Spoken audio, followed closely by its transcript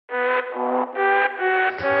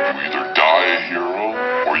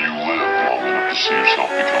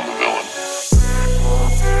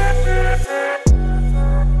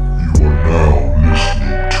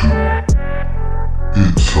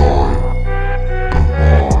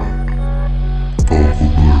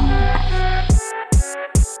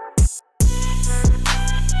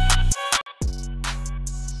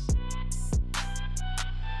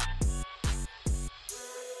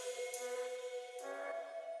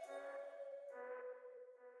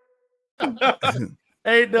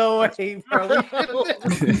Ain't no way, bro.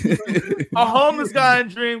 A homeless guy in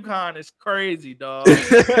DreamCon is crazy, dog.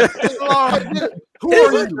 Who are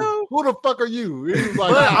you? Who the fuck are you? He was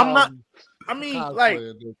like, But I'm not. I mean, like,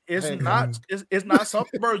 cosplaying this. it's Hey, not. It's not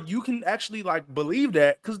something, bro. You can actually like believe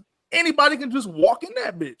that because anybody can just walk in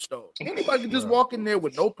that bitch, though. Anybody can just walk in there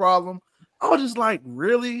with no problem. I was just like,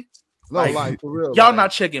 really? No, like for real. Y'all like,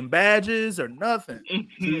 not checking badges or nothing.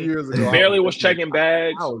 2 years ago, Barely was checking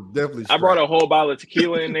bags. I was definitely. I brought a whole bottle of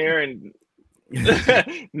tequila in there, and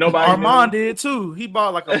nobody. Armand did too. He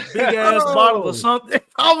bought like a big ass bottle or something.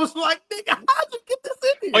 I was like, nigga, how'd you get this in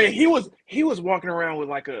here? Oh yeah, he was walking around with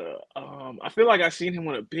like a I feel like I seen him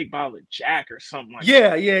with a big bottle of Jack or something like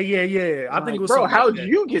yeah, that. Yeah. I think it was bro, how like did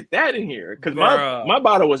you get that in here? Because my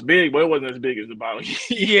bottle was big, but it wasn't as big as the bottle.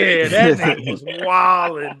 Yeah, that nigga was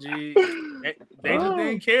wilding, G. They just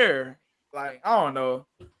didn't care. Like, I don't know.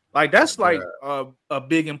 Like, that's like a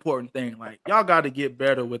big important thing. Like, y'all got to get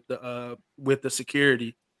better with the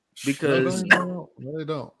security because no, they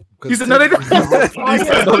don't. He said no, they don't. Let me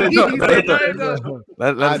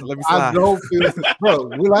slide. I don't feel, bro.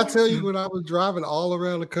 Will I tell you when I was driving all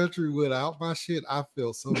around the country without my shit, I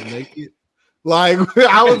felt so naked. Like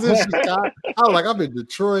I was in Chicago. I was like, I'm in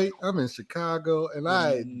Detroit, I'm in Chicago, and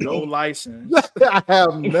I had no license. I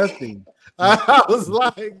have nothing. I was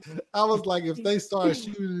like, if they start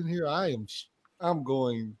shooting in here, I'm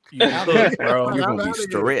going. Bro, you're gonna be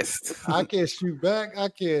stressed. I can't shoot back. I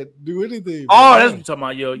can't do anything. Oh, that's what you're talking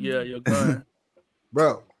about. Your gun,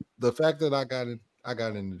 bro. The fact that I got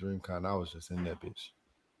in the DreamCon, I was just in that bitch.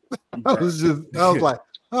 I was like,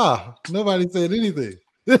 nobody said anything.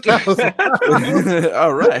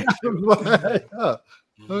 All right. Like,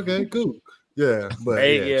 okay, cool. Yeah, but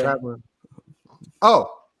traveling.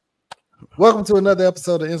 Welcome to another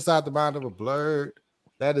episode of Inside the Mind of a Blurred.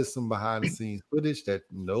 That is some behind the scenes footage that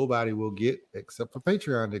nobody will get except for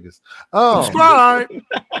Patreon niggas.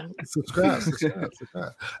 Subscribe.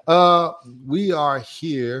 We are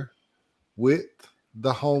here with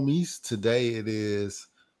the homies. Today it is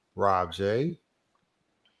Rob J.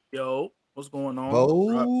 Yo, what's going on?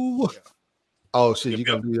 Bo. Oh shit, you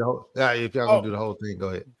gonna do the whole? Yeah, if y'all gonna do the whole thing, go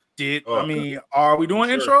ahead. I mean, are we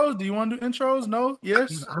doing intros? Do you want to do intros? No?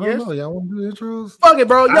 Yes? I don't know. Y'all want to do intros? Fuck it,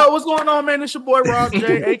 bro. Yo, what's going on, man? It's your boy Rob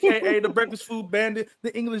J, aka the Breakfast Food Bandit,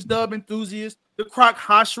 the English dub enthusiast, the Croc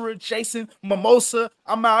Hosherer, Jason Mimosa.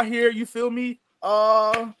 I'm out here, you feel me?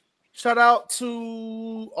 Shout out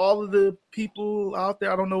to all of the people out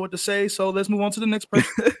there. I don't know what to say, so let's move on to the next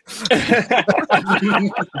person.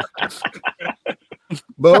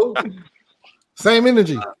 Bo, same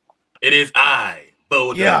energy. It is I.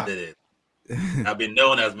 Bo did it. I've been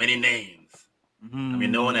known as many names. I've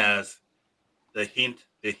been known as the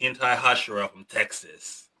hentai husherer from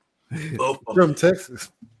Texas. From Texas.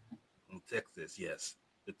 From Texas, yes.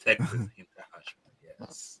 The Texas hentai husherer,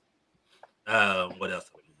 yes. What else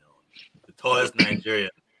have we known? The tallest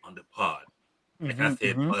Nigerian on the pod. I can't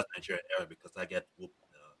say tallest Nigerian ever because I get whooped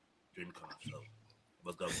in the DreamCon, so I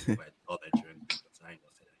was going to be quite tall Nigerian because I ain't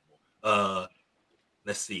going to say that anymore.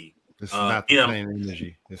 Let's see. It's not the same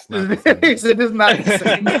energy. It's not the same. He said it's not the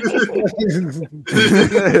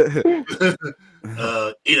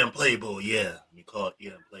same. Eat and play, Bo. Yeah, we call it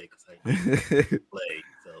eat and play because I play.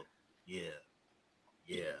 So yeah.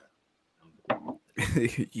 Yeah.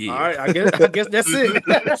 All right, I guess that's it.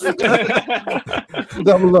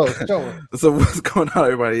 Double O. Show him. So what's going on,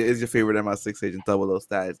 everybody? It's your favorite MI6 agent, Double O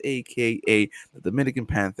Styles, aka the Dominican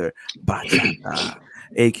Panther, Bachata,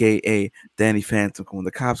 aka Danny Phantom. When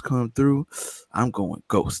the cops come through, I'm going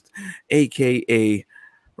ghost, aka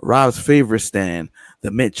Rob's favorite stand, the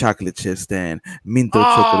mint chocolate chip stand, Minto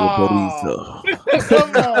chocolate burrito.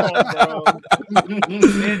 Come on, bro.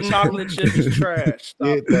 Mint chocolate chip is trash.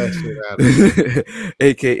 Get that shit out of here.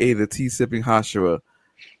 AKA the tea sipping Hashira.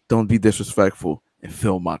 Don't be disrespectful and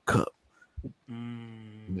fill my cup.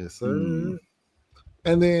 Yes, sir.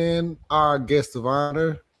 And then our guest of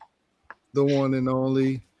honor, the one and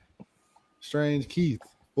only Strange Keith,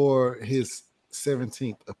 for his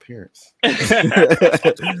 17th appearance.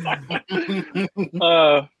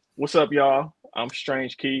 What's up, y'all? I'm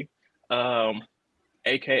Strange Keith,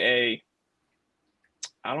 aka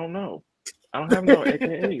I don't know. I don't have no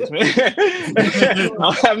AKAs, man. I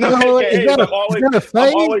don't have no AKAs. Is that a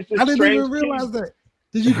fade? I didn't Strange even realize Keith. that.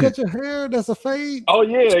 Did you cut your hair? That's a fade? Oh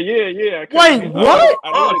yeah. Wait, what?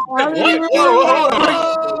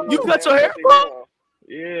 You cut your hair, bro?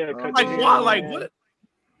 Yeah. Like why? Like what?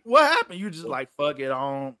 What happened? You just like fuck it. I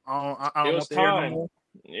don't It want was the hair no time. more.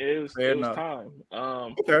 It was time.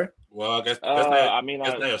 Okay. Well, I guess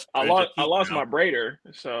I lost my braider,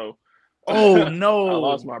 so Oh I no!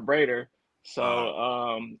 lost my braider.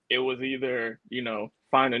 So it was either,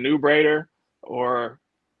 find a new braider or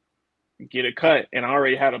get a cut. And I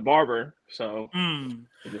already had a barber, so I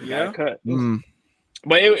just got a Yeah, cut. Mm.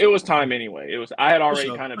 But it was time anyway. I had already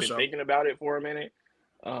sure, kind of for been sure. thinking about it for a minute.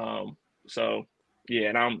 So yeah,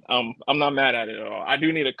 and I'm not mad at it at all. I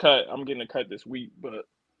do need a cut. I'm getting a cut this week, but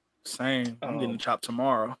Same. I'm getting chopped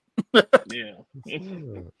tomorrow. yeah.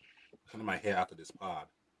 Cutting my hair after this pod.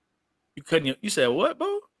 You couldn't. You said what, bro?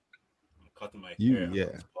 I'm cutting my You- hair yeah.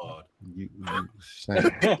 after this pod. You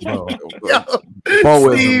shame. No. Yo,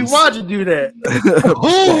 Steve, why'd you do that?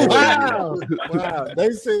 Oh, wow.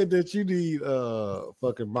 They said that you need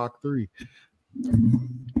fucking Mach 3.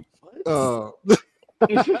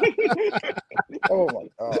 Oh my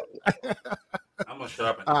god! I'm gonna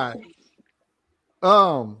sharpen. All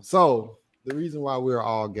right. So the reason why we're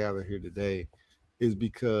all gathered here today is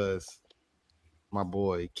because my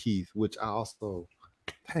boy Keith, which I also,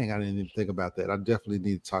 dang, I didn't even think about that. I definitely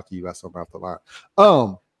need to talk to you about something off the line.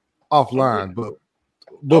 Offline, but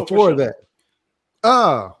before sure.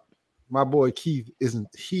 that, my boy Keith isn't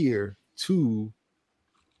here to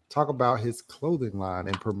talk about his clothing line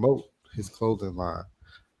and promote his clothing line.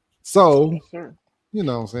 So, Yes, sir. you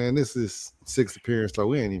know what I'm saying? This is sixth appearance, so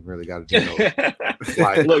we ain't even really got to do no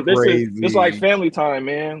like Look, this is like crazy. family time,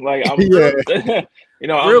 man. Like I'm, Yeah.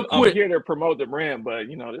 Real I'm quick. here to promote the brand, but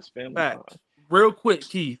this family time. Fact. Real quick,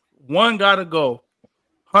 Keith. One gotta go.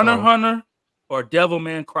 Hunter Oh. Hunter or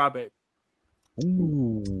Devilman Crybaby.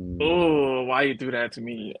 Ooh. Oh, why you do that to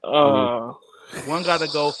me? One gotta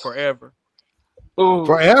go forever. Ooh.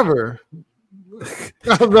 Forever.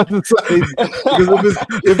 I was about to say, because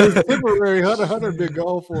if it's temporary, Hunter been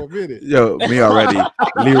gone for a minute. Yo, me already.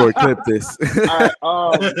 Leroy, clip this.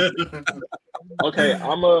 All right, okay,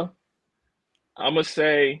 I'm a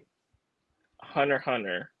say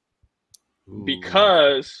Hunter Ooh.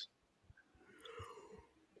 because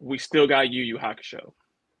we still got Yu Yu Hakusho.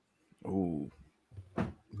 Ooh.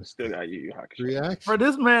 We still got Yu Yu Hakusho. Reaction. Bro,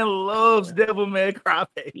 this man loves Devilman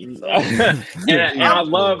Crybaby. and I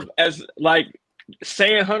love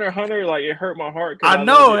saying Hunter, like it hurt my heart. I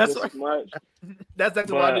know, that's that's much. That's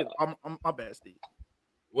exactly what I did. I'm my bad, Steve.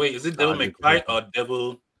 Wait, is it Devil May Cry or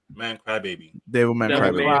Devil Man Crybaby? Devilman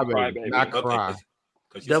Devilman Crybaby. Crybaby. Not Okay, cry.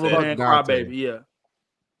 'cause you said- Devilman Dante. Crybaby, yeah.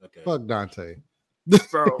 Okay. Fuck Dante.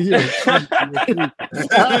 Bro. You're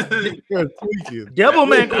tweaking.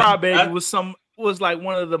 Devilman Crybaby was like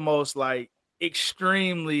one of the most like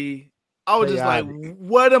extremely. I was just like,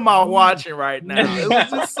 what am I watching right now? It was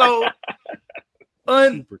just so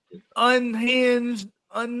unhinged,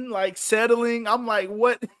 like settling. I'm like,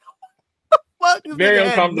 what? Fuck is Very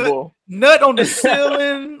uncomfortable. Nut on the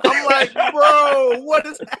ceiling. I'm like, bro, what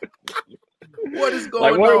is going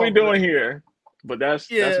on? Like, what are we doing here? But that's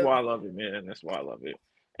Yeah. why I love it, man. That's why I love it.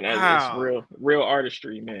 And Wow. it's real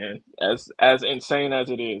artistry, man. As insane as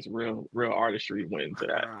it is, real artistry went into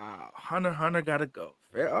that. Wow. Hunter gotta go.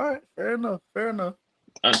 All right, fair enough.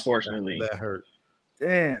 Unfortunately. That hurt.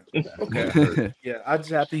 Damn. Okay. Yeah, I just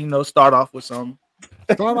have to, start off with some.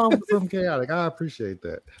 Start off with something chaotic. I appreciate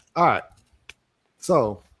that. All right.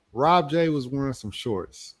 So Rob J was wearing some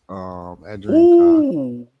shorts at DreamCon.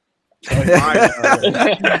 Ooh.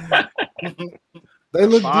 They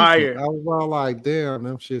look Fire. decent. I was all like, damn,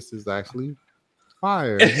 them shits is actually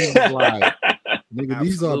fire. And he was like, nigga,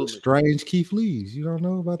 these are the Absolutely. strange Keith Lees. You don't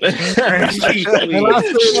know about the Strange Keith And I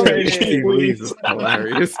said, Keith Lees is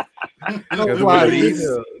hilarious. I was like,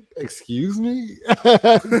 nigga, excuse me? He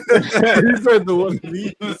said the one of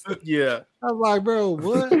these. Yeah. I was like, bro,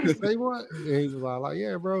 what? Say what? And he was like,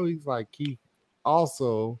 yeah, bro. He's like, Keith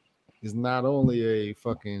also is not only a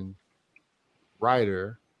fucking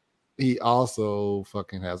writer, he also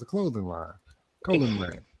fucking has a clothing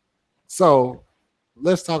brand. So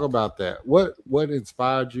let's talk about that. What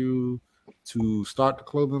inspired you to start the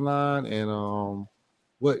clothing line, and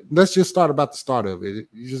let's just start about the start of it.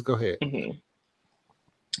 You just go ahead.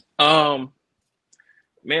 Mm-hmm.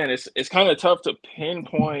 Man, it's kind of tough to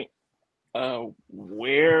pinpoint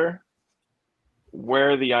where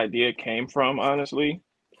the idea came from, honestly.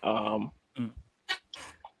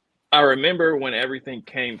 I remember when everything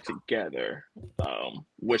came together,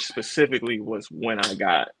 which specifically was when I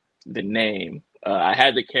got the name. I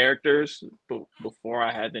had the characters before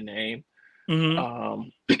I had the name.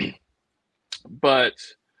 Mm-hmm. But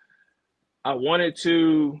I wanted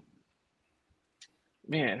to,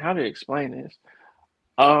 man, how to explain this?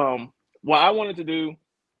 What I wanted to do,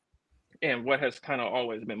 and what has kind of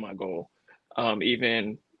always been my goal,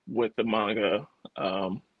 even with the manga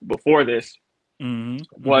before this, Mm-hmm.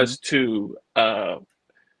 was to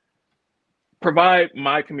provide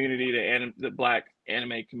my community, the Black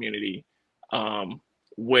anime community,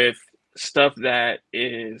 with stuff that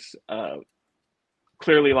is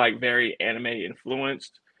clearly like very anime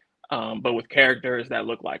influenced, but with characters that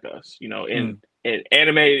look like us. You know,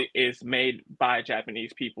 anime is made by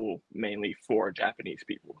Japanese people, mainly for Japanese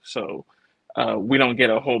people. So we don't get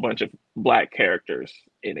a whole bunch of Black characters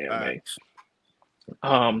in anime.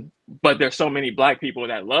 But there's so many Black people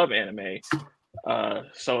that love anime.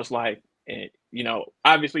 So it's like, you know,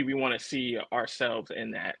 obviously we want to see ourselves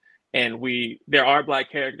in that. And there are Black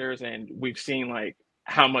characters, and we've seen like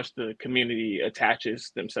how much the community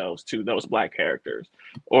attaches themselves to those Black characters,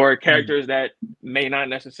 or characters that may not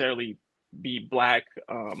necessarily be Black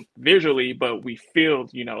visually, but we feel,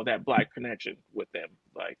 you know, that Black connection with them,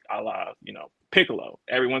 like a la, you know, Piccolo.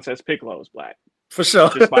 Everyone says Piccolo is Black. For sure.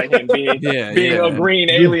 Despite him being a green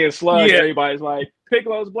alien slug, everybody's like,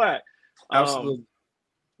 Piccolo's Black. Absolutely.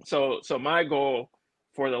 So my goal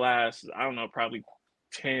for the last, I don't know, probably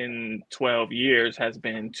 10, 12 years has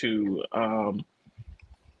been to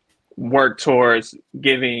work towards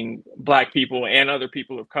giving Black people and other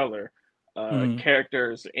people of color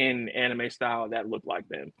characters in anime style that look like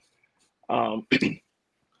them.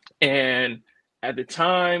 And at the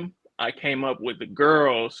time I came up with the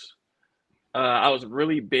girls, I was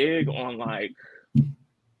really big on like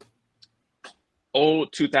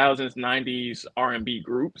old 2000s, 90s R&B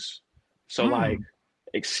groups. So like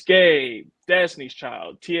Escape, Destiny's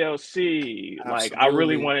Child, TLC. Absolutely. Like I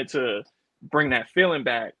really wanted to bring that feeling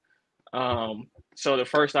back. So the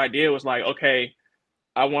first idea was like, okay,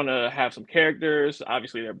 I want to have some characters.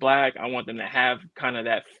 Obviously they're Black. I want them to have kind of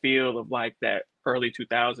that feel of like that early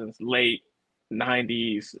 2000s, late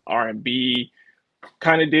 90s R&B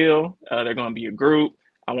kind of deal. They're going to be a group.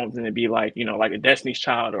 I want them to be like, you know, like a Destiny's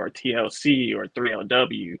Child or a TLC or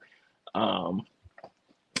 3LW.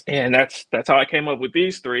 And that's how I came up with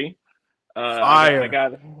these three. I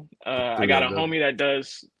got a homie that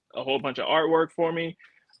does a whole bunch of artwork for me.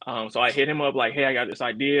 So I hit him up like, hey, I got this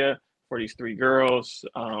idea for these three girls.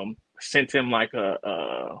 Sent him like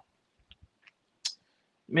what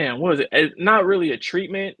was it? Not really a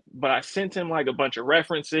treatment, but I sent him like a bunch of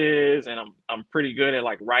references, and I'm pretty good at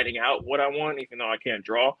like writing out what I want, even though I can't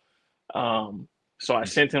draw. So I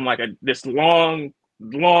sent him like this long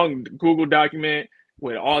Google document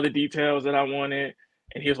with all the details that I wanted,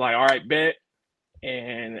 and he was like, "All right, bet."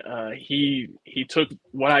 And he took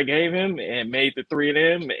what I gave him and made the three of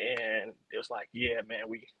them, and it was like, yeah, man,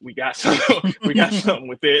 we got something. We got something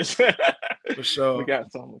with this. For sure, we got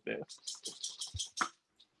something with this.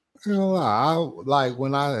 You know, I like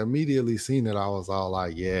when I immediately seen it, I was all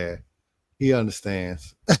like, yeah, he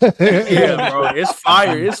understands. Yeah, bro, it's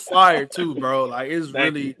fire. It's fire too, bro. Like it's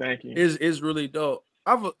Thank you. It's really dope.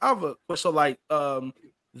 I've a so like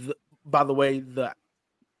by the way, the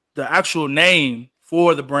actual name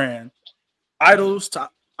for the brand, idols to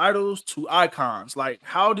icons. Like,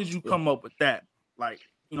 how did you come up with that? Like,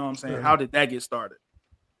 you know what I'm saying? How did that get started?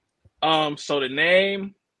 So the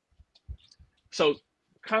name, so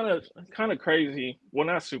kind of crazy. Well,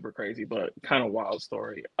 not super crazy, but kind of wild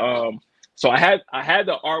story. So I had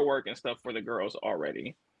the artwork and stuff for the girls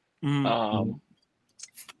already. Did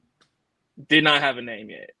not have a name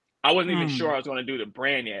yet. I wasn't even sure I was going to do the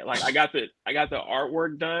brand yet. Like I got the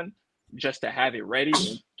artwork done just to have it ready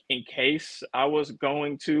in case I was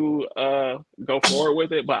going to go forward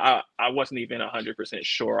with it, but I wasn't even 100%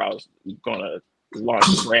 sure I was going to launch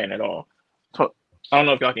the brand at all. So, I don't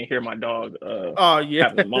know if y'all can hear my dog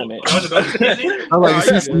having a moment. I'm like, is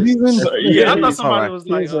he sneezing? Yeah, I thought somebody was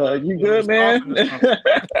like, you good, man?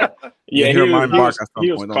 Yeah, he was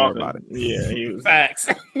coughing. About it. Yeah, he was facts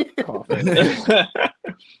coughing.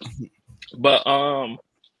 But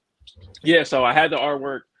yeah, so I had the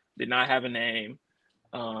artwork, did not have a name.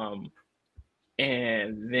 And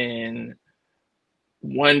then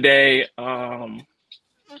one day, I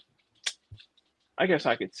guess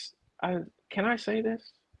can I say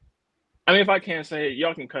this? I mean, if I can't say it,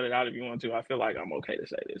 y'all can cut it out if you want to. I feel like I'm okay to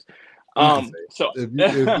say this. So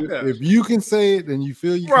if you can say it, then you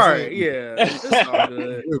feel you can say it. Yeah, it's all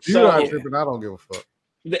good. If you're not tripping, I don't give a fuck.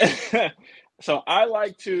 So I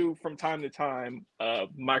like to, from time to time,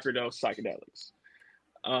 microdose psychedelics.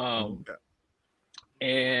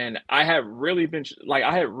 And I have really been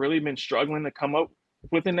struggling to come up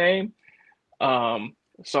with a name.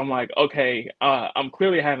 So I'm like, okay, I'm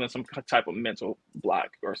clearly having some type of mental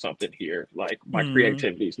block or something here. Like my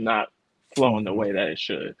creativity is not flowing the way that it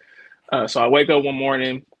should. So I wake up one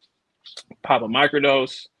morning, pop a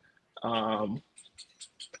microdose.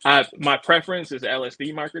 My preference is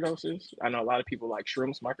LSD microdoses. I know a lot of people like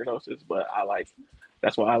shrooms microdoses, but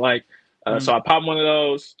that's what I like. So I pop one of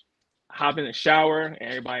those, hop in the shower, and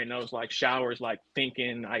everybody knows like showers like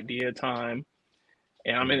thinking idea time.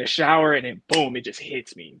 And I'm in the shower, and then boom, it just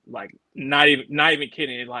hits me. Like not even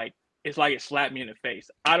kidding. It's like it slapped me in the face.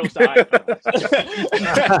 Idols to icons.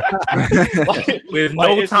 With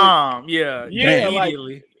no time. Yeah,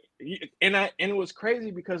 immediately. And it was crazy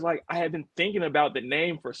because like I had been thinking about the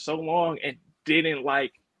name for so long and didn't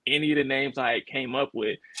like any of the names I came up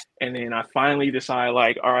with. And then I finally decided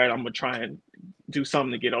like, all right, I'm gonna try and do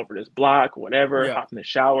something to get over this block, whatever, hop in the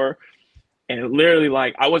shower. And literally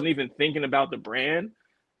like I wasn't even thinking about the brand,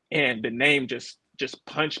 and the name just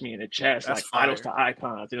punched me in the chest. That's like fire. Idols to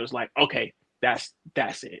icons. It was like, okay, that's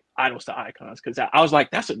it. Idols to icons. Cause I was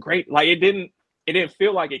like, that's a great, like, it didn't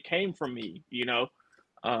feel like it came from me, you know?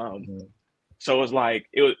 So it was like,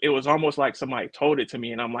 it was almost like somebody told it to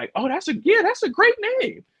me, and I'm like, oh, that's a great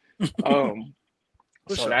name.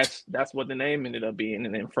 So that's what the name ended up being.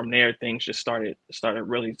 And then from there, things just started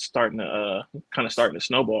really starting to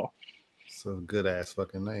snowball. So good ass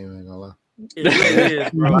fucking name, ain't gonna lie. It is,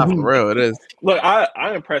 bro. For real, it is. Look,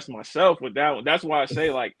 I impressed myself with that one. That's why I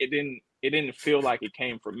say like it didn't feel like it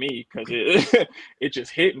came from me, because it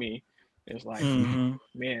just hit me. It's like,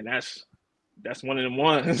 man, that's one of them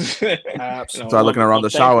ones. Start looking around the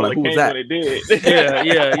shower like, who's that?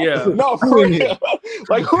 Yeah. No, for real.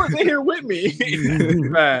 Like, who is in here with me?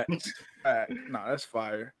 Right. No, that's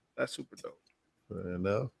fire. That's super dope. Fair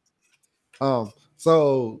enough.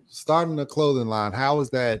 So starting a clothing line, how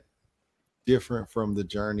is that different from the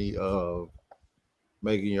journey of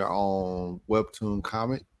making your own webtoon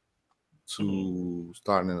comic to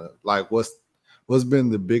starting like what's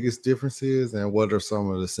been the biggest differences, and what are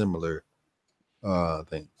some of the similar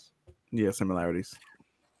things? Yeah, similarities.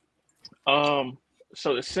 So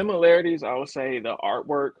the similarities, I would say the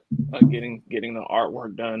artwork, getting the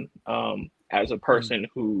artwork done. As a person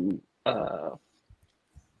who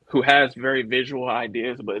has very visual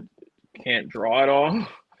ideas but can't draw at all.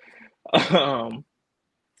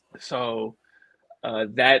 So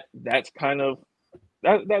that's kind of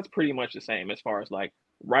that's pretty much the same as far as like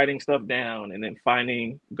writing stuff down and then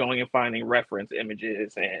going and finding reference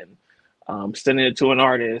images and sending it to an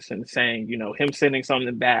artist and saying, you know, him sending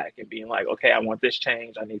something back and being like, okay, I want this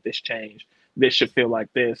change, I need this change, this should feel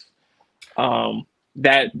like this.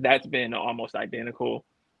 That's been almost identical.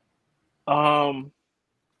 The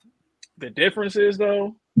difference is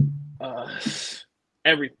though,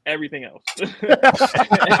 everything else.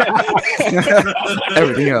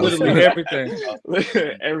 Everything else.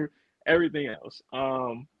 Literally everything else.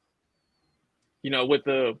 You know, with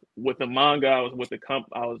the manga, I was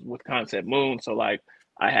with Concept Moon, so like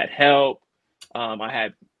I had help. I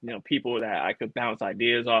had, you know, people that I could bounce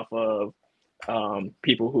ideas off of.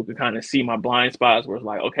 People who could kind of see my blind spots, where it's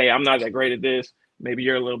like, okay, I'm not that great at this. Maybe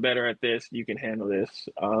you're a little better at this. You can handle this.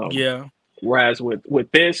 Whereas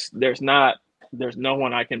with this, there's no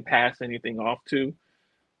one I can pass anything off to.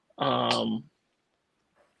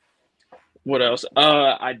 What else?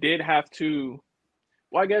 I did have to.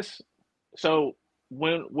 Well, I guess so.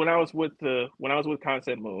 When I was with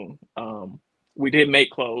Concept Moon, we did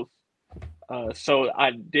make clothes. So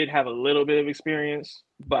I did have a little bit of experience,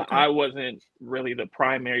 but I wasn't really the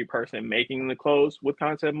primary person making the clothes with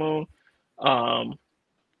Concept Moon.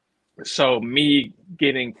 So me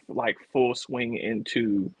getting like full swing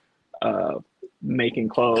into making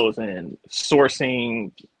clothes and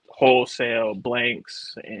sourcing wholesale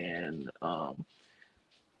blanks and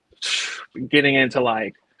getting into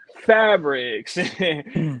like fabrics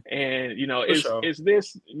and you know, is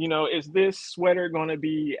this sweater going to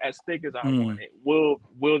be as thick as I want it? Will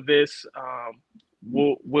this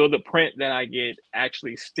will the print that I get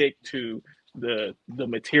actually stick to the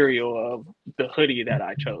material of the hoodie that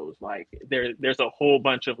I chose? Like there's a whole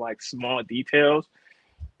bunch of like small details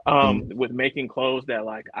with making clothes that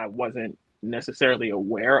like I wasn't necessarily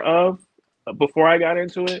aware of before I got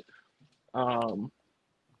into it.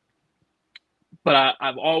 But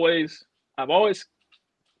I've always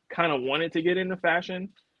kind of wanted to get into fashion,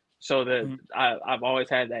 so that I've always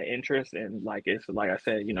had that interest. And like it's like I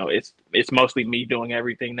said, you know, it's mostly me doing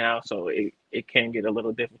everything now, so it can get a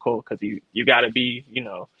little difficult because you got to be, you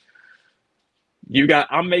know,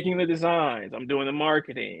 I'm making the designs, I'm doing the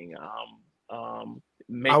marketing,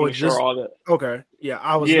 making sure all the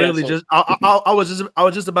I was literally I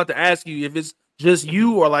was just about to ask you if it's just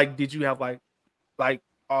you, or like did you have like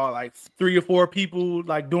 3 or 4 people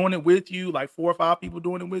like doing it with you, like 4 or 5 people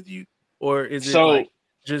doing it with you, or is it like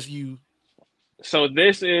just you? So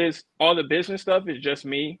this is all the business stuff is just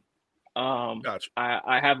me. Gotcha.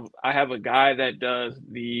 I have a guy that does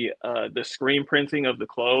the screen printing of the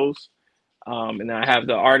clothes. And then I have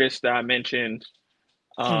the artist that I mentioned,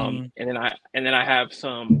 and then I have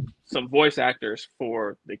some voice actors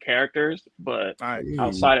for the characters, but All right,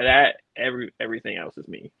 outside of that, everything else is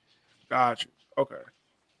me. got you. Okay.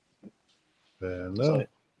 Fair enough. So,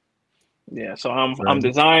 yeah, so I'm Right.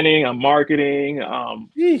 designing, I'm marketing, I'm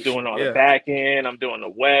Yeesh, doing all yeah. the back end, I'm doing the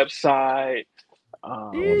website,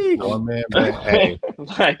 Yeesh. One man band. Hey,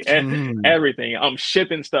 like everything. I'm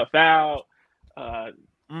shipping stuff out.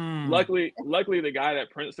 Mm. Luckily, the guy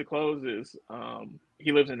that prints the clothes is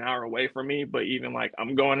he lives an hour away from me. But even like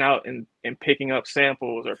I'm going out and picking up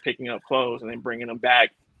samples or picking up clothes and then bringing them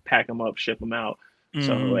back, pack them up, ship them out.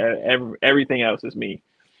 So everything else is me.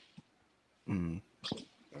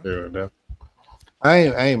 fair enough. I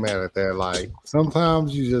ain't mad at that. Like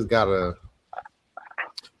sometimes you just gotta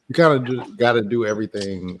do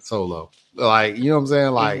everything solo. Like, you know what I'm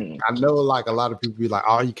saying? Like I know like a lot of people be like,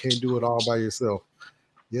 oh, you can't do it all by yourself.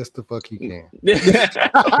 Yes, the fuck you can.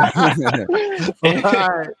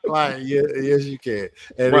 like yes, you can.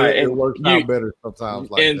 And Right, it and works out better sometimes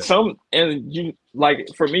like and that. you like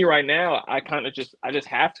for me right now, I just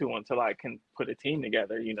have to until I can put a team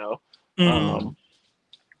together, you know.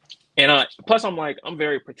 And plus I'm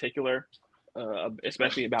very particular,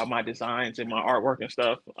 especially about my designs and my artwork and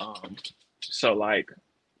stuff. So like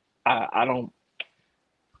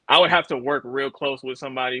I would have to work real close with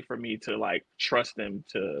somebody for me to like trust them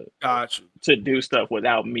to do stuff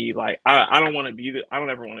without me. Like I don't ever want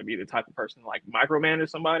to be the type of person to like micromanage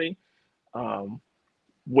somebody,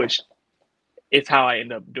 which is how I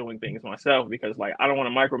end up doing things myself, because like I don't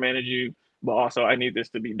want to micromanage you, but also I need this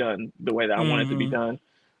to be done the way that I want it to be done.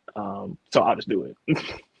 So I'll just do it.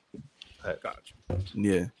 Gotcha.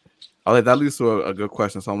 Yeah. Oh, that leads to a good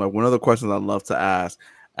question. So I'm like, one of the questions I'd love to ask,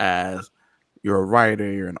 as you're a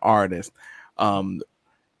writer, you're an artist,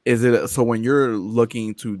 is it so when you're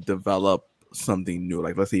looking to develop something new,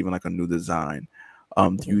 like let's say even like a new design,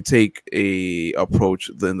 do you take a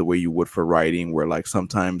approach then the way you would for writing, where like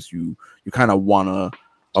sometimes you kind of want to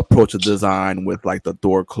approach a design with like the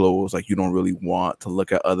door closed, like you don't really want to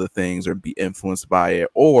look at other things or be influenced by it?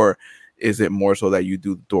 Or is it more so that you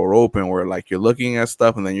do the door open, where like you're looking at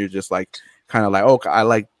stuff and then you're just like kind of like, okay, I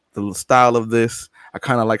like the style of this, I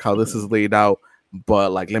kind of like how this is laid out,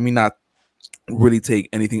 but like let me not really take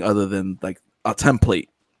anything other than like a template,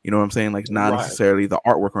 you know what I'm saying? Like not necessarily the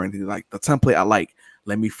artwork or anything, like the template I like,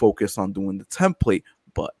 let me focus on doing the template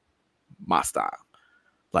but my style.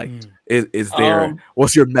 Like is there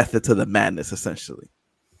what's your method to the madness essentially?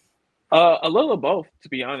 A little of both, to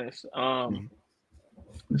be honest.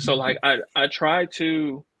 So like I try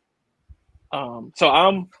to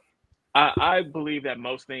so I believe that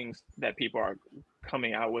most things that people are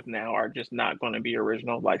coming out with now are just not going to be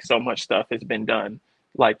original. Like so much stuff has been done.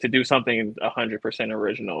 Like to do something 100%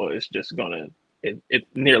 original is just it's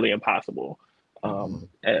nearly impossible.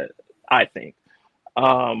 I think.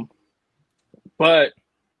 But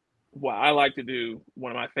what I like to do,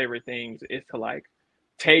 one of my favorite things, is to like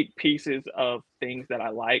take pieces of things that I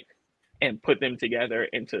like and put them together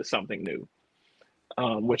into something new.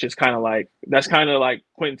 Which is kind of like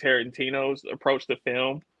Quentin Tarantino's approach to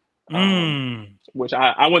film, which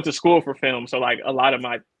I went to school for film, so like a lot of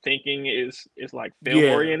my thinking is like film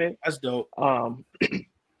oriented. That's dope.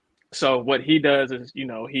 So what he does is, you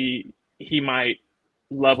know, he might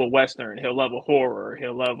love a Western, he'll love a horror,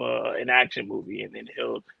 he'll love an action movie, and then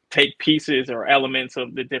he'll take pieces or elements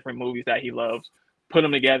of the different movies that he loves, put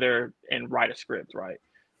them together, and write a script, right?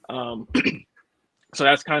 So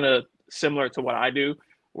that's kind of similar to what I do,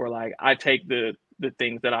 where like I take the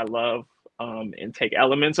things that I love and take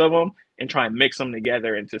elements of them and try and mix them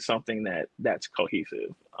together into something that's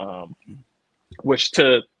cohesive. Which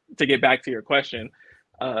to get back to your question,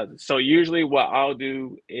 so usually what I'll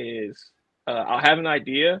do is I'll have an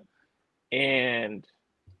idea, and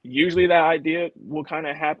usually that idea will kind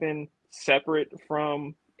of happen separate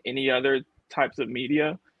from any other types of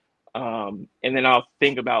media. And then I'll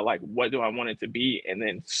think about like, what do I want it to be? And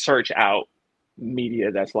then search out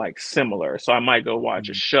media that's like similar. So I might go watch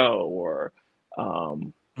a show or a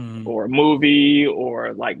movie,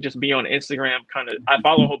 or like just be on Instagram. I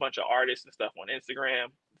follow a whole bunch of artists and stuff on Instagram,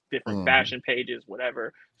 different fashion pages,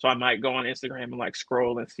 whatever. So I might go on Instagram and like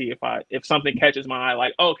scroll and see if something catches my eye,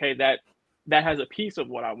 like, okay, that has a piece of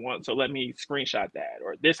what I want, so let me screenshot that.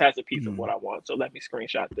 Or this has a piece of what I want, so let me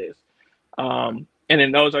screenshot this. And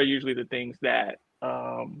then those are usually the things that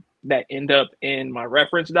end up in my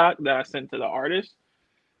reference doc that I send to the artist.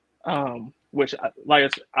 Which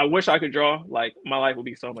I wish I could draw. Like my life would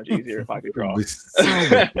be so much easier if I could draw. Bro.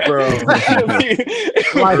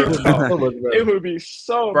 It would be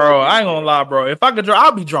so Bro, much I ain't gonna lie, bro. If I could draw,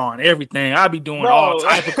 I'll be drawing everything. I'll be doing all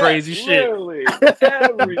type of crazy shit. Literally,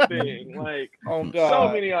 everything. Like Oh God. so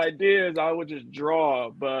many ideas I would just draw.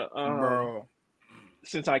 But Bro.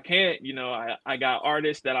 since I can't, I got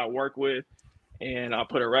artists that I work with, and I'll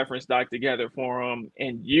put a reference doc together for them.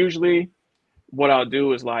 And usually what I'll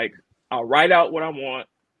do is like I'll write out what I want,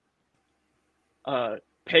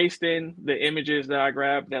 paste in the images that I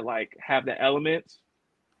grab that like have the elements,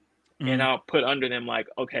 and I'll put under them like,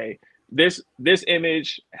 okay, this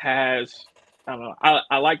image has, I don't know,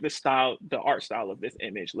 I like the style, the art style of this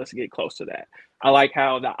image. Let's get close to that. I like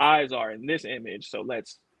how the eyes are in this image, so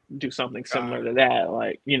let's do something similar to that.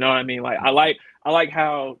 Like, you know what I mean? Like I like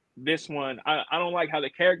how this one, I don't like how the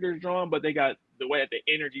character is drawn, but they got the way that the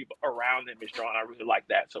energy around them is drawn. I really like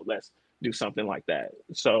that. So let's do something like that.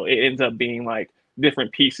 So it ends up being like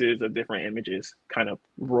different pieces of different images kind of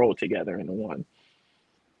rolled together into one.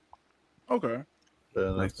 Okay. Fair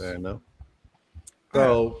enough.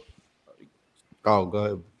 So, go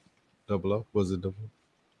ahead. Double O? Was it double O?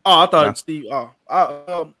 Oh, I thought Steve. I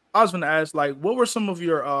was gonna ask, like, what were some of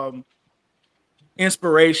your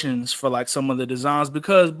inspirations for like some of the designs?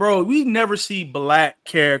 Because, bro, we never see black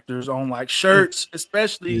characters on like shirts,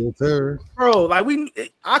 especially, bro. Like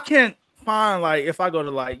I can't find, like, if I go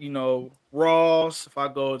to like Ross, if I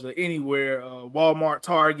go to anywhere, Walmart,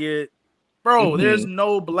 Target, bro, there's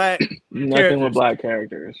no black nothing with black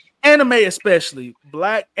characters. Anime, especially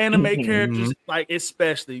black anime characters, like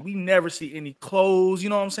especially, we never see any clothes. You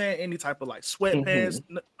know what I'm saying? Any type of like sweatpants,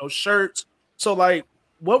 no shirts. So, like,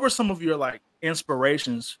 what were some of your like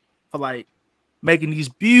inspirations for like making these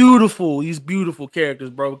beautiful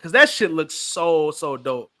characters, bro? Because that shit looks so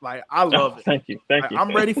dope. Like, I love it. Thank you.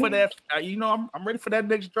 I'm ready for that. I'm ready for that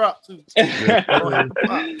next drop too.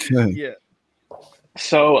 Yeah.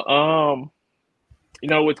 So,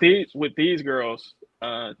 with these girls,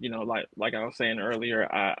 like I was saying earlier,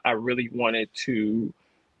 I really wanted to,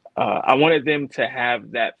 I wanted them to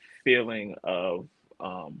have that feeling of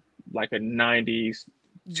like a 90s,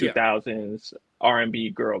 2000s R&B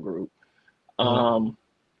girl group,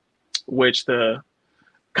 which the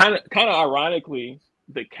kind of ironically,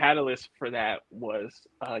 the catalyst for that was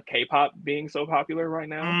K-pop being so popular right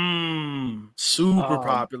now. Super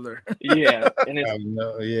popular. Yeah, and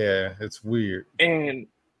it's weird. And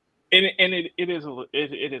it is a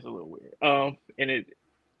little weird. And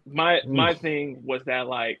my thing was that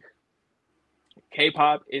like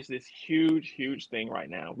K-pop is this huge thing right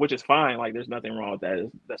now, which is fine. Like, there's nothing wrong with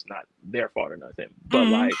that. That's not their fault or nothing. But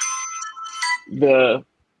like the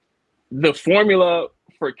formula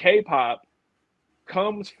for K-pop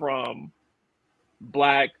comes from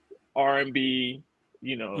black R&B,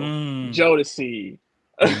 Jodeci,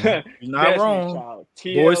 not wrong. Child,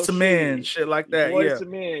 Boys to Men, shit like that. Boys to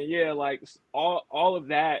Men, yeah, like all of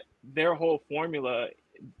that. Their whole formula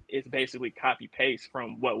is basically copy paste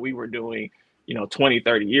from what we were doing, 20,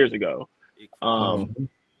 30 years ago.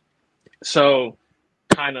 So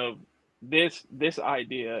kind of this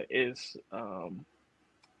idea is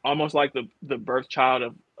almost like the birth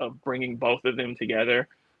child of bringing both of them together.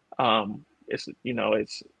 It's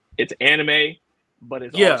anime, but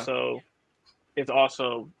it's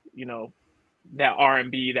also that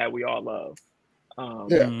R&B that we all love.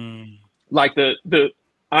 Like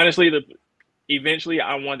eventually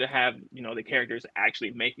I wanted to have the characters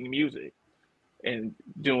actually making music and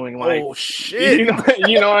doing like, oh shit, you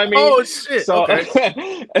know what I mean? Oh shit. So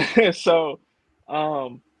okay. so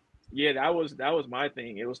yeah, that was my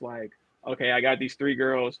thing. It was like, okay, I got these 3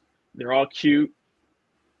 girls, they're all cute,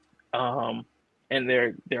 and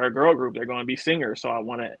they're a girl group, they're going to be singers, so I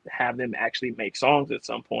want to have them actually make songs at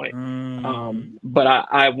some point. But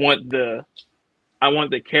I want the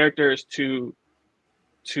characters to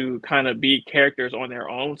kind of be characters on their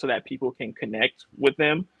own so that people can connect with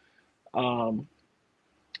them. And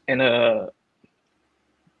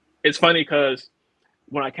it's funny because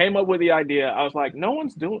when I came up with the idea, I was like, no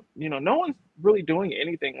one's really doing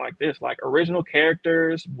anything like this, like original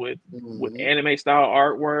characters with anime style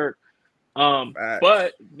artwork.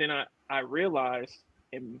 But then I realized,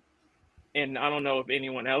 and I don't know if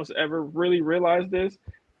anyone else ever really realized this,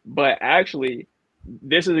 but actually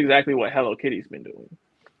this is exactly what Hello Kitty's been doing.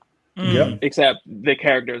 Except the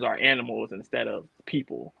characters are animals instead of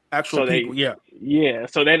people. Actual people, yeah.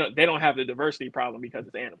 So they don't have the diversity problem because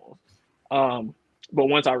it's animals. But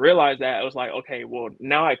once I realized that, I was like, okay, well,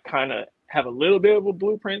 now I kind of have a little bit of a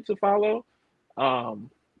blueprint to follow,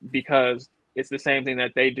 because it's the same thing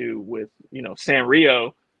that they do with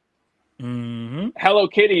Sanrio. Hello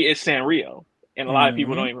Kitty is Sanrio, and a lot of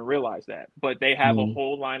people Mhm. don't even realize that. But they have a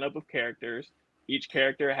whole lineup of characters. Each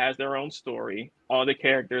character has their own story. All the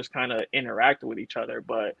characters kind of interact with each other,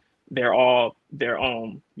 but they're all their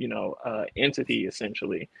own, entity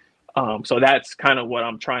essentially. So that's kind of what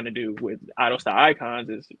I'm trying to do with Idol Style Icons.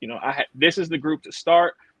 Is this is the group to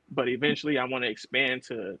start, but eventually I want to expand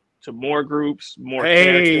to more groups, more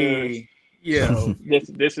characters. Hey, yo,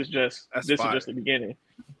 This is just That's this fire. is just the beginning.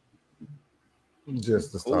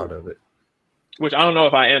 Just the start of it. Which I don't know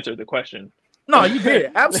if I answered the question. no, you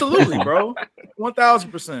did absolutely, bro,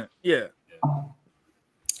 1000%. Yeah.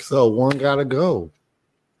 So one gotta go.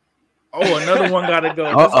 Oh, another one gotta go.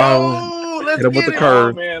 Uh-oh. Let's Hit him with get the it.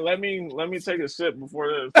 curve. Oh man, let me take a sip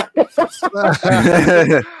before this. I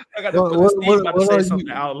got to put Steve about to say are something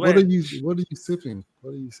you? outlandish. What are you sipping?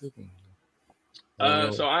 What are you sipping?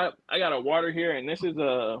 So I got a water here, and this is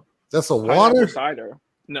a That's a pineapple water. cider.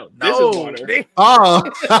 No, this No, is water. they- Oh,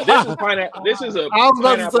 This is pineapple. This is a I was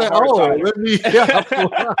about to pineapple say, hard oh, cider. let me.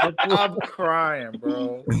 I'm crying,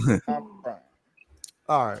 bro. I'm crying.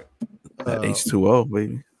 All right. H2O,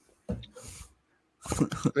 baby.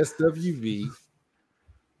 SWV.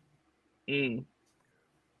 Mm.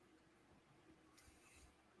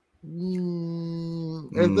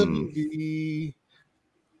 SWV.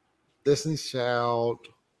 Destiny's Child.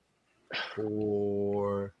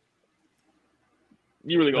 Or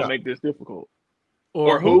You really gonna Yeah. make this difficult?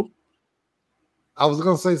 Or Or who? I was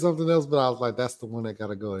gonna say something else, but I was like, that's the one that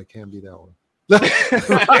gotta go. It can't be that one.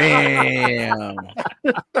 Damn.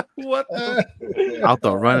 What? The- Out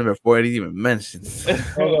the running before it even mentioned.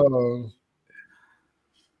 Hold on.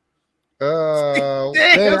 Damn,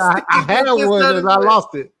 Man, I had Steve, one that and is I it.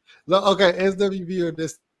 lost it. No, okay, SWV or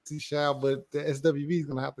Destiny's Child, but the SWV is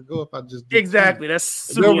gonna have to go if I just do Exactly. That's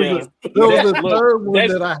two. There super. was there was a Look, third one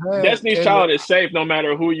Des- that I had. Destiny's and Child is safe no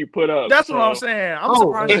matter who you put up. That's what I'm saying. I'm Oh,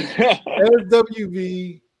 surprised.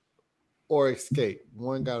 SWV or Escape.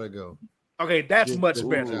 One gotta go. Okay, that's Just much the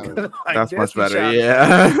better. challenge. Like, That's much Destiny's better. Child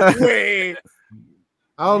Yeah. is way-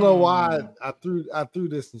 I don't know why I threw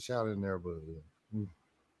Destiny's Child in there, but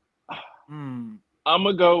Mm. I'm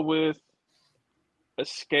gonna go with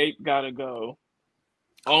Escape Gotta Go,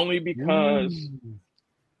 only because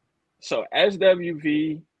so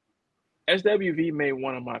SWV made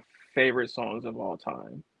one of my favorite songs of all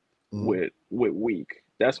time with Weak.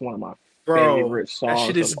 That's one of my Bro, favorite songs. that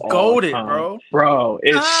shit is of all goated, time. bro. Bro,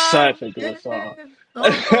 it's Ah, such a good song.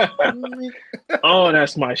 Oh,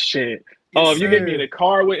 that's my shit. Oh, if you get me in a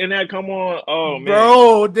car with and that come on, oh man.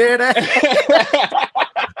 Bro, did that?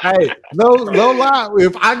 hey, no lie.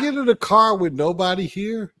 If I get in a car with nobody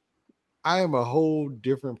here, I am a whole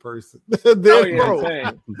different person. Oh yeah, Bro.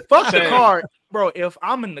 same. Fuck the Same. car, bro. If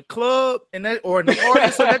I'm in the club and that or in the party,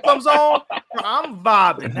 so that comes on, bro, I'm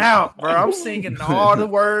vibing out, bro. I'm singing all the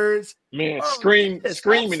words. Man, Oh, yes,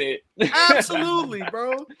 screaming it. Absolutely,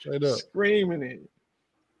 bro. Straight up. Screaming it.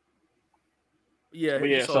 Yeah, But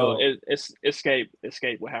yeah, so it's Escape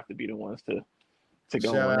would have to be the ones to go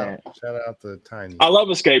on that. Shout out to Tiny. I love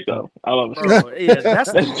Escape though. I love Escape. bro. Yeah,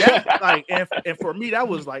 that's like, and for me, that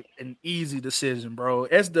was like an easy decision, bro.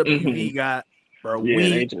 SWV got, bro, Yeah,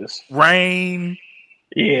 they Weak, just Rain,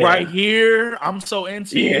 right here. I'm so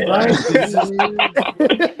into it. Yeah. Like,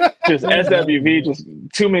 just SWV, just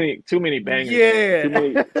too many bangers.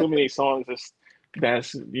 Yeah. Too many songs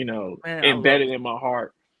that's Man, I love embedded in my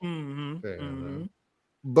heart.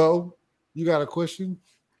 Bo, you got a question?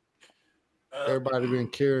 Everybody been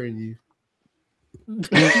carrying you. What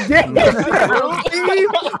the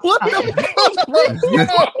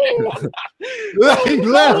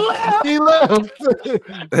He left.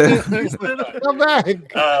 Come back.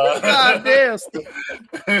 God damn.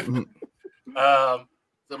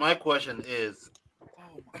 So my question is,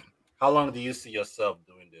 how long do you see yourself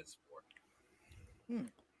doing this for?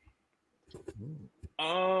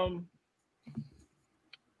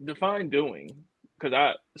 Define doing, because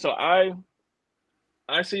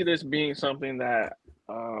I see this being something that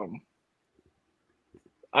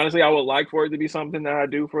honestly I would like for it to be something that I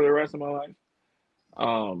do for the rest of my life.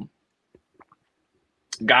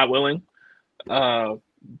 God willing.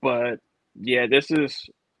 But yeah,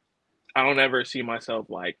 I don't ever see myself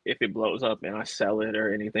like if it blows up and I sell it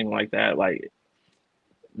or anything like that. Like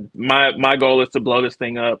my goal is to blow this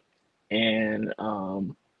thing up and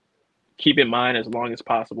keep in mind as long as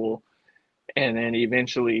possible, and then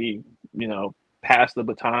eventually, pass the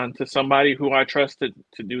baton to somebody who I trust to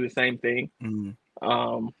do the same thing.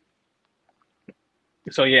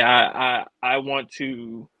 So yeah, I want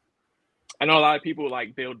to. I know a lot of people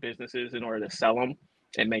like build businesses in order to sell them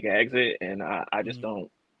and make an exit, and I just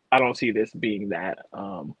don't. I don't see this being that.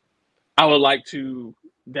 I I would like to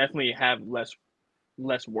definitely have less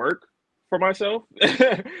work for myself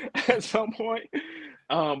at some point.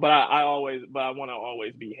 But I want to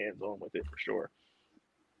always be hands on with it for sure.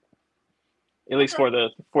 At least for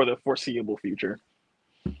the foreseeable future.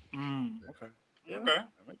 Okay. Yeah, Okay.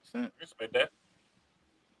 that makes sense. Respect that.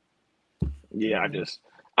 Yeah,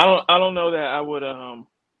 I don't know that I would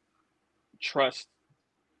trust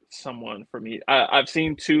someone for me. I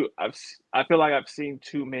feel like I've seen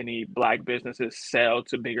too many black businesses sell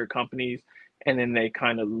to bigger companies, and then they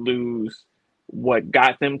kind of lose what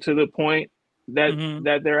got them to the point that Mhm.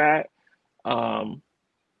 they're at. And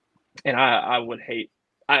I would hate.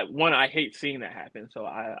 I hate seeing that happen. So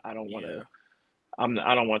I don't want to. Yeah.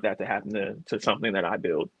 I don't want that to happen to something that I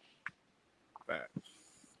build. Facts.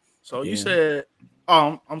 So you Yeah. said,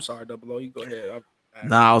 I'm sorry, Double O. You go ahead.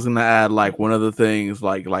 Now I was gonna add like one of the things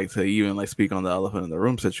like to even like speak on the elephant in the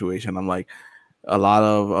room situation. I'm like a lot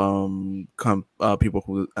of people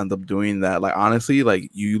who end up doing that. Like honestly, like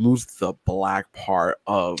you lose the black part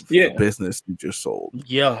of Yeah. the business you just sold.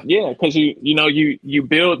 Yeah. Yeah, because you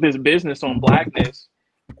build this business on blackness,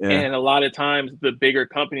 Yeah, and a lot of times the bigger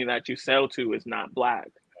company that you sell to is not black.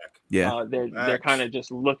 yeah, They're Facts. kind of just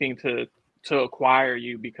looking to acquire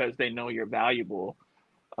you because they know you're valuable.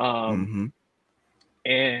 hmm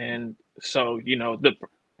And so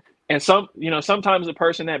sometimes the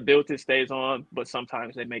person that built it stays on, but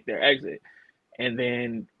sometimes they make their exit. And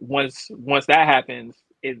then once that happens,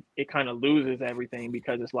 it kind of loses everything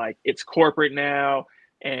because it's like it's corporate now,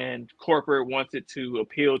 and corporate wants it to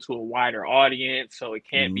appeal to a wider audience, so it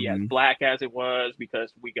can't be as black as it was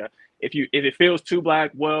because if it feels too black,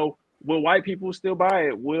 well, will white people still buy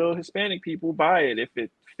it? Will Hispanic people buy it if it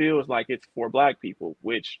feels like it's for black people?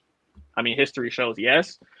 Which, I mean, history shows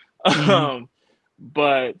yes. Mhm.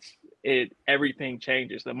 But everything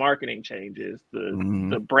changes. The marketing changes.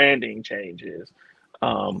 The branding changes.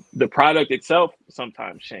 The product itself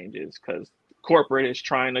sometimes changes because corporate is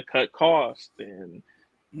trying to cut costs, and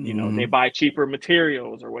they buy cheaper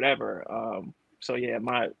materials or whatever. So yeah,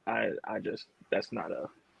 I just that's not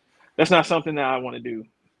something that I want to do.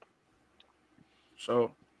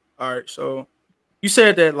 So, all right. So you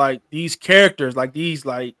said that like these characters, like these,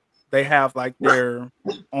 like they have like their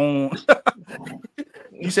own.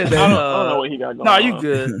 You said that. I don't know what he got going No, you on.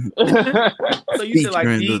 good. So you said like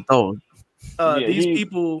Featuring the dog. Yeah, these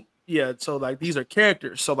people, yeah. So like these are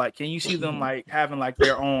characters. So like, can you see them like having like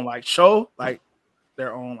their own like show, like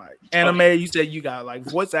their own like anime? You said you got like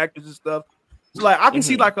voice actors and stuff. So like I can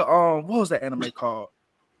see like a what was that anime called?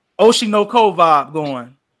 Oshinoko vibe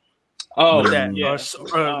going Oh with that, yeah, or like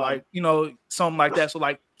something like that. So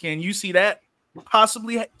like, can you see that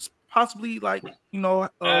possibly like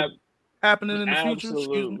happening in the future?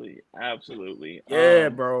 Excuse me. Absolutely. Yeah,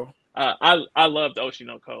 bro. I loved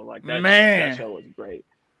Oshinoko. Like that Man. show was great.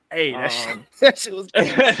 Hey, that shit was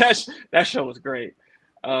great. that show was great.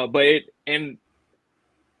 But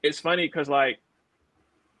it's funny because like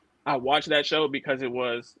I watched that show because it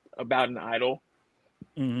was about an idol.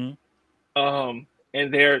 Mm-hmm.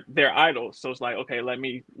 And they're idols. So it's like, okay, let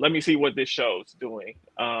me see what this show's doing.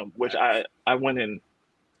 Which I went in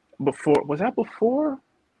before. Was that before?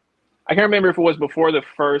 I can't remember if it was before the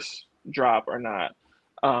first drop or not.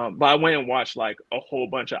 But I went and watched like a whole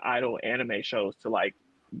bunch of idol anime shows to like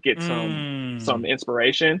get some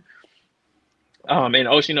inspiration. And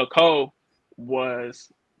Oshinoko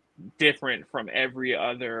was different from every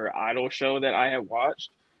other idol show that I had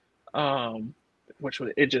watched.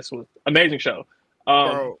 It just was amazing show.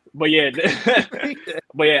 But yeah,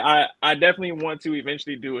 I definitely want to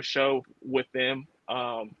eventually do a show with them.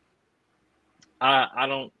 I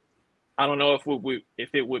don't know if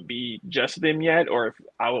it would be just them yet, or if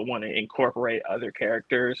I would want to incorporate other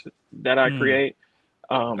characters that I create.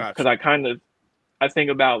 Because I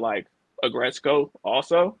think about like Agresco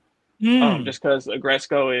also, just because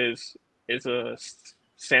Agresco is a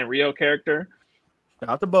Sanrio character. Shout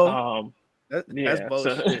out to Bo. That's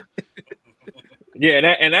bullshit. Yeah,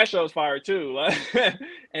 that show's fire too.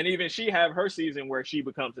 And even she have her season where she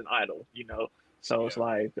becomes an idol, So it's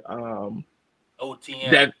like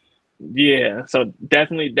OTM. So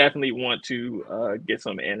definitely want to get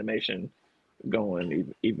some animation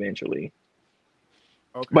going eventually.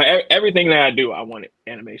 Okay. But everything that I do, I want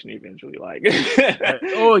animation eventually. Like, like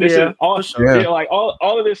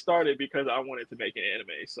all of this started because I wanted to make an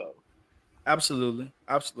anime. So, absolutely.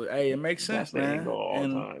 Hey, it makes sense, that's man. All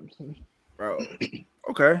times, bro.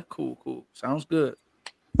 Okay, cool. Sounds good.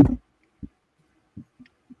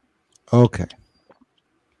 Okay.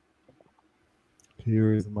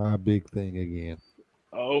 Here is my big thing again.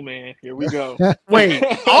 Oh man, here we go. Wait,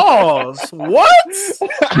 pause. What?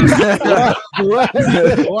 What?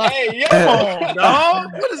 Hey, yo. Come on,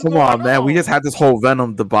 dog. What is Come going on, man. We just had this whole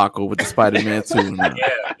Venom debacle with the Spider-Man 2. Now. Yeah,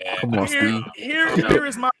 man. Come on, Steve. Here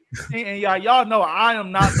is my thing, and y'all know I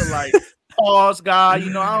am not the like pause guy. You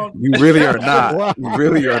know, I don't. You really are not. You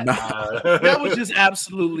really are not. That was just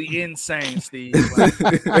absolutely insane, Steve.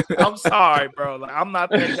 Like, I'm sorry, bro. Like, I'm not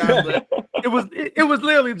that guy, but it was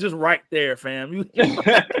literally just right there, fam.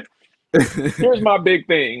 Here's my big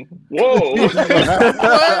thing. Whoa.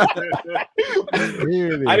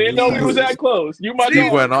 I didn't know we was that close. You might Steve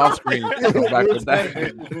know. went off screen. Back to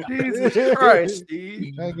that. Jesus Christ,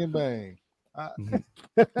 Steve. Bang and bang.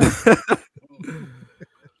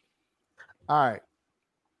 All right.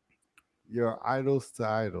 Your idols to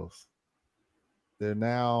idols. They're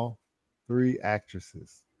now 3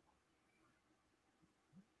 actresses.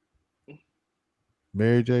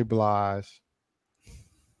 Mary J. Blige,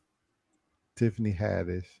 Tiffany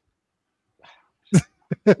Haddish.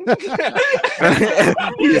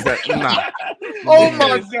 He's like, nah. Oh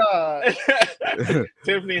my God.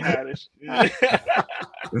 Tiffany Haddish.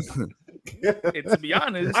 And to be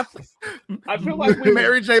honest, I feel like we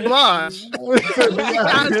Mary J. Blige.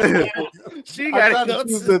 She I got gotta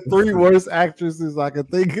choose guts. the 3 worst actresses I could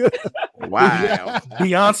think of. Wow.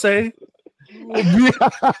 Beyonce.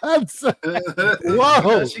 Beyonce.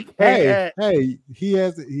 Whoa! She can't Hey, act. hey, he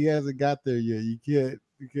hasn't got there yet. You can't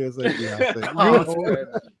say Beyonce. Oh,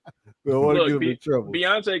 We don't want to Look, get him in trouble.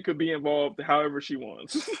 Beyonce could be involved however she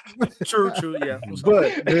wants. True, yeah.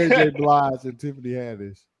 But Mary J. Blige and Tiffany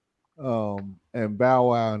Haddish, and Bow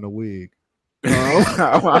Wow in the wig. Wow.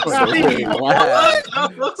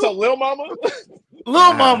 So Lil Mama?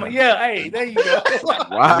 Lil Mama, yeah. Hey, there you go.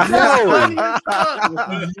 Wow.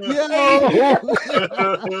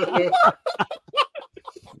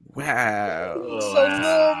 Wow. So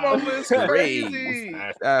Lil Mama is crazy.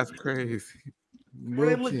 That's crazy.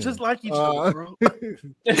 They look just like each other, bro.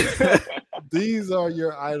 These are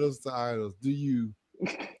your idols to idols. Do you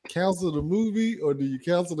cancel the movie or do you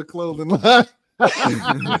cancel the clothing line?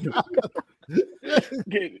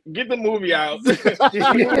 Get the movie out.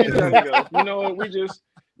 You know what?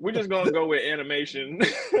 We're just gonna go with animation.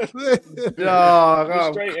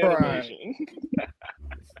 Dog, Straight I'm crying. animation.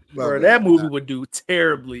 Bro, that movie would do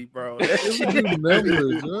terribly, bro. That It shit- would do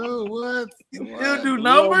numbers, bro. What? It'll do Lil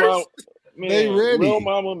numbers. Mama- They Man, ready. Lil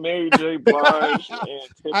Mama, Mary J. Blige, and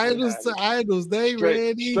Tiffany Idols to Haddish. idols, they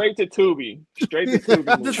ready. Straight to Tubi. Straight to Tubi.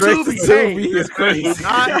 The movie. Straight to Tubi, Tubi hey, is crazy.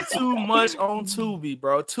 not too much on Tubi,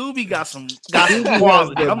 bro. Tubi got some Tubi has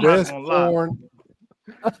quality. the I'm not best gonna lie. porn.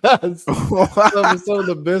 Some of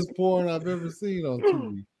the best porn I've ever seen on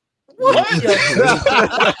Tubi.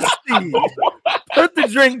 Steve, put the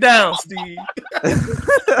drink down, Steve.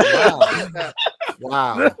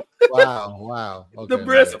 Wow. Okay, The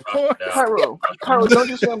breast porn. Cairo, don't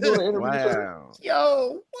you say I'm doing an interview? Wow.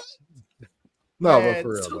 Yo, no, Man, but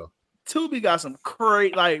for real though. Tubi got some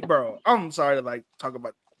great, like, bro. I'm sorry to like talk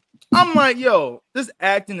about. I'm like, yo, this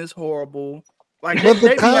acting is horrible. Like, But the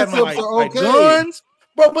they be having, concepts are like okay. guns,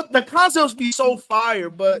 bro. But the concepts be so fire,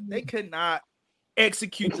 but they could not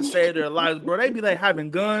execute to save their lives, bro. They be like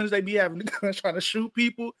having guns. They be having the guns trying to shoot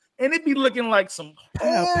people, and it be looking like some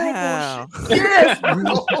horrible shit. Yes,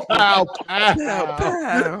 bro. Pow.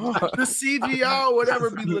 The CGI or whatever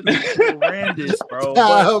be looking horrendous, bro.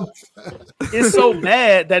 But it's so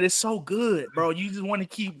bad that it's so good, bro. You just want to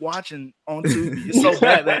keep watching on Tubi. It's so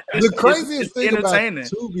bad that The craziest thing about entertaining.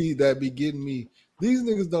 Tubi that be getting me, these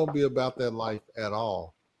niggas don't be about that life at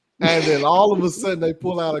all. And then all of a sudden they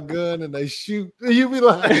pull out a gun and they shoot. And you be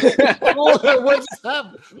like, what just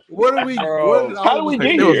happened? What are we? Bro, what, how do we Like,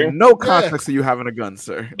 get there was here? no context to you having a gun,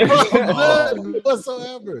 sir. None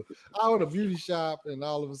whatsoever. I was at a beauty shop and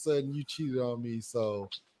all of a sudden you cheated on me, so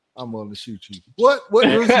I'm gonna shoot you. What? What?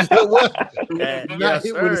 Yeah, Not yes,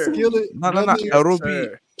 hit with a sir. skillet? No. nothing?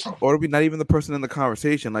 Or it'll be not even the person in the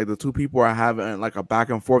conversation. Like the two people are having like a back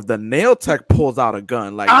and forth. The nail tech pulls out a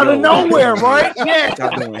gun, like Out of yo, nowhere, right? Yeah. What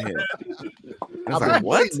y'all doing here? It's I've like been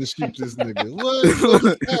what? waiting to shoot this nigga. What?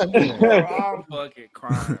 What's happening? Bro, I'm fucking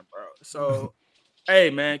crying, bro. So, hey,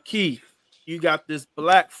 man, Keith, you got this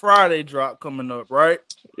Black Friday drop coming up, right?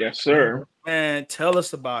 Yes, sir. Man, tell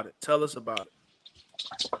us about it. Tell us about it.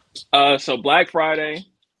 So Black Friday,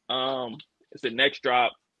 is the next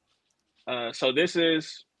drop. So this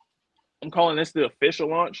is, I'm calling this the official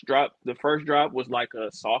launch drop. The first drop was like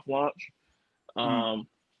a soft launch.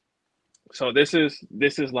 So this is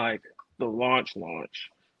like the launch,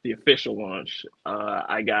 the official launch.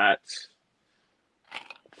 I got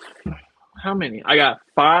how many? I got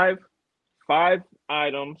five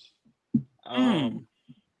items.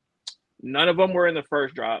 None of them were in the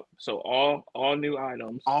first drop, so all new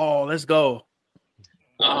items. Oh, let's go.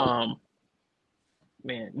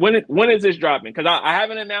 Man, when is this dropping? Because I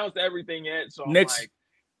haven't announced everything yet. So I'm Next- like,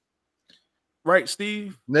 Right,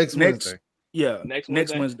 Steve? Next Wednesday. Yeah. next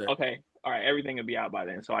Wednesday. Wednesday. Okay, all right, everything will be out by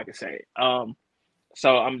then, so I can say it.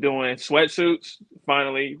 So I'm doing sweatsuits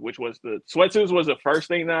finally, which was the sweatsuits was the first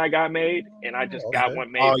thing that I got made, and I just got Okay.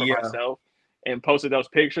 one made for myself and posted those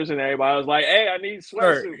pictures, and everybody was like, "Hey, I need a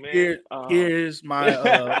Sir, sweatsuit, man." here's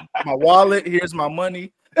my my wallet. Here's my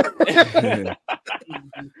money.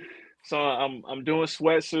 So I'm doing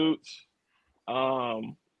sweatsuits,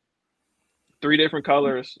 3 different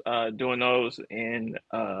colors, doing those in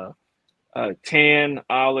tan,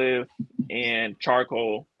 olive, and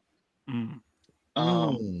charcoal. I'm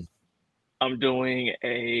doing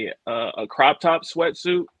a crop top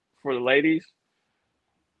sweatsuit for the ladies.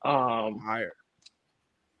 Higher.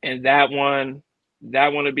 And that one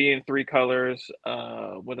will be in 3 colors.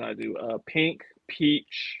 What did I do? Pink,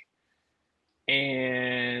 peach,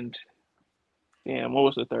 and damn, what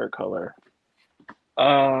was the third color?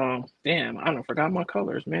 Damn, I don't forgot my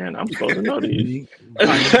colors, man. I'm supposed to know these.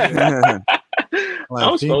 I'm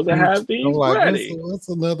supposed to have these ready. What's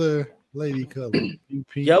another lady color? Pink.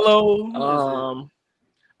 Yellow.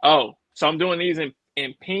 So I'm doing these in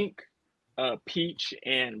pink, peach,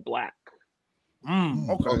 and black.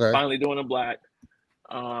 Okay. Finally doing a black,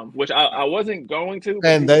 which I wasn't going to.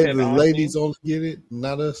 And the ladies only get it,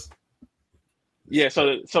 not us. Yeah,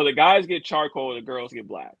 so the guys get charcoal, the girls get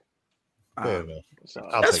black. Fair enough. So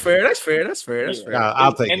That's fair. That's fair.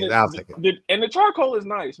 I'll take it. I'll take it. And the charcoal is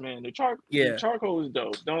nice, man. The Yeah. charcoal is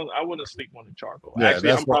dope. I wouldn't sleep on the charcoal. Yeah, Actually,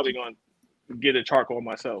 that's I'm probably going to get a charcoal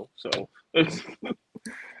myself. So,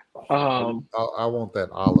 I want that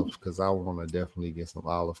olive because I want to definitely get some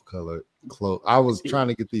olive colored clothes. I was trying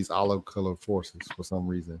to get these olive colored forces for some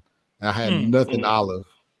reason. I had nothing olive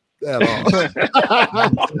at all.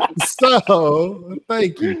 So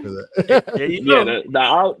thank you for that.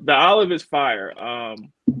 The olive is fire. I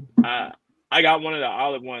got one of the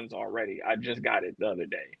olive ones already. I just got it the other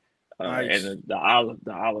day, Nice. and the olive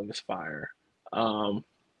is fire. And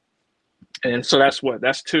so that's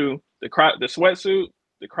 2. The sweatsuit,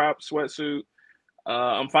 the crop sweatsuit.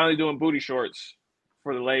 I'm finally doing booty shorts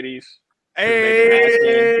for the ladies.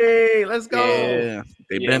 Hey, let's go. Yeah,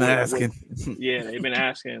 they've been asking. They've been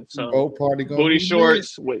asking. So Boat party booty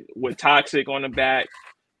shorts with toxic on the back.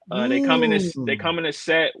 They come in a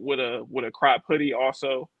set with a crop hoodie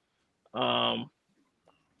also. And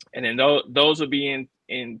then those will be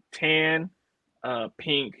in tan,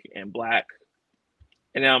 pink, and black.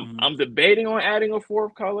 And I'm debating on adding a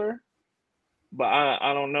 4th color, but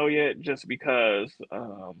I don't know yet, just because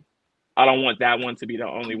I don't want that one to be the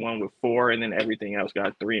only one with 4, and then everything else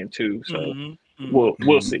got 3 and 2. So we'll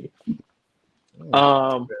see.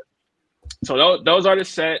 So those are the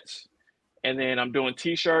sets, and then I'm doing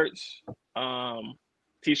t-shirts.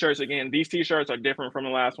 T-shirts again. These t-shirts are different from the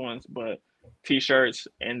last ones, but t-shirts,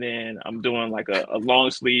 and then I'm doing like a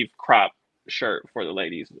long sleeve crop shirt for the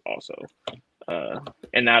ladies also.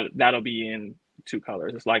 And that'll be in 2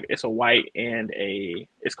 colors. It's a white and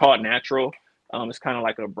it's called natural. It's kind of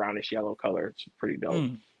like a brownish yellow color. It's pretty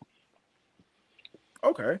dope.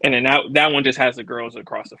 Okay. And then that one just has the girls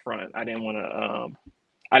across the front. I didn't want to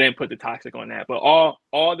I didn't put the toxic on that, but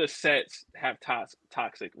all the sets have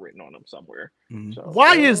toxic written on them somewhere. So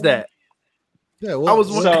Why is that? Yeah, well, I was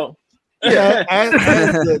so yeah, as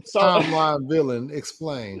the timeline villain,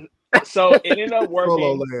 explain. So it ended up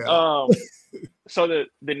working. So the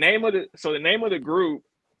name of the group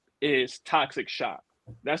is Toxic Shock.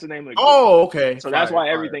 That's the name of the group. Oh, okay. So that's why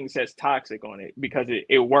everything says toxic on it, because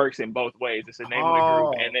it works in both ways. It's the name of the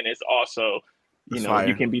group, and then it's also,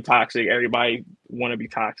 you can be toxic. Everybody want to be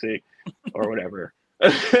toxic or whatever.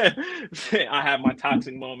 I have my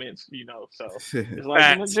toxic moments, so it's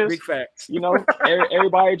like big facts.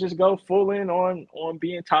 Everybody just go full in on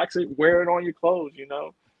being toxic. Wear it on your clothes,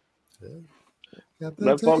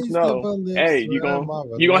 Let folks know, hey, you're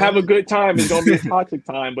gonna have a good time. It's gonna be a toxic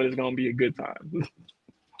time, but it's gonna be a good time.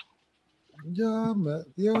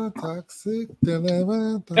 You're toxic.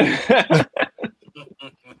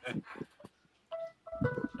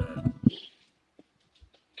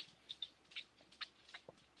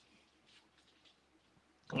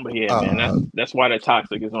 But yeah, man, that's why the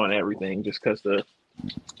toxic is on everything, just because the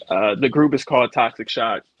group is called Toxic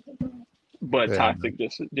Shock, but toxic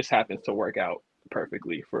just happens to work out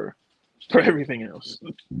perfectly for everything else.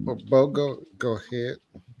 Bo, go ahead.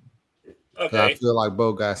 Okay. I feel like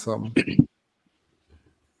Bo got something.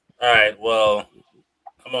 All right. Well,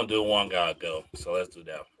 I'm gonna do one guy go. So let's do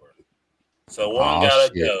that So one Oh,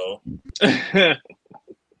 gotta shit. go.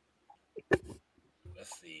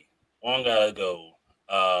 Let's see. One gotta go.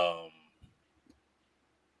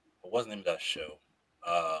 What's the name of that show?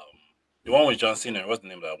 The one with John Cena. What's the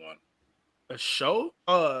name of that one? A show?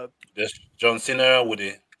 This John Cena with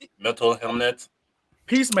the metal helmet.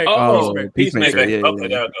 Peacemaker. Oh, Peacemaker. Peacemaker. Yeah, Okay,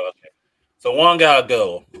 there we go. Okay. So one gotta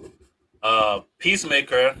go.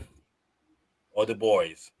 Peacemaker or The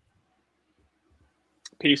Boys.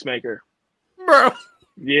 Peacemaker. Bro.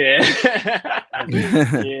 Yeah.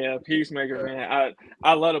 Yeah, Peacemaker, man.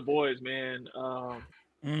 I love the boys, man.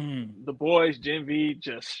 The boys, Gen V,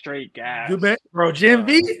 just straight gas. Good man. Bro, Gen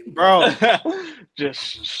V? Bro.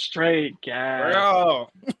 Just straight gas.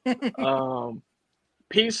 Bro.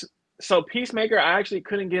 Peacemaker, I actually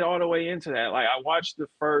couldn't get all the way into that. Like, I watched the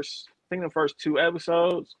first 2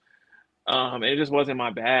 episodes. It just wasn't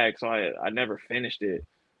my bag, so I never finished it.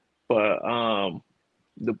 But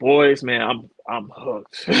the boys, man, I'm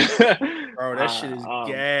hooked. Bro, that shit is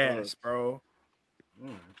gas, hooked. bro.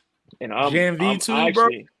 And Gen V I'm too, actually, bro.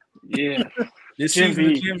 Yeah. This Gen season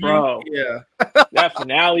of V, Gen V, bro. yeah. That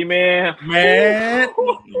finale, man. Man,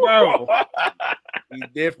 bro. He's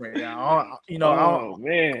different. Yeah,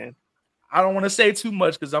 Man. I don't want to say too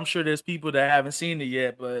much because I'm sure there's people that haven't seen it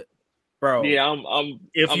yet, but bro, Yeah, I'm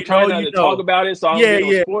if you trying know, not you to know. talk about it, so I don't Yeah, get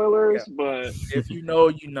no yeah. spoilers. But if you know,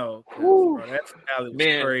 you know. Whew. Bro, that finale was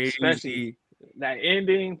man, crazy. especially that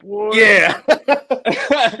ending, boy. Yeah.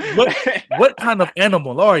 what kind of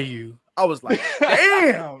animal are you? I was like,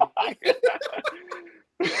 damn.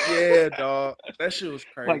 Yeah, dog. That shit was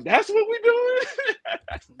crazy. Like, that's what we doing?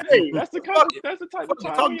 Hey, that's the type of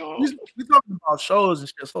time we on. We talking about shows and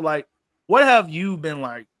shit. So like, what have you been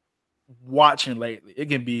like watching lately? It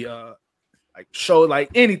can be like show,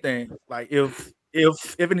 like anything. Like if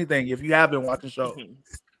anything, if you have been watching shows, like,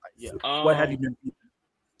 yeah. What have you been?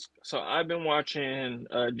 So I've been watching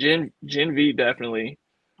Gen V definitely.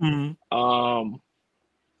 Mm-hmm.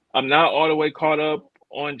 I'm not all the way caught up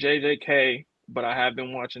on JJK, but I have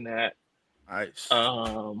been watching that. Nice.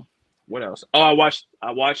 What else? Oh, I watched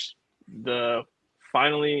it's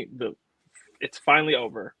finally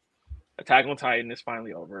over. Attack on Titan is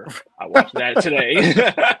finally over. I watched that today.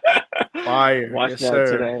 Fire. Watched Yes, that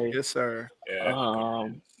sir. today. Yes, sir. Yeah.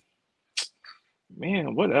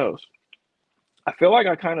 Man, what else? I feel like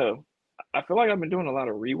I've been doing a lot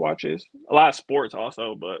of rewatches, a lot of sports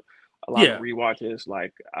also, but a lot of rewatches.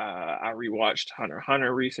 Like I rewatched Hunter x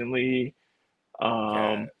Hunter recently.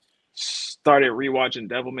 Started rewatching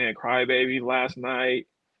Devilman Crybaby last night.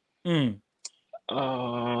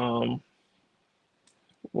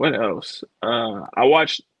 What else? I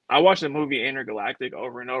watched the movie Intergalactic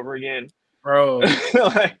over and over again. Bro,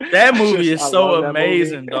 like, that movie is so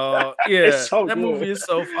amazing, dog. Yeah, it's so that good. movie is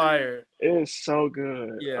so fire. It's so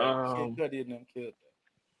good. Yeah, Kid Cudi and them killed that.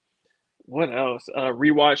 What else?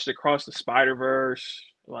 Rewatched Across the Spider-Verse.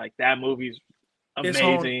 Like, that movie's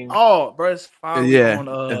amazing. Bro, it's finally on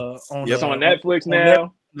it's on Netflix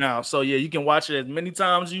now. Now, so yeah, you can watch it as many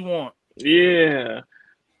times as you want. Yeah.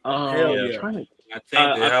 Hell yeah. I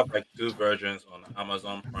think they have like 2 versions on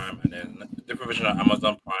Amazon Prime, and then a different version of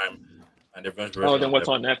Amazon Prime, and different version. Oh, then what's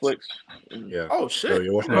on Netflix? Yeah. Oh shit. So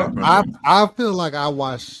you're watching I feel like I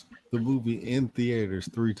watched the movie in theaters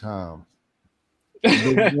 3 times.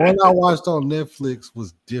 The one I watched on Netflix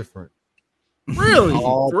was different. Really?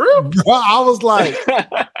 For real? Bro, I was like,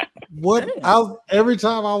 what? Every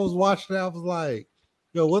time I was watching it, I was like,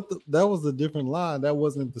 yo, that was a different line. That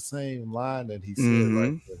wasn't the same line that he said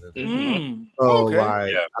right there. So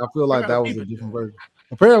like, I feel like that was a different version.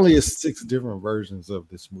 Apparently, it's 6 different versions of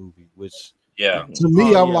this movie, which to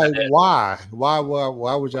me, I'm like, why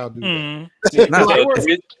would y'all do that?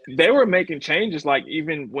 They were making changes, like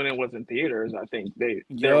even when it was in theaters. I think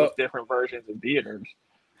there was different versions in theaters.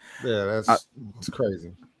 Yeah, it's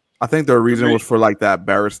crazy. I think the reason was for like that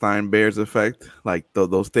Berenstein Bears effect, like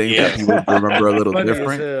those things that people remember a little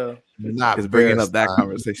different. Not is bringing up that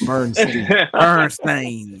conversation.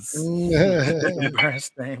 Bernsteins.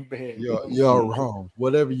 Bernstein Bears. You're wrong.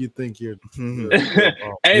 Whatever you think you're wrong.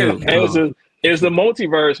 It's the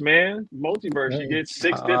multiverse, man. Multiverse. You get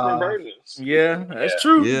 6 different versions. Yeah, that's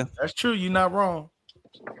true. Yeah, that's true. You're not wrong.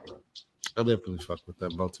 I definitely fuck with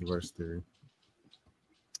that multiverse theory.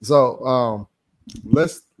 So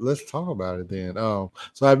let's talk about it then. So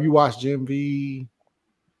have you watched Gen V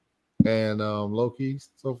and Loki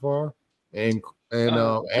so far? And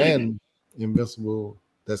Invincible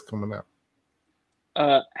that's coming out?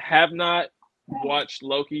 Have not watched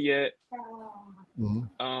Loki yet.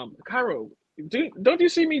 Cairo, don't you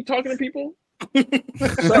see me talking to people?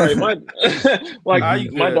 Sorry, my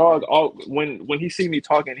you my good. dog. When he see me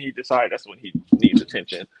talking, he decide that's when he needs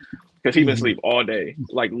attention because he been asleep all day,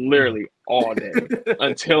 like literally all day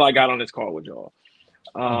until I got on this call with y'all.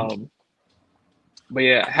 But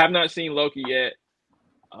yeah, have not seen Loki yet.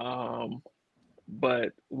 But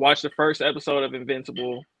watched the first episode of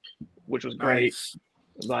Invincible, which was great. Nice.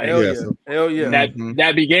 Like Hell Yes. yeah. Hell yeah.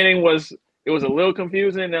 that beginning was a little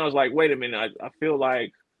confusing. And I was like, wait a minute, I feel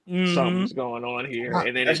like Mhm. something's going on here.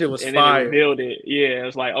 And then That shit was then fire. it revealed it. Yeah,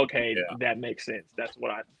 it's like, okay, Yeah. that makes sense. That's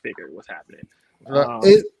what I figured was happening.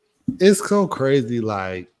 It's so crazy.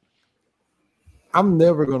 Like, I'm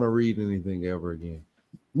never gonna read anything ever again.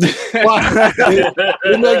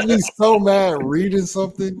 It makes me so mad reading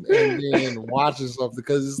something and then watching something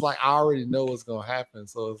because it's like I already know what's gonna happen.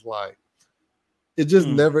 So it's like it just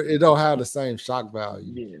never it don't have the same shock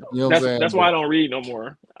value. Yeah. You know what I'm saying? That's why I don't read no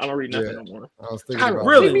more. I don't read nothing Yeah. no more. I was thinking about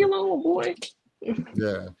really? Leave me alone, boy.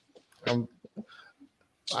 Yeah. I'm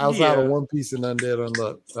outside Yeah. of One Piece and Undead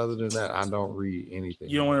Unluck. Other than that, I don't read anything.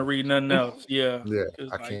 You don't want to read nothing else. Yeah. Yeah, 'Cause,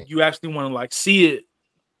 I like, can't. you actually want to like see it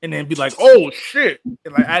and then be like, oh shit. And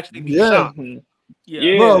like actually be Yeah. shocked. Mhm. Yeah.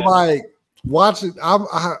 Yeah. Bro, like watch it.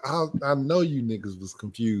 I know you niggas was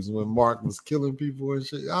confused when Mark was killing people and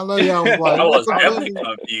shit. I know y'all was like, I was what's up, definitely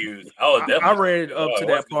buddy? confused. I was I definitely. read up to Oh, that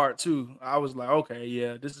what's- part too. I was like, okay,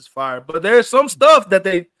 yeah, this is fire. But there's some stuff that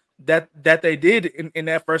they did in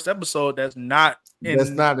that first episode that's not in That's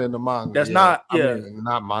not in the manga. that's not- yeah.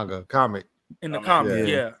 not manga, comic. in the I mean, comic.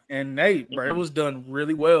 yeah. Yeah. And hey, bro, it was done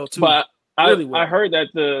really well too. But Really well. I heard that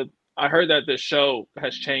the show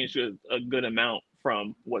has changed a good amount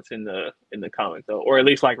from what's in the comic though, or at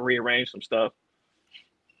least like rearranged some stuff.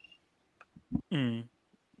 Mm.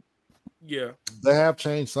 Yeah. They have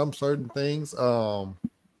changed some certain things. And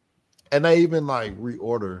they even like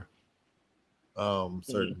reorder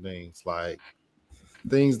certain things, like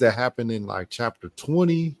things that happen in like chapter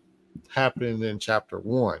 20 happening in chapter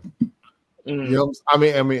 1. You know, I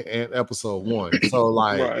mean, in episode 1. So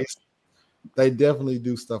like, Right. they definitely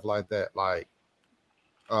do stuff like that. Like,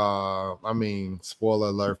 I mean, spoiler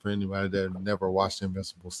alert for anybody that never watched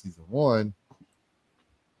Invincible season 1.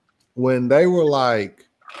 When they were like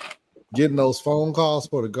getting those phone calls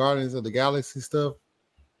for the Guardians of the Galaxy stuff,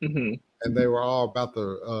 Mhm. and they were all about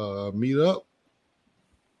to meet up,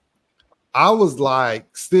 I was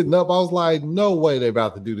like sitting up. I was like, no way they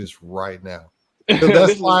about to do this right now. 'Cause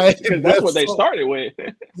that's like that's what they so- started with.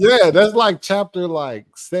 Yeah, that's like chapter like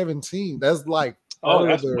 17. That's like Oh,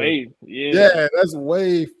 that's further. way Yeah, that's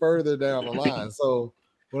way further down the line. So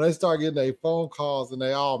when they start getting their phone calls and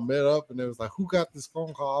they all met up and it was like, who got this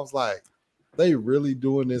phone call? I was like, they really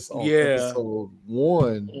doing this on Yeah. episode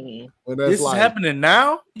 1. Mhm. When that's This is like, happening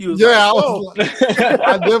now? You was yeah, like, I whoa. was like,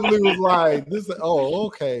 I definitely was like, this. Oh,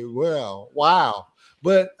 okay, well, wow.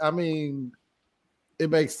 But I mean, it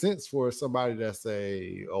makes sense for somebody that's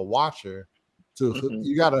a watcher to hook, Mhm.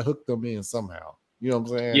 you got to hook them in somehow. You know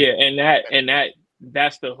what I'm saying? Yeah, and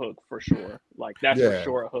that's the hook for sure. Like that's Yeah. for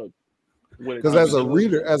sure a hook. Because as a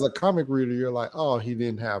reader, as a comic reader, you're like, oh, he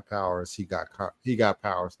didn't have powers. He got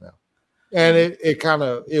powers now, and it kind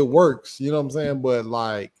of it works. You know what I'm saying? But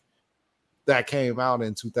like that came out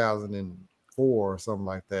in 2004 or something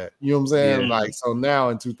like that. You know what I'm saying? Yeah. Like so now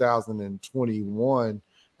in 2021,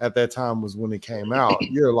 at that time was when it came out.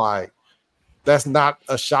 You're like, that's not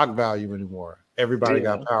a shock value anymore. Everybody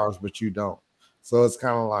got powers, but you don't. So it's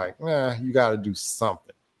kind of like, you got to do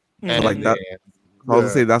something. And like that. then- I was gonna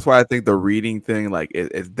say that's why I think the reading thing, like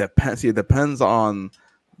it depends. It depends on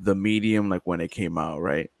the medium, like when it came out,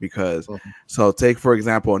 right? Because so take for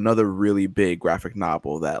example another really big graphic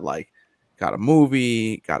novel that like got a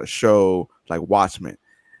movie, got a show, like Watchmen.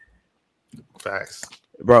 Facts.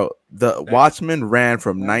 Bro, the Watchmen ran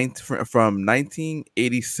from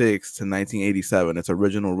 1986 to 1987. Its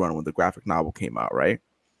original run when the graphic novel came out, right?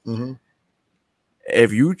 Mm-hmm.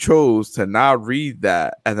 If you chose to not read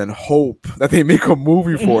that and then hope that they make a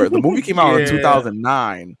movie for it, the movie came out in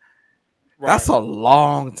 2009. That's a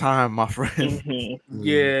long time, my friend. Mhm.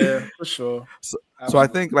 Yeah, for sure. So I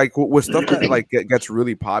think like with stuff that like gets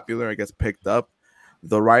really popular and gets picked up,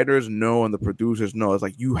 the writers know and the producers know it's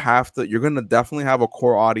like you're gonna definitely have a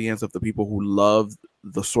core audience of the people who love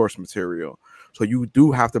the source material. So you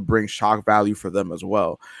do have to bring shock value for them as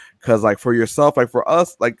well. Because like for yourself, like for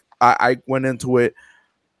us, like I went into it.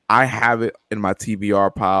 I have it in my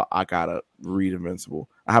TBR pile. I gotta read Invincible.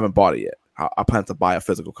 I haven't bought it yet. I plan to buy a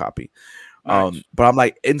physical copy. Nice. But I'm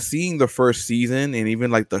like in seeing the first season and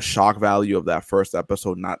even like the shock value of that first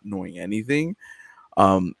episode, not knowing anything.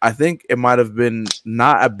 I think it might have been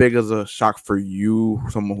not as big as a shock for you,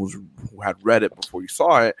 someone who had read it before you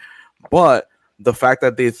saw it, but the fact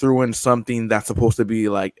that they threw in something that's supposed to be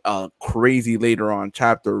like a crazy later on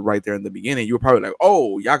chapter right there in the beginning, you were probably like,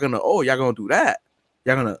 oh, y'all gonna do that.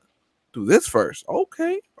 Y'all gonna do this first.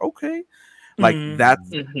 Okay. Like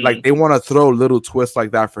that's like they want to throw little twists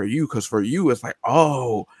like that for you, because for you it's like,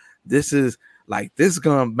 oh, this is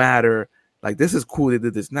gonna matter. Like, this is cool they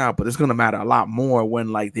did this now, but it's gonna matter a lot more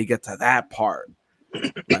when like they get to that part.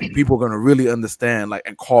 Like, people are gonna really understand, like,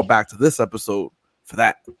 and call back to this episode for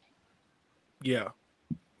that. Yeah.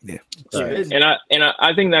 And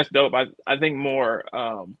I think that's dope. I think more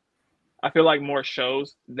I feel like more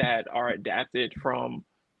shows that are adapted from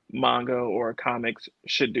manga or comics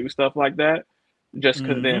should do stuff like that, just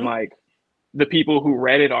because then like the people who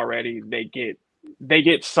read it already, they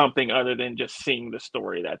get something other than just seeing the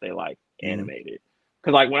story that they like animated.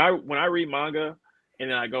 Because like when I read manga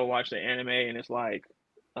and then I go watch the anime, and it's like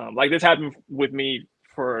this happened with me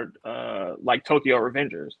for like Tokyo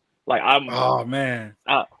Revengers. Like oh man,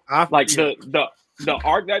 like the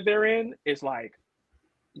arc that they're in is like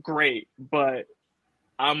great, but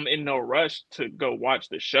I'm in no rush to go watch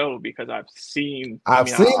the show because I've seen it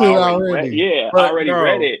already. I already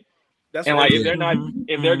read it. That's and like if they're not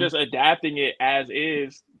if they're just adapting it as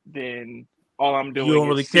is, then all I'm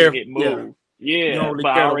doing is seeing it move. But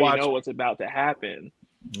I already know what's about to happen.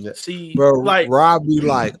 Yeah. See, bro, like Rob be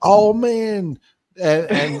like, oh man.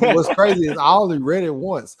 And what's crazy is I only read it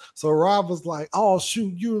once. So Rob was like, oh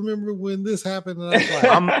shoot, you remember when this happened? And I was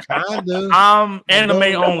like, I'm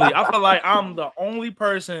anime only. I feel like I'm the only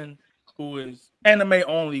person who is anime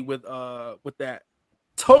only with that.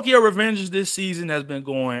 Tokyo Revengers this season has been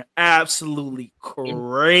going absolutely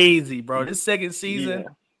crazy, bro. This second season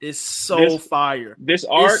is so fire. This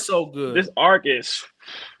arc is so good. This arc is,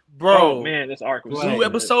 bro. Oh, man, this arc was new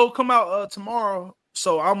episode come out tomorrow,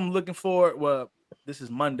 so I'm looking forward. Well, this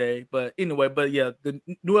is Monday, but anyway, yeah, the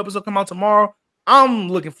new episode come out tomorrow. I'm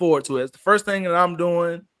looking forward to it. It's the first thing that I'm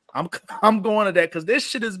doing. I'm going to that because this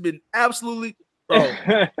shit has been absolutely, bro.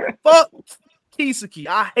 Fuck Kiseki.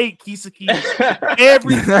 I hate Kiseki.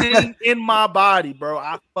 Everything in my body, bro.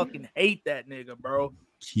 I fucking hate that nigga, bro.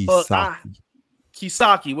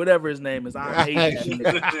 Kisaki, whatever his name is. I hate that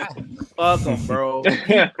nigga. Fuck him, bro.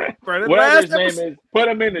 Whatever his name is, put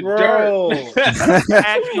him in the dirt.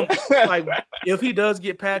 Like, if he does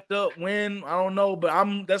get packed up, when I don't know, but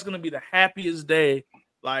that's gonna be the happiest day.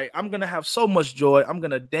 Like, I'm gonna have so much joy. I'm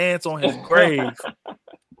gonna dance on his grave,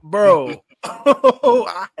 bro.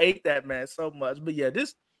 I hate that man so much. But yeah,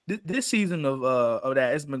 this season of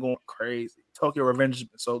that, it's been going crazy. Tokyo Revengers has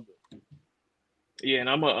been so good. Yeah, and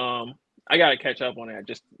I gotta catch up on that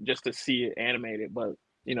just to see it animated. But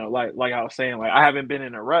you know, like I was saying, like I haven't been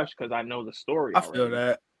in a rush because I know the story. I feel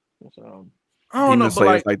that. So I don't know,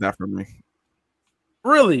 but like that for me.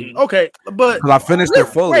 Really? Okay, but because I finished it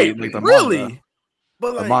fully, like the manga.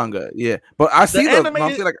 But like, the manga, yeah. But I see the anime,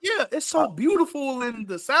 it's so beautiful, and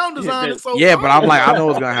the sound design is so. Yeah, but I'm like, I know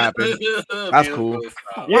what's gonna happen. That's cool.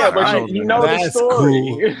 Yeah, but you know the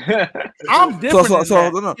story. Cool. I'm different.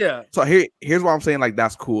 So here's what I'm saying. Like,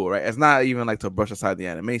 that's cool, right? It's not even like to brush aside the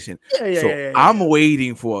animation. Yeah. I'm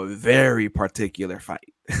waiting for a very particular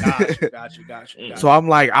fight. Got you. So I'm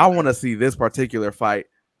like, I want to see this particular fight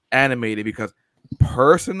animated because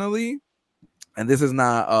personally, and this is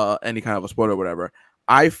not any kind of a spoiler or whatever.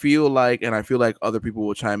 I feel like other people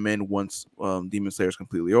will chime in once Demon Slayer is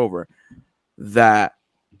completely over, that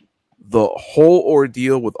the whole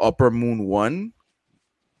ordeal with Upper Moon 1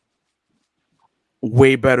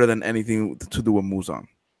 way better than anything to do with Muzan.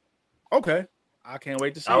 Okay. I can't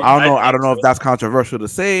wait to see. I don't know if that's controversial to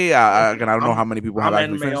say. I don't know how many people have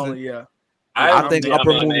actually finished it. Yeah. I think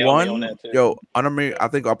Upper Moon 1, I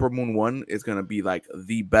think Upper Moon 1 is gonna be like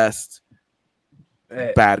the best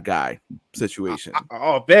bad guy situation.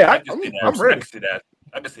 I'm ready. I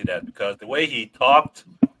can see that because the way he talked,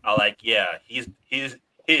 I like. Yeah, he's him.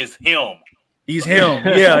 He's him.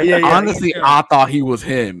 Yeah. Honestly, I thought he was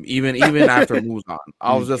him. Even after Muzan,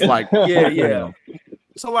 I was just like, yeah.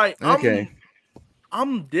 So like, okay,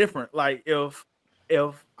 I'm different. Like if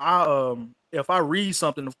I read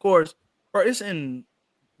something, of course, bro, it's in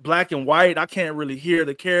black and white. I can't really hear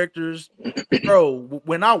the characters, bro.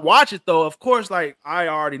 When I watch it, though, of course, like I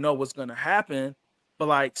already know what's gonna happen, but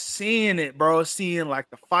like seeing it, bro, seeing like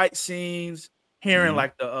the fight scenes, hearing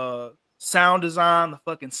like the sound design, the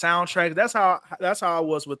fucking soundtrack. That's how I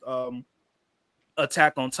was with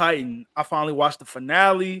Attack on Titan. I finally watched the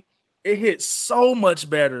finale. it hit so much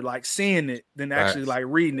better, like seeing it than actually Facts. like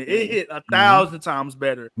reading it. It hit 1,000 times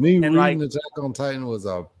better. Me And, reading like, Attack on Titan was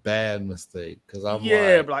a bad mistake because I'm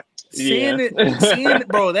yeah, like, but like Yeah. seeing it,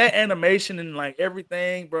 bro, that animation and like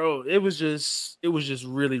everything, bro, it was just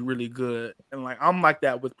really, really good. And like I'm like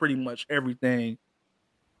that with pretty much everything.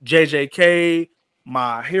 JJK,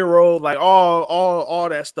 My Hero, like all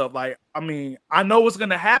that stuff. Like, I mean, I know what's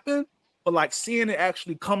gonna happen, but like seeing it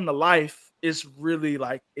actually come to life is really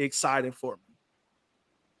like exciting for me.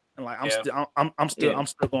 And like I'm still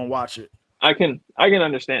gonna watch it. I can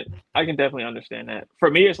understand. I can definitely understand that. For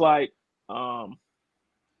me, it's like,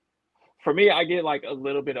 for me, I get like a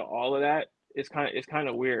little bit of all of that. It's kind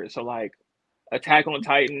of weird. So like, Attack on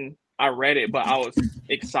Titan, I read it, but I was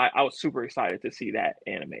excited. I was super excited to see that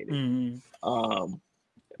animated. Mm-hmm.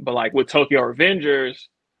 But like with Tokyo Revengers,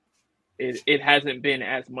 it hasn't been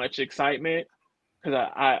as much excitement because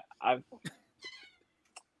I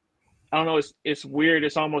don't know. It's weird.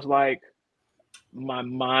 It's almost like my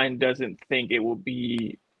mind doesn't think it will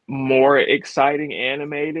be more exciting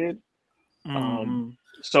animated. Mm-hmm.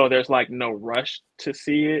 So there's like no rush to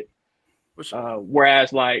see it. For sure.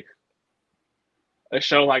 Whereas like a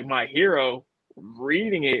show like My Hero,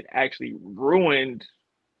 reading it actually ruined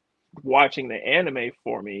watching the anime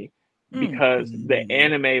for me because the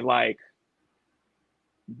anime like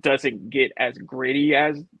doesn't get as gritty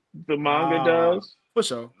as the manga does. For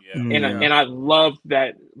sure. Yeah. And I love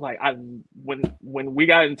that, like, when we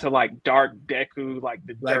got into like dark Deku, like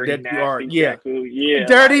the Like dirty Deku nasty art, yeah. Deku, yeah,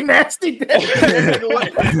 Dirty like, nasty Deku.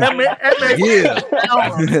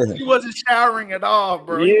 Yeah. He wasn't showering at all,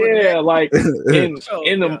 bro. yeah, like in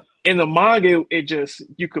Yeah. the manga, it just,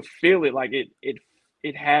 you could feel it, like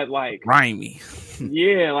it had like Grimy.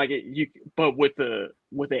 yeah, like but with the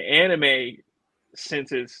anime,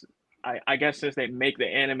 since it's I guess since they make the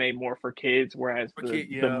anime more for kids, whereas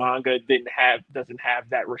the manga doesn't have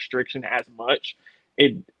that restriction as much.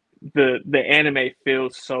 The anime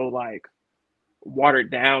feels so like watered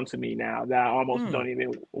down to me now that I almost don't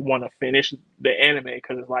even want to finish the anime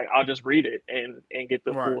because it's like I'll just read it and get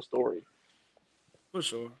the full story. For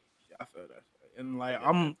sure. Yeah, I feel that. And like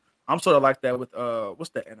I'm sort of like that with what's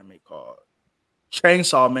the anime called?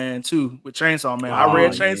 Chainsaw Man too. With Chainsaw Man, I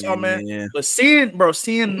read Chainsaw Man, but seeing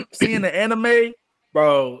the anime,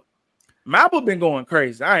 bro, Mappa been going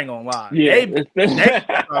crazy. I ain't gonna lie. Yeah, they been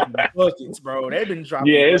dropping buckets, bro. They've been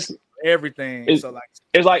dropping everything. It's, so like,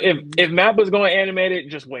 it's like if Mappa's going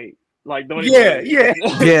animated, just wait. Like don't even. Yeah.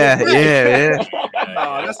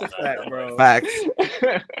 No, that's a fact, bro. Facts.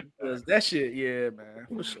 Because that shit, yeah, man,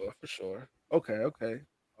 for sure. Okay.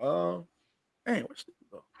 Hey, where's the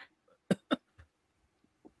go?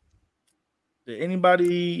 Did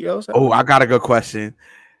anybody else? Oh, I got a good question.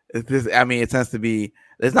 It tends to be.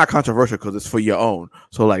 It's not controversial because it's for your own.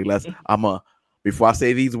 So like, before I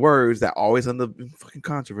say these words that always end up in fucking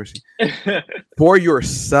controversy, for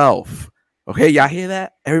yourself. Okay, y'all hear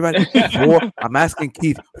that? Everybody, I'm asking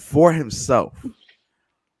Keith for himself,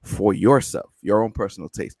 for yourself, your own personal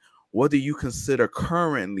taste. What do you consider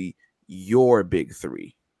currently your big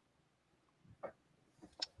three?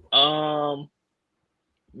 Man.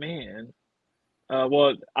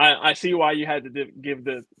 Well, I see why you had to give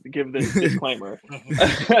the disclaimer,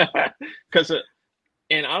 because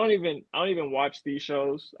and I don't even watch these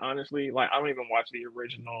shows, honestly. Like I don't even watch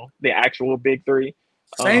the actual big three.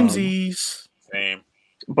 Same.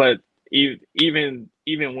 But even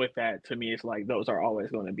with that, to me, it's like those are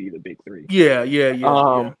always going to be the big three. Yeah.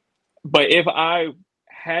 But if I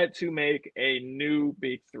had to make a new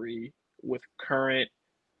big three with current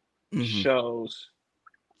shows,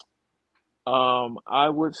 I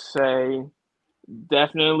would say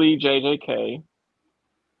definitely JJK.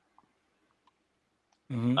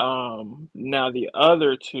 Now the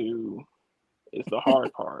other two is the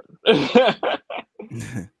hard part.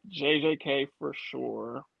 JJK for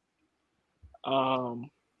sure. I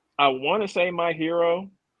want to say My Hero.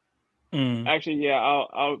 Actually, yeah,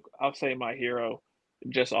 I'll say My Hero,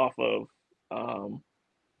 just off of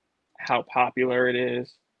how popular it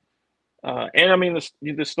is. And I mean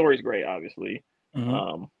the story's great, obviously.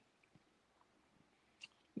 Now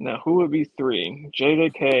who would be three?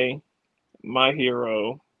 JJK, My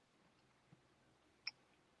Hero.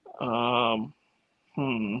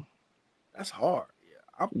 That's hard.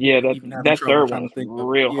 Yeah, that third one's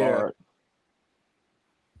real hard.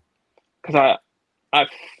 Because I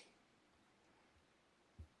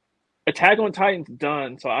Attack on Titan's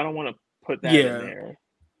done, so I don't want to put that in there.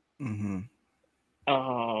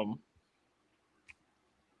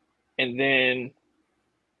 And then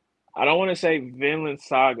I don't want to say Vinland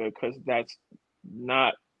Saga because that's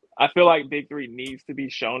not. I feel like Big Three needs to be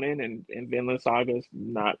shonen, and Vinland Saga is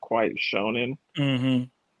not quite shonen. Mm-hmm.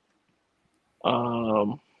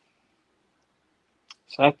 So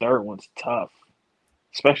that third one's tough,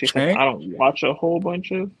 especially since I don't watch a whole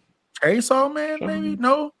bunch of Chainsaw Man. Maybe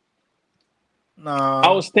no. Nah.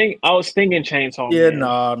 I was thinking Chainsaw Yeah,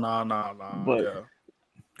 Man. nah. But yeah.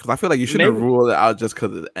 Because I feel like you shouldn't rule it out just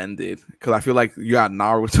because it ended. Because I feel like you got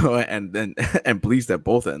Naruto and Bleach that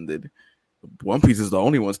both ended. One Piece is the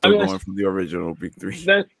only one still going from the original Big Three.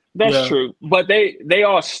 That's true, but they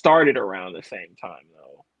all started around the same time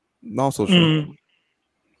though. Also true.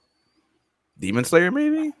 Demon Slayer,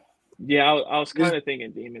 maybe. Yeah, I was kind of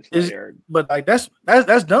thinking Demon Slayer, but like that's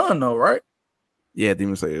done though, right? Yeah,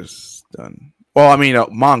 Demon Slayer's done. Well, I mean,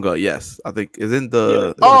 manga, yes. I think isn't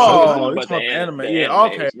the it's the anime. Yeah,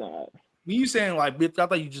 okay. When you saying like, bitch, I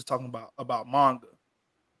thought you just talking about manga.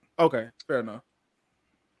 Okay, fair enough.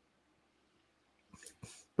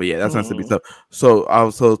 But yeah, that's not to be tough. So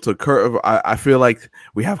also to curve, I feel like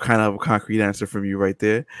we have kind of a concrete answer from you right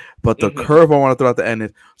there. But the curve I want to throw at the end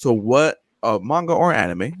is, so what manga or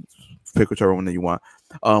anime, pick whichever one that you want.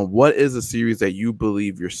 What is a series that you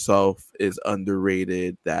believe yourself is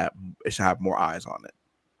underrated that it should have more eyes on it?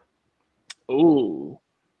 Ooh.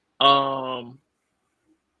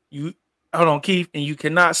 You hold on, Keith, and you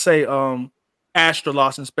cannot say Astra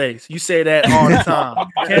Lost in Space. You say that all the time.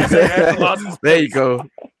 You can't say Astra Lost in Space. There you go.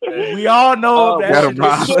 We all know that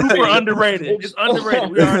it's super underrated. It's underrated.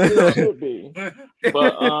 We already should be.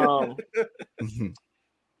 But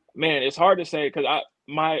man, it's hard to say because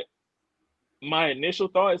my initial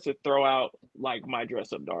thought is to throw out like My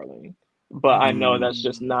Dress Up Darling, but I know that's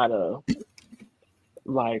just not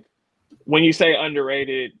like when you say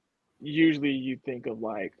underrated, usually you think of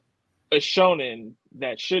like a shonen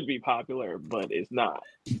that should be popular, but it's not.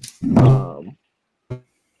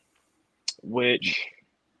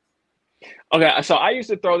 Okay, so I used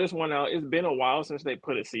to throw this one out. It's been a while since they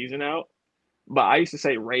put a season out, but I used to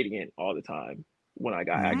say Radiant all the time when I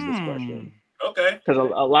got asked this question. Okay. Because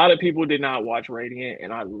a lot of people did not watch Radiant,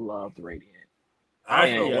 and I loved Radiant.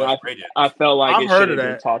 I felt like it should have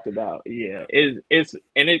been talked about. Yeah,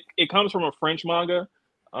 it comes from a French manga.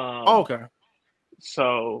 Okay.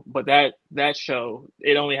 So, but that show,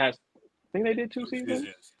 it only has, I think they did two seasons.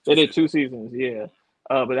 They did 2 seasons, yeah.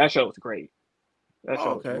 But that show was great. That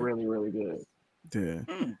show was really, really good. Yeah.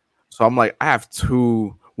 So I'm like, I have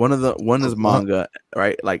two. One is manga,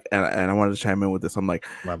 right? Like, and I wanted to chime in with this. I'm like,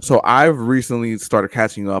 so I've recently started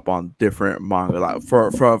catching up on different manga. Like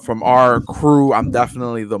from our crew, I'm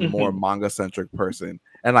definitely the more manga centric person.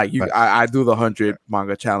 And like I do the 100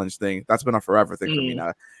 manga challenge thing. That's been a forever thing for me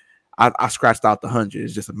now. I scratched out the 100.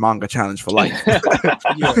 It's just a manga challenge for life.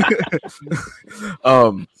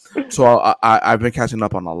 So I've been catching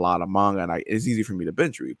up on a lot of manga, and it's easy for me to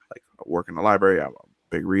binge read. Like I work in the library, I'm a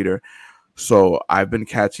big reader, so I've been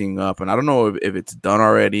catching up. And I don't know if it's done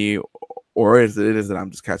already or it is that I'm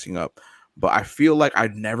just catching up. But I feel like I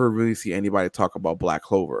never really see anybody talk about Black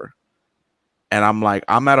Clover, and I'm like,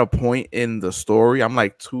 I'm at a point in the story. I'm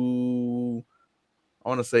like I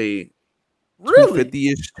want to say. Really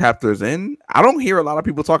 50-ish chapters in. I don't hear a lot of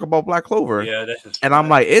people talk about Black Clover. Yeah, that's just and I'm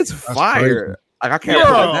like, it's fire. Like I can't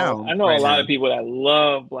put it down. I know a lot of people that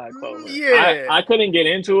love Black Clover. Yeah, I couldn't get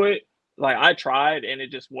into it. Like I tried, and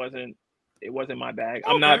it just wasn't my bag.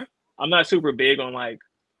 Okay. I'm not super big on like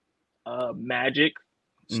magic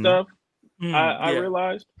stuff. I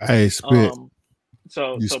realized. Hey, spit.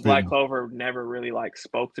 So Black Clover never really like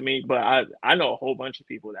spoke to me, but I know a whole bunch of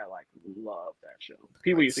people that like love that show.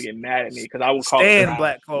 People used to get mad at me because I would call it trash,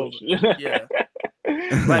 Black Clover. Yeah,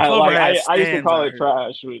 Black Clover I used to call it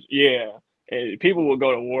trash. Which, and people will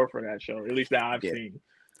go to war for that show. At least that I've seen.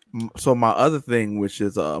 So my other thing, which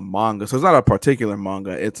is a manga, so it's not a particular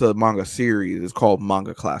manga, it's a manga series. It's called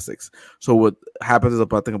Manga Classics. So what happens is I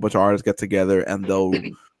think a bunch of artists get together and they'll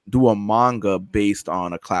do a manga based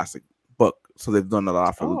on a classic book. So they've done a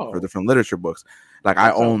lot for different literature books. Like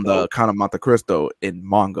I own the Count of Monte Cristo in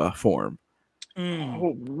manga form.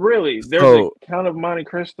 Oh, really? There's a Count of Monte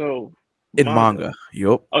Cristo in manga.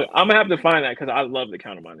 Yup. Okay, I'm gonna have to find that because I love the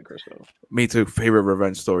Count of Monte Cristo. Me too. Favorite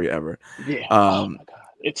revenge story ever. Yeah. Oh my god,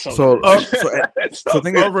 it's so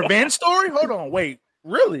a revenge story. Hold on, wait,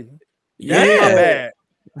 really? Yeah. That's not bad.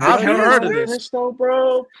 I've never heard of this, Cristo,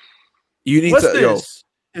 bro. You need What's to. This?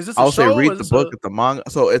 Is this? I'll say read the book. It's the manga.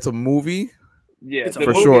 So it's a movie. Yeah, the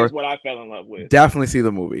for sure. Is what I fell in love with. Definitely see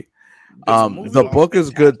the movie. The book is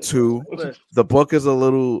good too. The book is a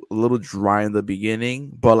little dry in the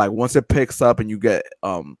beginning, but like once it picks up and you get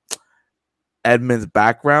Edmund's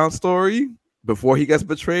background story before he gets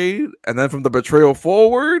betrayed, and then from the betrayal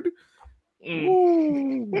forward,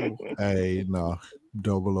 Ooh. Hey, no,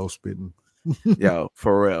 double O spitting. Yo,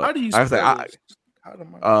 for real. How do you I say, spell this? How do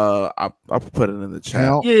I'll put it in the chat.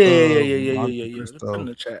 Count yeah. Monte Let's Cristo. put it in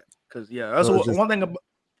the chat because that's So it's just- one thing about.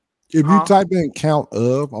 If you Huh? type in count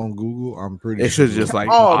of on Google, I'm pretty It sure should just like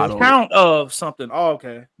The auto count of something. Oh,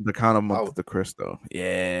 okay. the count of Monte Oh. Cristo.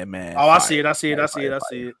 Yeah, man. Oh, I see it. Fire, I see it. I see it. I fire,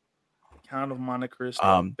 see it. Count of Monte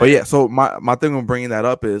Cristo. But yeah, so my thing on bringing that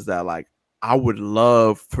up is that like I would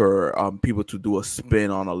love for people to do a spin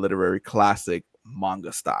on a literary classic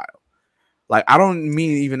manga style. Like I don't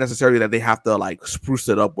mean even necessarily that they have to like spruce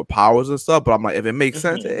it up with powers and stuff, but I'm like if it makes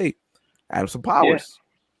sense, hey, add some powers.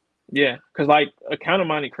 Yeah, because like a Count of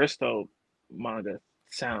Monte Cristo manga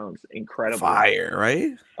sounds incredible. Fire,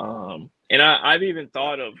 right? And I've even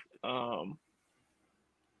thought of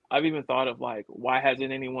like why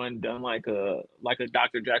hasn't anyone done like a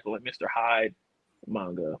Dr. Jekyll and Mr. Hyde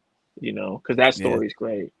manga, you know, because that story's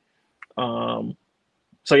great. So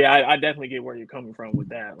yeah, I definitely get where you're coming from with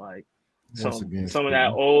that. Like some of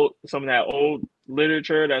that old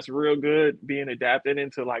literature that's real good being adapted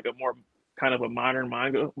into like a more kind of a modern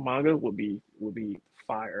manga would be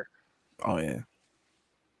fire. Oh yeah.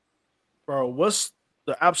 Bro, what's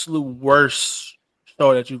the absolute worst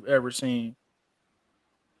show that you've ever seen?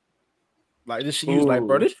 Like this shit, you was like,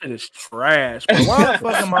 bro, this shit is trash. Bro. Why the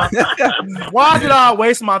fuck am I? Why did I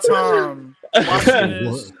waste my time watching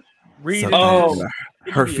this, reading this? Her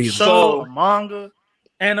It could be a feelings. show, a manga,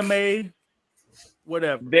 anime,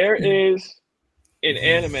 whatever. There is an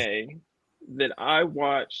anime that I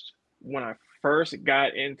watched when I first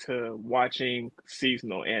got into watching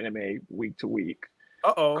seasonal anime week to week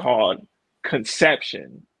called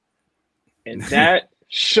Conception. And that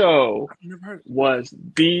show was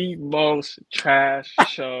the most trash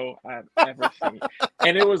show I've ever seen.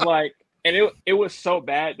 And it was like, it was so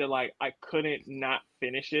bad that like I couldn't not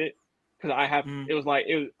finish it because I have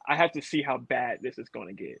I have to see how bad this is going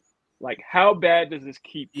to get. Like how bad does this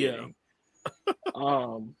keep getting?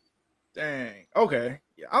 Dang. Okay.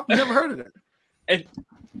 Yeah, I've never heard of that. And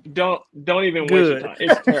don't even waste your time.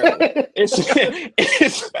 It's terrible.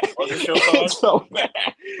 It's so bad.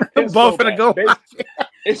 It's both so gonna bad.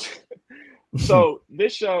 go. So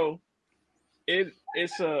this show,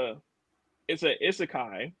 it's a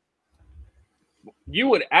isekai. You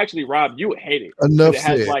would actually, Rob, you would hate it. Enough it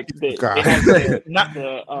has said. like the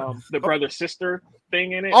brother sister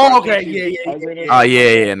thing in it. Oh, okay,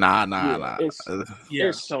 yeah. Nah.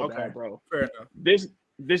 It's so bad, bro. Fair enough.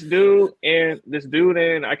 This dude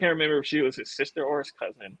and I can't remember if she was his sister or his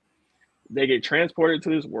cousin. They get transported to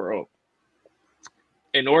this world.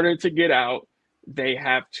 In order to get out, they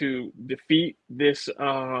have to defeat this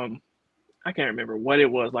I can't remember what it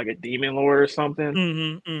was, like a demon lord or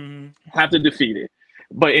something. Have to defeat it.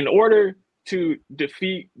 But in order to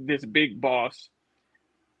defeat this big boss,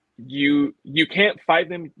 you can't fight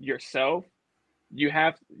them yourself. You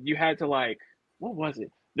had to like, what was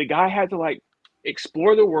it? The guy had to like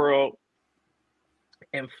explore the world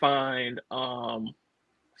and find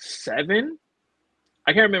 7.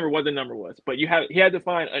 I can't remember what the number was, but he had to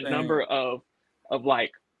find a number of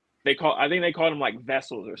like I think they called them like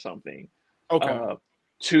vessels or something. Okay.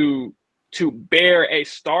 To bear a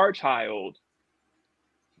star child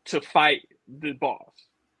to fight the boss.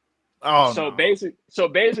 Oh, so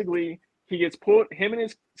basically he gets pulled. Him and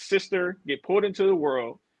his sister get pulled into the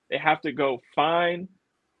world. They have to go find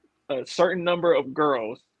a certain number of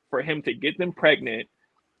girls for him to get them pregnant,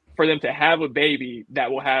 for them to have a baby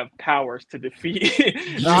that will have powers to defeat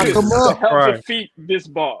defeat this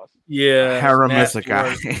boss. Yeah, harem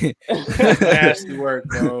isekai. Nasty work,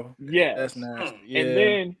 bro. Yeah, that's nasty.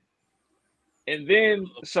 Yeah. And then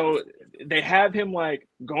so they have him like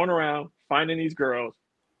going around finding these girls.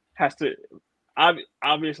 Has to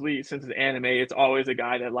obviously, since it's anime, it's always a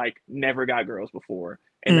guy that like never got girls before,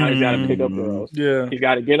 and now he's got to pick up girls. Yeah, he's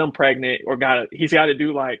got to get them pregnant, or he's got to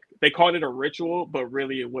do like they called it a ritual, but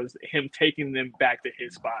really it was him taking them back to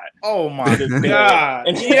his spot. Oh my god!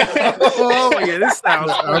 Oh yeah, this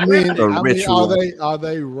sounds. I mean, are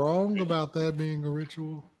they wrong about that being a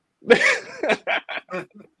ritual?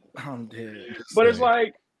 I'm dead. But it's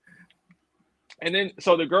like, and then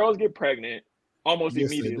so the girls get pregnant almost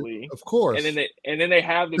immediately, of course, and then they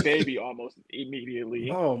have the baby almost immediately.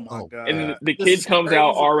 Oh my god! And then the kid comes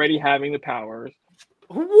out already having the powers.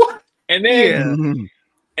 What? And then,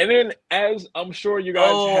 and then, as I'm sure you guys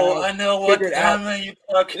I know what anime you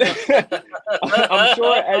talking about. I'm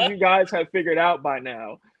sure as you guys have figured out by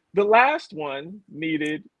now, the last one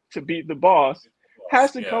needed to beat the boss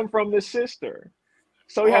has to come from the sister.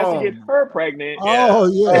 so he has to get her pregnant. Oh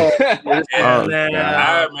yeah.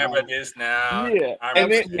 I remember this now. Yeah, I and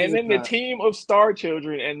remember then the team of star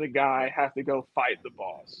children and the guy have to go fight the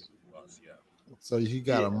boss. So he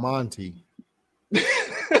got a Monty.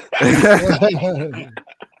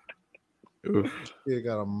 He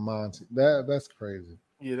got a Monty. That's crazy.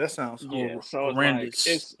 Yeah, that sounds Yeah, so it's horrendous.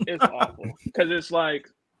 like, it's awful because it's like,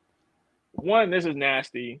 one, this is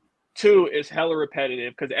nasty. Two, it's hella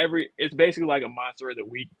repetitive because it's basically like a Monster of the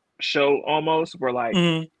Week show almost, where like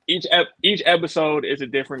each episode is a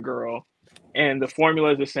different girl, and the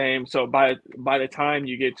formula is the same. So by the time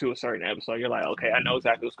you get to a certain episode, you're like, okay, I know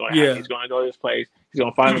exactly what's going to happen. He's going to go to this place. He's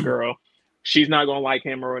going to find a girl. She's not going to like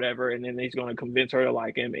him or whatever, and then he's going to convince her to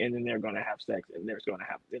like him, and then they're going to have sex, and then there's going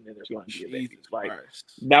to be a baby. Like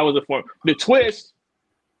that was the form. The twist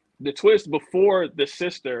before the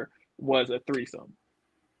sister was a threesome.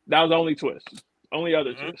 That was the only twist. Only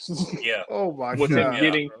other twist. Yeah. Oh my was god.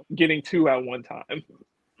 him getting two at one time.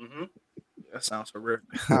 Mm-hmm. That sounds horrific.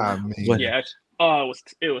 I mean, Yeah. Oh,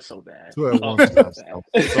 it was so bad. Two at Oh, one it was time.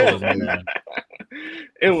 so bad.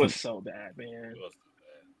 It was so bad, man.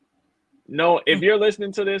 No, if you're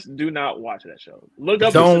listening to this, do not watch that show. Look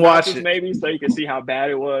up Don't the watch synopsis it. maybe so you can see how bad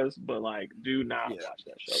it was, but like, do not watch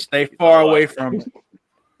that show. Stay far away from it.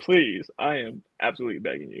 Please, I am absolutely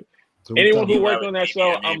begging you. So Anyone who You worked have on a that TV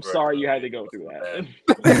show, and I'm neighbor. sorry you had to go through that.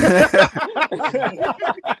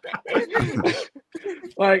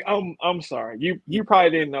 Like, I'm sorry. You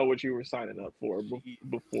probably didn't know what you were signing up for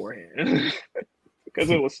beforehand because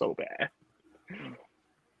it was so bad.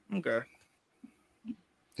 Okay.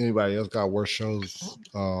 Anybody else got worse shows?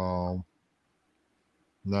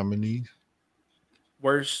 Nominees?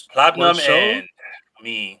 Platinum worst show? and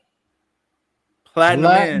me.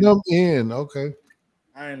 Platinum. In. Okay.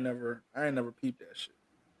 I ain't never peeped that shit.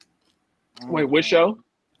 Wait, which show?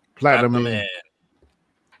 Platinum in. and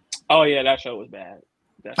Oh yeah, that show was bad.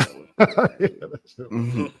 That show was Yeah, that's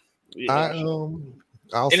it. yeah, I that show.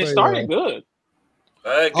 I'll And say it started good.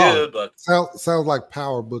 good, but sounds like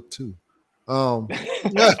Power Book 2. I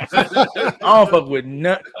don't fuck with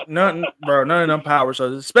nothing, bro. None of them power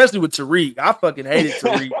shows, especially with Tariq. I fucking hated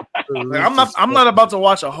Tariq. Like, I'm not about to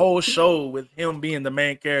watch a whole show with him being the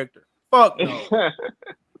main character. Fuck no.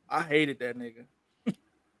 I hated that nigga.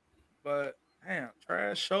 But damn,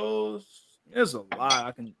 trash shows. There's a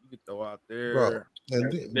lot you can throw out there. Bro,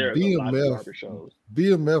 and There's a lot of garbage shows.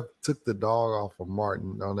 BMF took the dog off of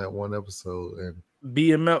Martin on that one episode and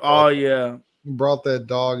BMF. Oh yeah. brought that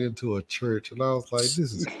dog into a church, and I was like, "This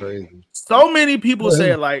is crazy." So many people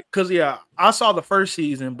said like, cause I saw the first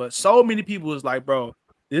season, but so many people was like, bro,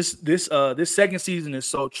 this second season is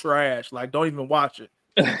so trash. Like, don't even watch it.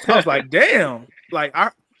 So I was like, damn. Like I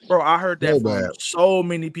heard that So from bad. so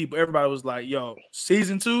many people. Everybody was like, yo,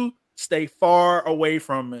 season 2, stay far away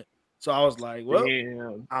from it. So I was like, well,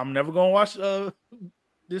 Damn. I'm never gonna watch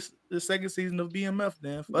this second season of BMF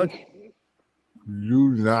then. Fuck it. Do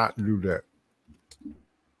not do that.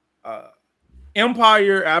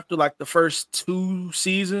 Empire after like the first 2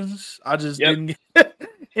 seasons, I just didn't get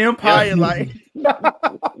Empire like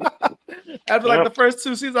after like the first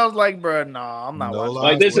 2 seasons, I was like, bro, nah, I'm not watching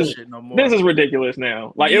Like, this this is shit no more. This is ridiculous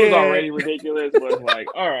now. Like, it was Yeah. already ridiculous, but it's like,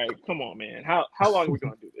 all right, come on, man. How long are we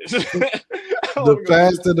gonna do this? How long The we gonna do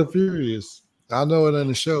Fast and the Furious. I know it in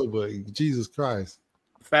the show, but Jesus Christ.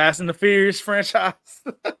 Fast and the Furious franchise.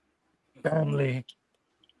 Family.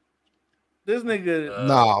 This nigga,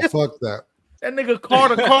 Nah, fuck that. that nigga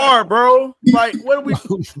caught a car, bro. Like,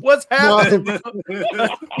 what's happening? bro?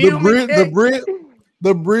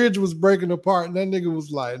 The bridge was breaking apart, and that nigga was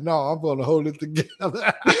like, "No, I'm gonna hold it together."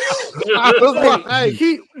 I was like,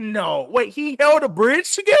 he held a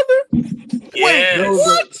bridge together? Yes. Wait,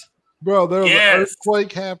 what? bro, there was Yes. an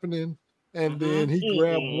earthquake happening, and then he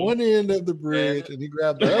grabbed one end of the bridge, and he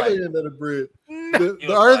grabbed the other end of the bridge. The He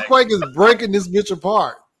was earthquake is breaking this bitch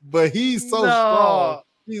apart, but he's so strong.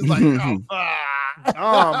 He's like,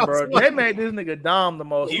 Dom, bro. They made this nigga Dom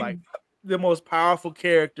the most powerful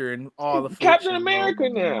character in all the Captain fiction, America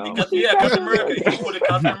now. Captain America. He put it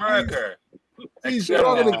Captain America. He's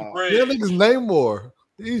stronger than Nah. that nigga's Namor.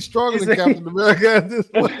 He's stronger than Captain America at this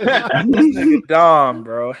point. This nigga Dom,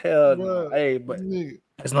 bro. Hell no. Bro, Hey, but nigga.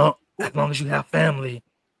 as long as you have family,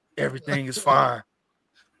 everything is fine.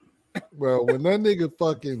 Bro, when that nigga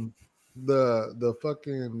fucking the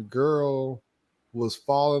fucking girl was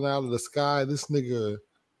falling out of the sky, this nigga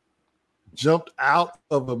jumped out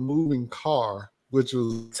of a moving car, which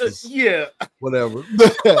was Yeah. whatever.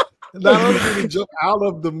 Not only did he jump out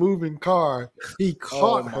of the moving car, he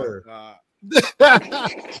caught Oh my her. God.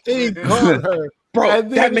 He caught her Bro, And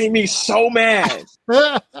then that made me so mad.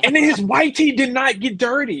 And then his white tee did not get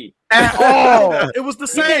dirty. At all. It was the You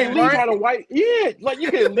could same, at least right? had a white, like you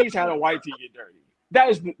could at least had a white tee get dirty.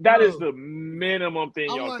 That is the minimum thing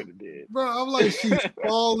I'm y'all like- could have did. Bro, I'm like, she's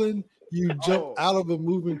falling. You jumped out of a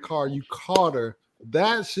moving car. You caught her.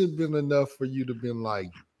 That should have been enough for you to been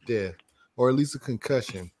like death or at least a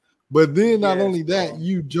concussion. But then not Yes, only that, bro.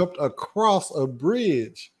 you jumped across a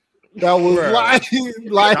bridge that was Bro.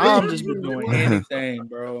 like I'm just been doing anything,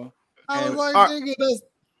 bro. I was and- like, are- nigga,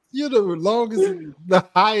 you're the longest, the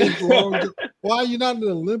highest long. Why are you not in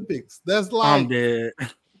the Olympics? That's I'm like dead.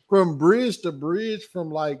 from bridge to bridge,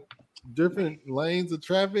 from like different lanes of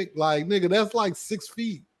traffic. Like, nigga, that's like 6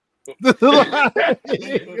 feet.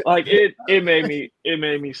 Like it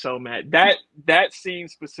made me so mad. That scene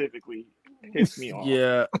specifically pissed me off.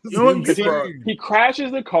 Yeah. You know what, Because bro? he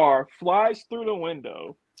crashes the car, flies through the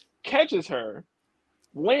window, catches her,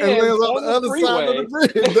 lands And lands on on the other freeway. side of the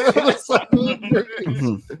bridge. The other side of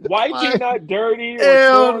the bridge. White Like- tee not dirty, or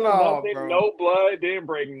Hell torn or no, nothing, bro. no blood, didn't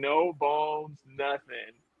break no bones,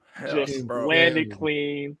 nothing. Hell, Just bro. landed man.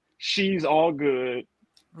 clean. She's all good.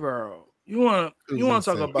 Bro. You want It to was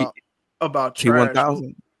talk insane. about trash?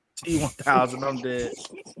 T1000. T1000. I'm dead.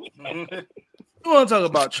 You want to talk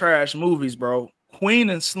about trash movies, bro? Queen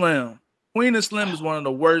and Slim. Queen and Slim is one of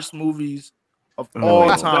the worst movies of Oh, all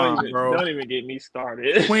yeah. time, bro. Don't even get me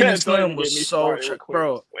started. Queen and Don't Slim even was get me so started tra- with Queen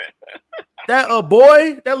bro. and Slim. That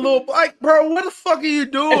boy, that little like, bro, what the fuck are you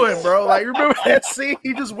doing, bro? Like, remember that scene?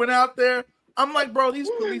 He just went out there. I'm like, bro, these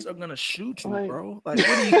police are gonna shoot you, bro. Like,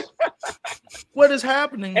 what is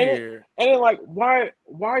happening And- here? And then, like, why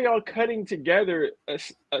are y'all cutting together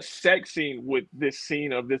a sex scene with this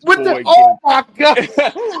scene of this With boy? the oh my god, getting-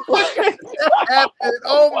 what happened?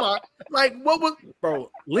 Oh my, like what was,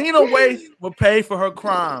 bro? Lena Waithe would pay for her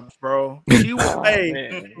crimes, bro. She would pay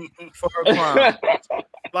Man. for her crimes.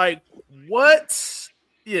 Like what?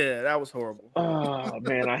 Yeah, that was horrible. Oh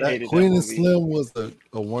man, I That hated Queen that and movie. Slim was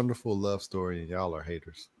a wonderful love story, and y'all are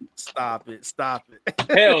haters. Stop it, stop it,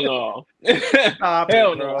 Hell no. stop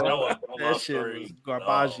Hell it, no. bro. That was no That love shit story. was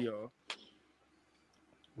garbaggio.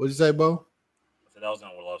 What'd you say, Bo? I said that was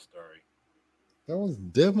not a love story. That was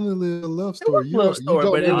definitely a love It was story. a love story,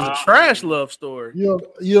 don't but it was a trash love story. you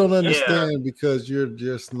don't understand because you're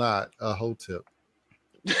just not a hotep.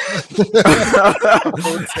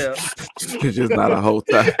 Hotel. It's just not a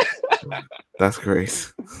hotel. That's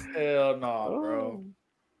crazy. Hell no, bro.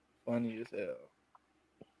 Funny as hell.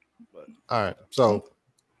 But All right, so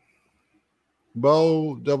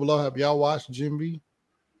Bo, Double O, have y'all watched Jim B?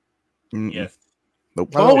 Mm-mm. Yes.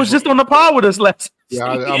 Nope. Bo was just on the pod with us last. Yeah,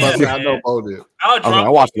 I'm about to say, I know man. Bo did. I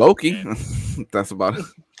watched Loki. That's about it.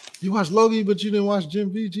 You watched Loki, but you didn't watch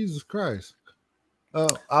Jim V. Jesus Christ.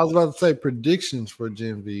 I was about to say predictions for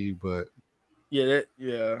Jim V, but Yeah.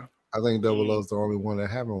 I think Double O's the only one that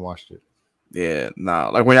haven't watched it. Yeah, nah.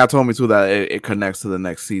 Like when y'all told me too that it connects to the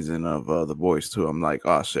next season of The Boys too. I'm like,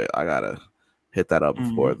 oh shit, I gotta hit that up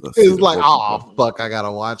before the. It's season like, opens. oh fuck, I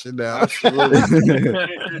gotta watch it now.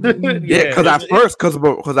 Yeah,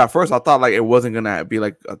 because at first I thought like it wasn't gonna be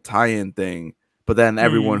like a tie-in thing, but then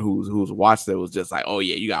everyone who's watched it was just like, oh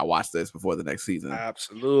yeah, you gotta watch this before the next season.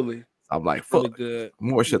 Absolutely. I'm like, Really fuck, good.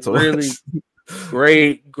 more shit to Really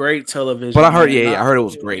watch. great television. But I heard, man. I heard it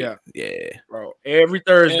was great. Yeah. Yeah. Bro. Every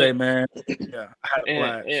Thursday, man. Yeah. I had a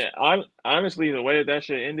blast. And honestly, the way that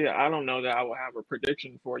shit ended, I don't know that I will have a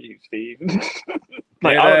prediction for you, Steve.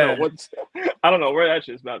 Like I don't know where that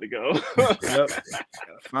shit's about to go. Yep. Gotta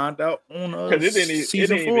find out on Because it didn't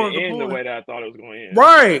season even 4 of end The the Boys. way that I thought it was going to end.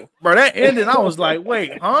 Right, bro. That ended. I was like,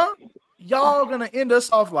 wait, huh? Y'all gonna end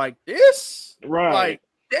us off like this? Right. Like,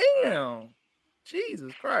 damn.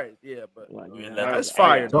 Jesus Christ. Yeah, but Like, Yeah, man, that's I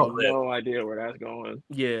fire, have though. no idea where that's going.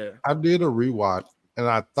 yeah. I did a rewatch and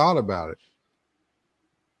I thought about it.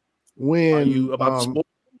 When Are you about to spoil?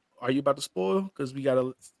 Are you about to spoil? Because we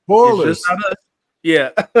gotta spoilers, it's just not us. Yeah.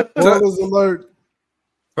 spoilers alert.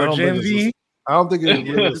 I For don't Gen think it's V. I don't think it's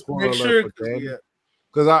really a spoiler Make sure. alert for Danny.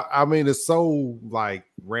 Because I mean it's so like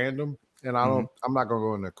random, and I'm not gonna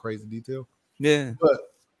go into crazy detail. Yeah. But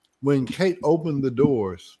when Kate opened the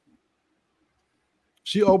doors,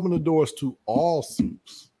 she opened the doors to all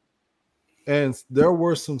soups. And there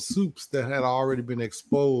were some soups that had already been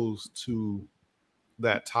exposed to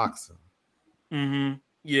that toxin. Mm-hmm.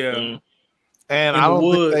 Yeah. Mm. And In I the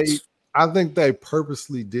don't think woods. I think they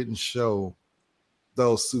purposely didn't show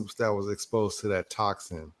those soups that was exposed to that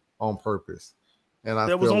toxin on purpose. And I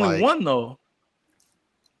There was feel only like one though.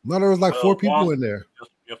 no, there was like Well, 4 people one- in there.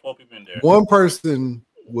 You're 4 people in there. One person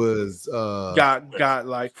was Got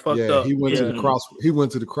like fucked yeah, up. he went to Yeah.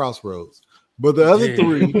 the crossroads. But the other Yeah.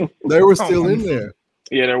 three, they were still in there.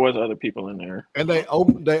 Yeah, there was other people in there. And they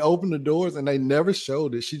opened the doors and they never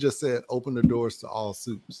showed it. She just said open the doors to all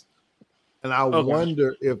suits. And I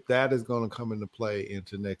wonder if that is going to come into play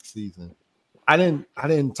into next season. I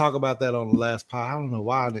didn't talk about that on the last pod. I don't know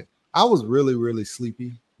why I didn't. I was really, really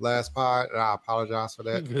sleepy last pod, and I apologize for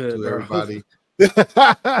that to everybody.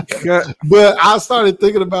 But I started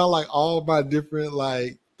thinking about like all my different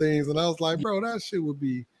like things, and I was like, bro, that shit would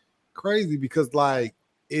be crazy because like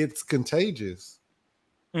it's contagious.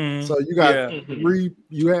 So you got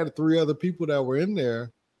you had three other people that were in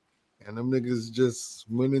there, and them niggas just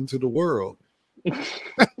went into the world.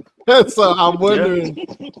 So I'm wondering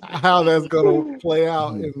how that's gonna play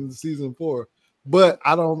out in season 4. But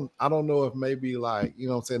I don't know if maybe like, you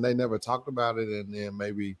know what I'm saying, they never talked about it, and then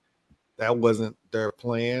maybe that wasn't their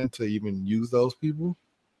plan to even use those people.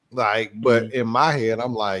 Like, but in my head,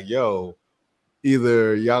 I'm like, yo,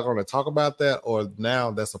 either y'all gonna talk about that or now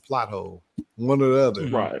that's a plot hole. One or the other.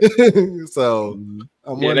 Right. So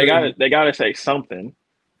I'm wondering, they gotta say something.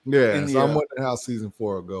 Yeah. And so I'm wondering how season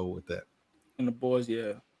 4 will go with that. And the boys,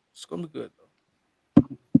 it's gonna be good though.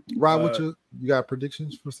 Rob, what you got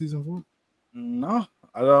predictions for season 4? No,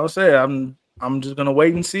 I don't say I'm just gonna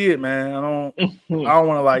wait and see it, man. I don't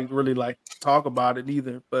want to like really like talk about it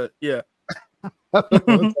either. But yeah, nah,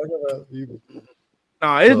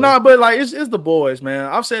 it's not. But like it's the boys, man.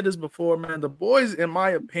 I've said this before, man. The boys, in my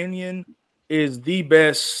opinion, is the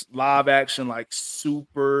best live action like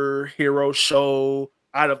superhero show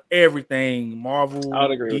out of everything. Marvel, I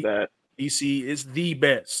would agree with that. DC is the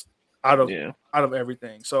best out of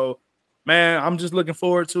everything. So. Man, I'm just looking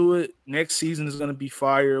forward to it. Next season is gonna be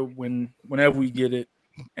fire whenever we get it,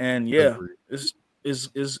 and it's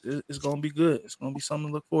gonna be good. It's gonna be something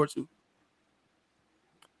to look forward to.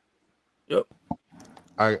 Yep,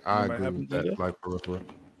 I agree with that. Like for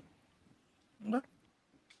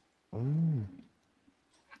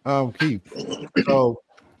real. Keith. So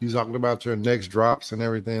you talking about your next drops and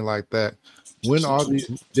everything like that. When are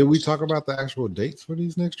these? Did we talk about the actual dates for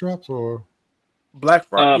these next drops or? Black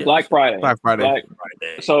Friday. Black Friday.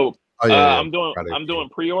 So I'm Friday. doing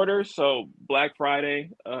pre-orders. So Black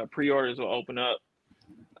Friday pre-orders will open up.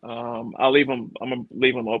 I'll leave them. I'm gonna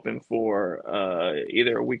leave them open for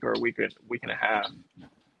either a week or a week and a half.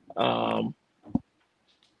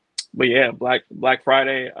 But yeah, Black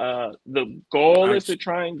Friday. The goal is to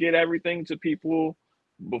try and get everything to people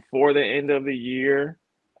before the end of the year.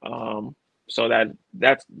 So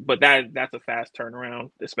that's a fast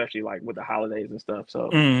turnaround, especially like with the holidays and stuff. So,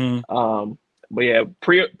 but yeah,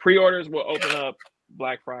 pre-orders will open up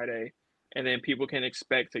Black Friday, and then people can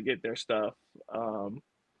expect to get their stuff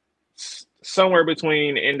somewhere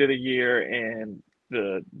between end of the year and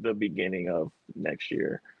the beginning of next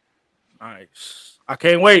year. Nice. I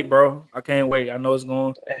can't wait, bro. I can't wait. I know I'm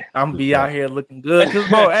gonna be out here looking good. Cause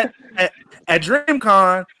bro, at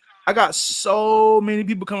DreamCon. I got so many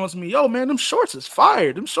people coming up to me. Yo, man, them shorts is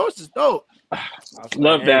fire. Them shorts is dope.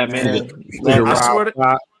 Love that, man. I swear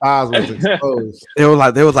to eyes was exposed. They were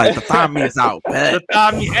like the thigh meat is out. The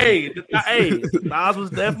thighs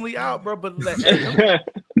was definitely out, bro. But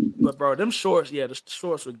bro, them shorts, the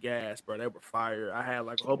shorts were gas, bro. They were fire. I had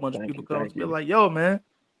like a whole bunch of people come up to me like, yo, man,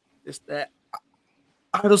 it's that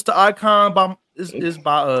Idols to Icon is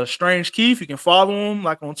by Strange Keith. You can follow him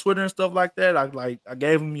like on Twitter and stuff like that. I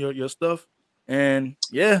gave him your stuff, and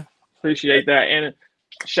appreciate that. And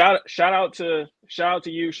shout out to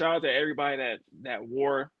you, shout out to everybody that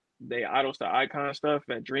wore the Idols to Icon stuff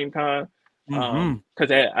at DreamCon,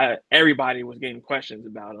 because everybody was getting questions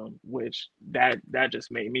about them, which that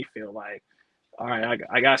just made me feel like, all right,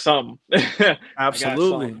 I got something.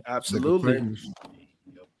 Absolutely.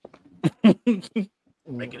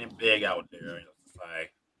 Making it big out there. It's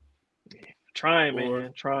like trying,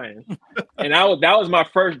 man, trying. And that was my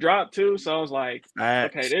first drop too, so I was like,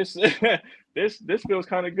 okay, this feels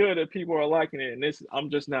kind of good that people are liking it, and I'm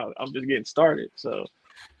just getting started, so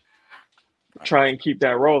try and keep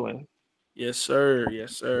that rolling. Yes, sir.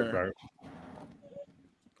 Okay.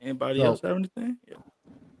 Anybody else have anything?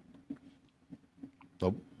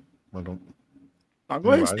 Nope, I don't.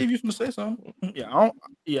 Go ahead, Steve. You gonna say something? I don't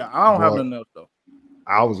have nothing else though.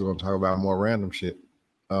 I was going to talk about more random shit.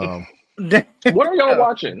 What are y'all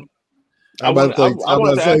watching? I'm about to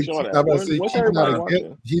say,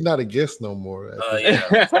 he's not a guest no more.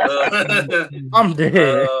 I'm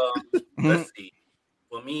dead. Let's see.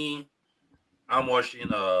 For me, I'm watching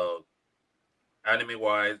anime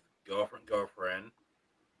wise girlfriend.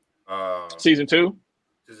 Season 2?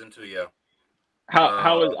 Season 2, yeah.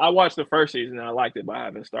 How is I watched the first season and I liked it, but I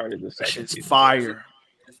haven't started the second season. Fire.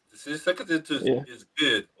 The second season is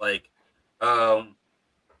good. Like Can't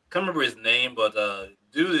remember his name, but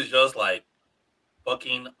dude is just like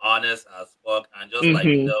fucking honest as fuck, and just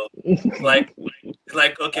like it's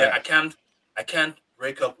like okay, I can't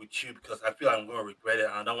break up with you because I feel I'm going to regret it,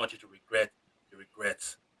 and I don't want you to regret the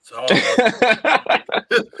regrets. So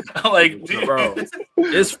I'm like, dude. Bro,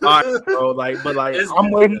 it's fine, bro. Like, but like, It's I'm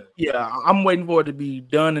good. waiting. Yeah, I'm waiting for it to be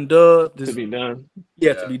done and dubbed. To be done.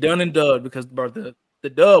 Yeah, to be done and dubbed because, bro, the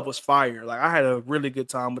dub was fire. Like, I had a really good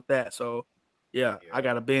time with that. So, yeah. I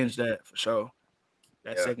gotta binge that for sure.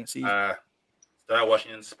 That second season. Started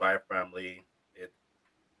watching Spy Family.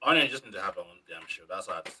 Anya just need to have her own damn show. That's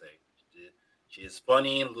all I have to say. She's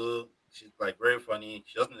funny, she's like very funny.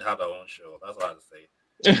 She doesn't have her own show. That's all I have to say.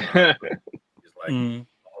 She's like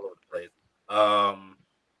all over the place.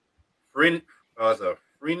 Ren.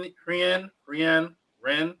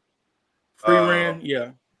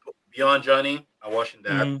 Yeah. Beyond Johnny. I'm watching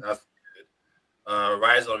that. That's good.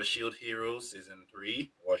 Rise of the Shield Heroes season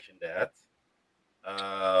 3. Watching that.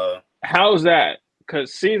 How's that?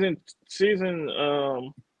 Because season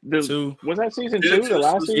 2 was that season 2? The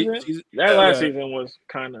last season? That last season was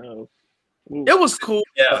kind of. It was cool.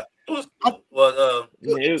 Yeah, it was. Well,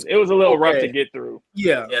 it was a little rough to get through.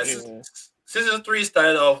 Yeah. Season 3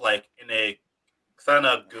 started off like in a kind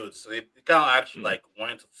of good, so it kind of actually like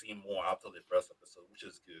wanted to see more after the first episode, which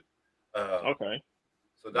is good. Okay.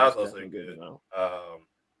 So that's also good.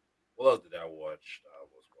 What else did I watch?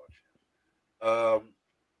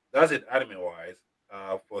 That's it, anime wise.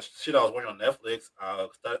 For shit I was watching on Netflix, I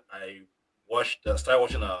started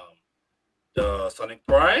watching the Sonic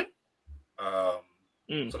Prime.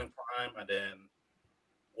 Sonic Prime, and then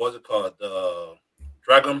what's it called? The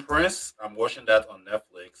Dragon Prince. I'm watching that on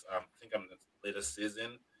Netflix. I think I'm in the latest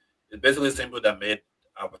season. It's basically the same people that made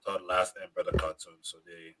Avatar: The Last Airbender cartoon. So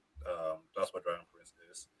that's what Dragon Prince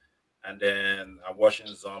is. And then I'm watching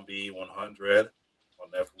Zombie 100 on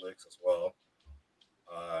Netflix as well.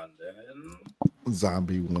 And then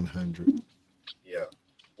Zombie 100. Yeah.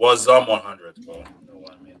 Was 100. Well, you know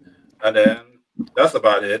what I mean. And then that's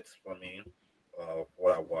about it for me.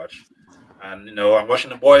 What I watch. And I'm watching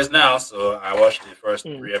The Boys now, so I watched the first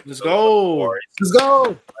 3 episodes. Let's go. Let's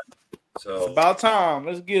go. So it's about time.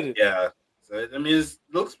 Let's get it. Yeah. So it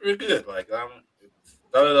looks pretty good. Like it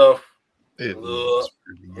started off a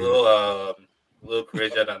little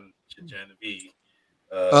crazier than Gen V.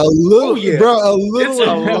 A little, bro. A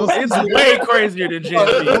little. It's way crazier than Gen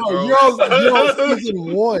V. You're on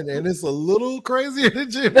season 1, and it's a little crazier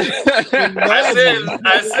than Gen V. I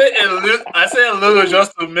say a little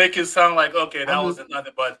just to make it sound like okay, that wasn't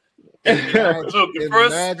nothing. But look, the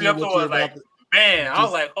first episode was like, man, I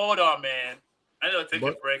was like, hold on, man. I need to take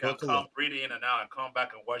a break and come breathe in and out and come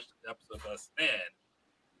back and watch the episode. Because man,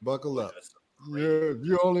 buckle up.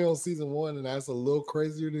 You're only on season 1, and that's a little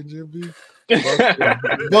crazier than Gen V.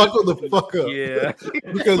 Buckle the fuck up. Yeah.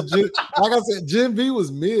 Because, like I said, Gen V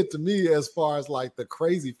was mid to me as far as like the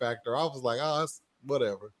crazy factor. I was like, oh, it's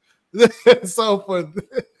whatever. So for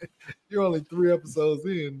you're only 3 episodes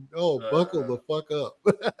in. Oh, buckle the fuck up.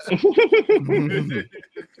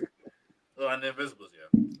 So and Invisibles, yeah.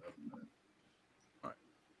 All right.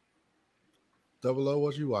 Double O,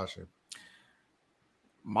 what you watching?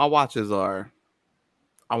 My watches are,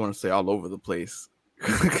 I want to say, all over the place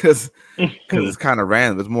because it's kind of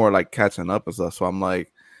random. It's more like catching up and stuff. So I'm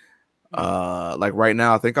like right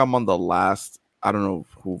now, I think I'm on the last. I don't know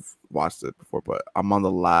who've watched it before, but I'm on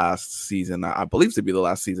the last season. I believe to be the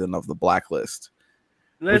last season of The Blacklist,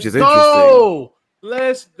 which is interesting.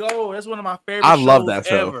 Let's go. That's one of my favorite. I love shows that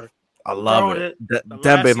show. Ever. I love it.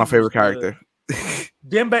 Dembe is my favorite character.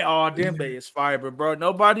 Dembe is fire, but bro,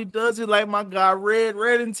 nobody does it like my guy Red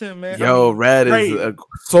Reddington, man. Yo, Red is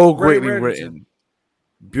so greatly written,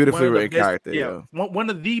 beautifully written character. Yeah, one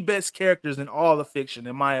of the best characters in all of fiction,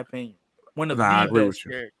 in my opinion. One of the best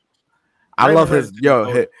characters. I love his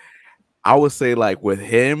I would say like with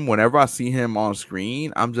him, whenever I see him on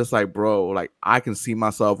screen, I'm just like, bro, like I can see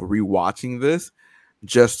myself rewatching this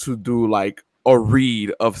just to do like a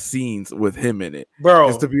read of scenes with him in it, bro.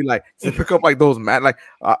 Just to be like to pick up like those to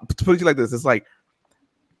put it like this, it's like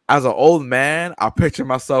as an old man, I picture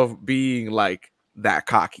myself being like that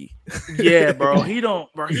cocky. Yeah, bro.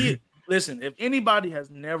 Listen, if anybody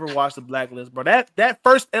has never watched The Blacklist, bro, that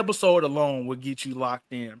first episode alone would get you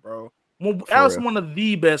locked in, bro. That was one of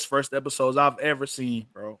the best first episodes I've ever seen,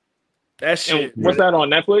 bro. That shit. What's that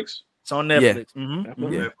on Netflix? It's on Netflix. Yeah. Mm-hmm.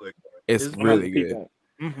 Netflix. It's really good.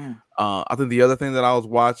 Mm-hmm. I think the other thing that I was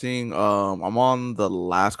watching, I'm on the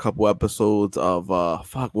last couple episodes of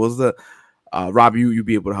what was the Rob, you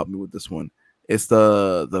be able to help me with this one. It's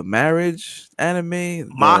the marriage anime.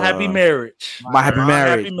 My Happy Marriage. My Happy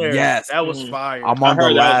Marriage. Yes, That was fire. I'm on the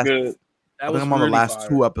heard last. that was good. That I was think I'm on the really last fire.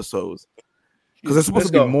 2 episodes because there's supposed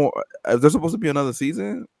Let's to be go. more. There's supposed to be another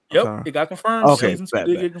season. Yep, it got confirmed. Okay, Season 2 bet,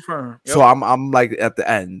 did bet. get confirmed. Yep. So I'm like at the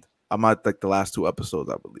end. I'm at like the last 2 episodes,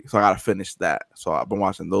 I believe. So I gotta finish that. So I've been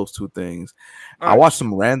watching those 2 things. I watched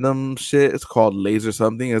some random shit. It's called Laser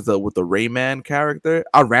something. It's with the Rayman character.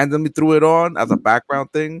 I randomly threw it on as a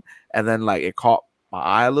background thing, and then like it caught my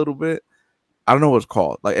eye a little bit. I don't know what it's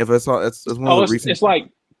called. Like if it's one of the recent. It's like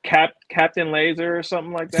Captain Laser or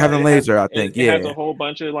something like that. Captain Laser, I think. It has a whole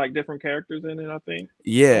bunch of like different characters in it, I think.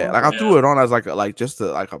 Yeah, like I threw it on as like just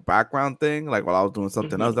a background thing, like while I was doing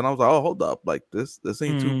something else. Then I was like, oh, hold up, like this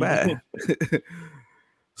ain't too bad.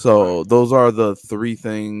 So those are the 3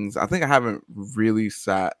 things. I think I haven't really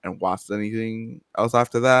sat and watched anything else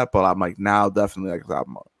after that, but I'm like now definitely like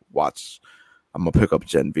I'm gonna pick up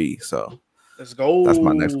Gen V. So let's go. That's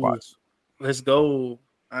my next watch. Let's go.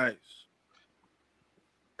 Nice.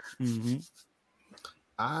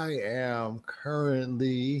 I am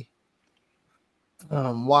currently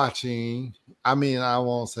watching. I mean, I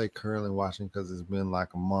won't say currently watching because it's been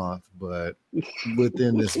like a month, but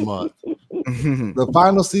within this month, the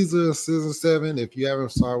final season of season 7. If you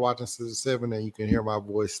haven't started watching season 7, and you can hear my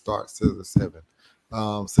voice, start season 7.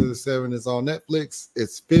 Season 7 is on Netflix.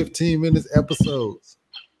 It's 15 minutes episodes.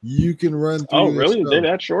 You can run through. Oh, really? They're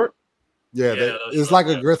that short? Yeah, it's like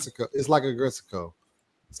Aggressico. It's like Aggressico.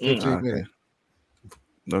 It's 15 minutes.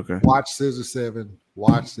 Okay. Watch Scissor 7.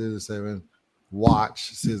 Watch Scissor 7.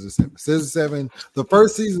 Watch Scissor 7. Scissor 7. The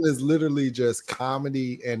first season is literally just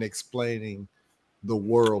comedy and explaining the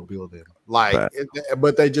world building.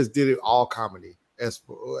 But they just did it all comedy as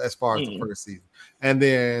far as the first season. And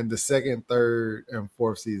then the second, third, and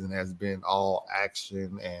fourth season has been all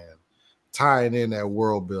action and tying in that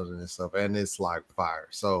world building and stuff. And it's like fire.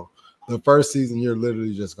 So the first season, you're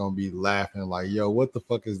literally just gonna be laughing like, "Yo, what the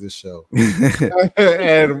fuck is this show?"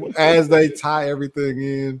 And as they tie everything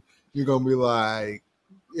in, you're gonna be like,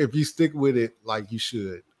 if you stick with it like you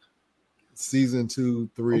should, season 2,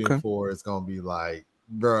 3, and 4 is gonna be like,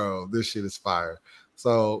 bro, this shit is fire.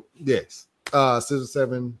 So yes, season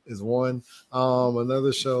 7 is one.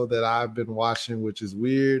 Another show that I've been watching, which is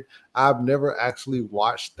weird. I've never actually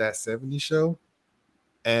watched That 70s Show.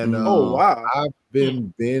 And I've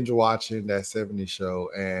been binge watching That 70s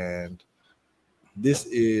Show, and this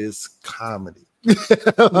is comedy.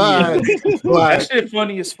 That shit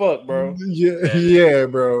funny as fuck, bro. Yeah,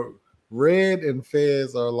 bro. Red and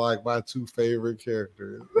Fez are like my 2 favorite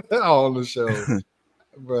characters on the show.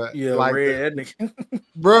 But yeah, like Red,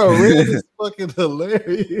 bro, Red is fucking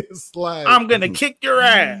hilarious. Like, I'm gonna kick your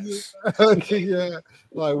ass. Yeah,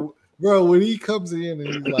 like, bro, when he comes in and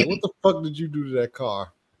he's like, "What the fuck did you do to that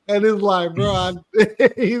car?" And it's like, bro,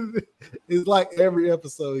 it's like every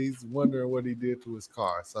episode he's wondering what he did to his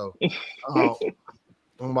car. So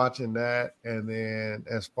I'm watching that. And then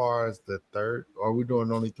as far as the third, are we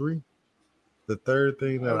doing only 3? The third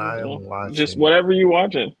thing that I am watching, just whatever you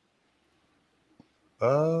watching.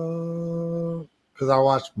 Because I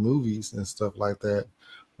watch movies and stuff like that.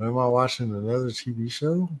 But am I watching another TV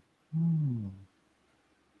show?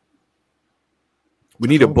 We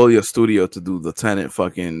need to bully a studio to do the Tenet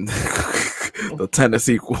fucking the Tenet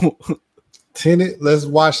sequel. Tenet, let's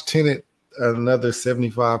watch Tenet another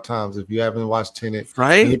 75 times if you haven't watched Tenet.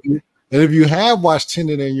 Right? And if you have watched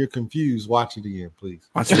Tenet and you're confused, watch it again, please.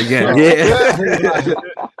 Watch it again. Yeah.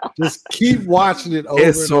 Just keep watching it over.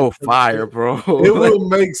 It's so fire, bro. It will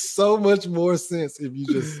make so much more sense if you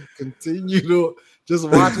just continue to just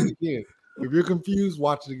watch it again. If you're confused,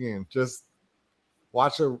 watch it again. Just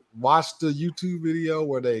watch the YouTube video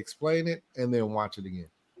where they explain it and then watch it again.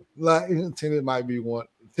 Like Tenet might be one.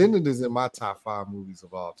 Tenet is in my top 5 movies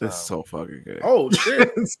of all time. It's so fucking good. Oh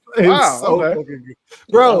shit! It's Wow, so okay. fucking good,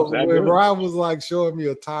 bro. That When good? Ryan was like showing me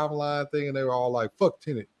a timeline thing, and they were all like, "Fuck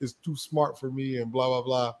Tenet, it's too smart for me," and blah blah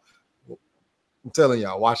blah. I'm telling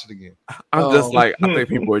y'all, watch it again. I'm just like, I think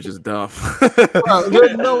people are just dumb. Bro,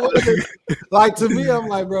 there's no way. Like, to me, I'm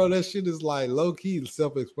like, bro, that shit is like low key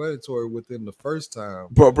self-explanatory within the first time.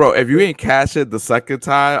 Bro, if you ain't catch it the second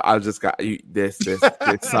time, I just got you. There's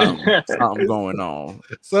something going on.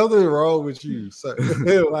 Something wrong with you. So,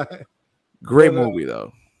 like, Great movie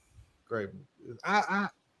though. great. I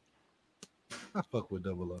fuck with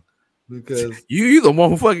Double O because You the one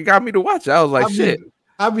who fucking got me to watch it. I was like, shit.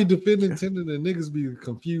 I be defending Tenet and niggas be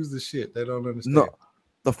confused as shit. They don't understand. No,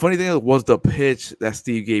 the funny thing was the pitch that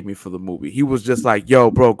Steve gave me for the movie. He was just like,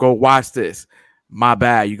 "Yo, bro, go watch this. My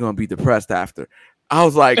bad, you're gonna be depressed after." I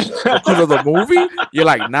was like, "Because of the movie?" You're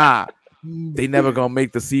like, "Nah, they never gonna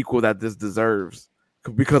make the sequel that this deserves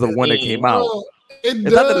because of when it came out. Bro, it It's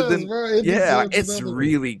not that it does, didn't- bro. It yeah, deserves it's another one.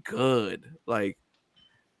 really good. Like,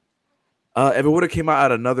 if it would have came out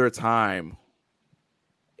at another time,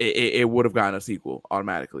 it would have gotten a sequel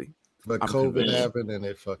automatically. But I'm COVID convinced. happened and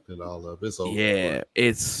it fucked it all up. It's over. Yeah,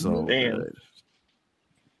 it's so Damn. good.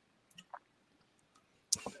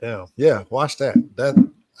 Yeah, yeah. Watch that. That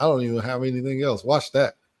I don't even have anything else. Watch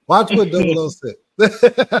that. Watch what 006.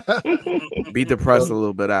 Be depressed a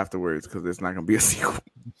little bit afterwards because it's not gonna be a sequel.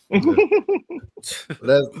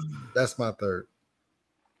 That's my third.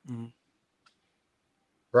 Mhm.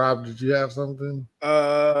 Rob, did you have something?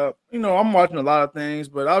 I'm watching a lot of things,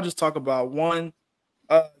 but I'll just talk about one.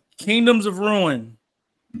 Kingdoms of Ruin.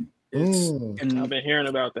 I've been hearing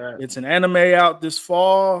about that. It's an anime out this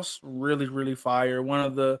fall. It's really, really fire. One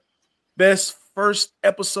of the best first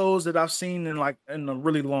episodes that I've seen in a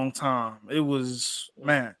really long time. It was,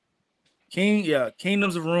 man.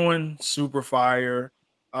 Kingdoms of Ruin, super fire.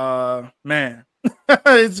 Man,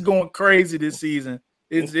 it's going crazy this season.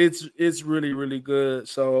 It's really, really good.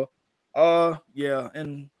 So that's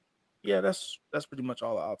pretty much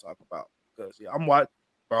all I'll talk about. Because I'm watching,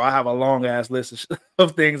 bro. I have a long ass list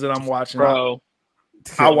of things that I'm watching. Bro,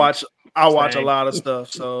 I watch a Same. lot of stuff.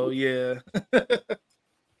 So yeah.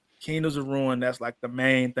 Kingdoms of Ruin, that's like the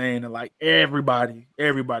main thing that like everybody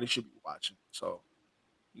should be watching. So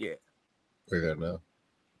yeah. We got now.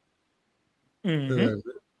 Mhm.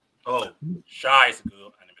 Oh, Shy is good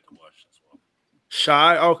anime to watch as well.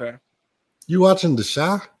 Shy, okay. You watching The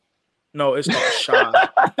Shy? No, it's not Shy.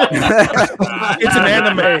 It's an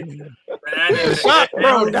anime. Shy,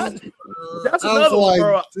 bro, that's another one,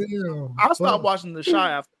 bro. Damn, I stopped fuck. watching The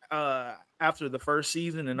Shy after the first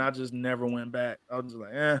season, and I just never went back. I was just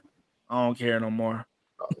like, I don't care no more.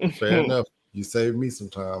 Fair enough. You saved me some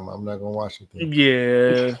time. I'm not gonna watch it. Then.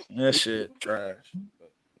 Yeah, that shit trash.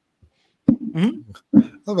 I'm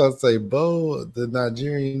about to say, Bo, the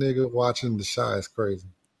Nigerian nigga watching The Shy is crazy.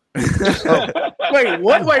 Wait,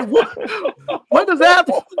 what? What does that?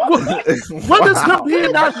 What does him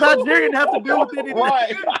being not Nigerian have to do with anything?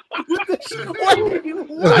 Why?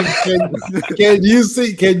 What? Can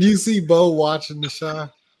you see Bo watching The Shy?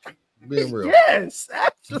 Being real. Yes,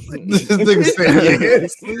 actually. This nigga said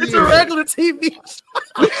yes. It's a regular TV.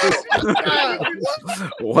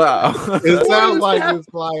 Wow. It sounds is like that?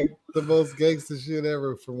 it's like the most gangster shit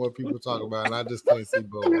ever from what people talk about, and I just can't see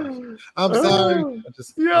Bo watching. I'm sorry.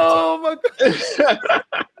 Yo, my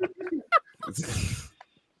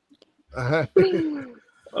God.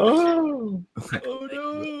 Oh, Oh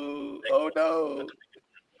no! Oh no!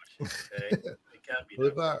 Okay. It can't be What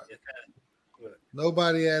that. about- It can't.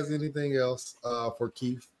 Nobody has anything else for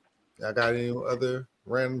Keith. Y'all got any other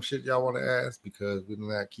random shit y'all want to ask? Because we done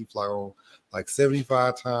had Keith on like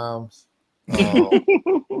 75 times.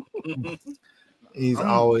 He's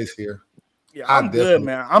always here. Yeah, I I'm good, definitely-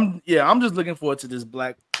 man. I'm just looking forward to this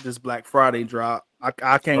Black Friday drop.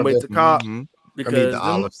 I can't Oh, wait to cop Mhm. I need because the them,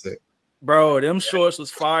 olive set. bro, them shorts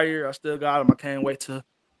was fire. I still got them. I can't wait to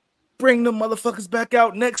bring them motherfuckers back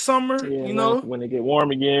out next summer. yeah, You know? when they get warm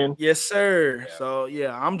again. Yes, sir. Yeah. So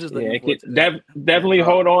yeah, I'm just looking Yeah, forward to that. definitely Yeah.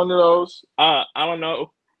 hold on to those. I don't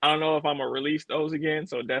know if I'm gonna release those again.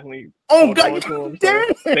 So definitely. Oh hold God, on to them. damn!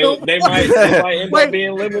 They might end Wait. up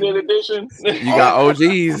being limited edition. You got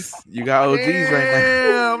OGs. You got OGs right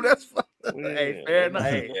Damn, that's fun. Yeah, Hey, fair enough.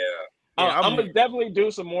 Hey, Yeah. yeah, I'm gonna definitely do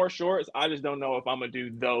some more shorts. I just don't know if I'm gonna do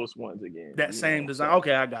those ones again. that you same know, design. so,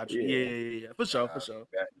 Okay, I got you. yeah. Yeah. For sure, for sure.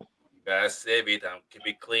 You gotta save it and keep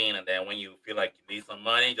it clean, and then when you feel like you need some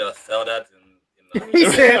money, just sell that and He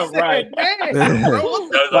said, Right. "Dang, bro,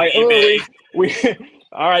 what the-" sell it on Like, eBay. we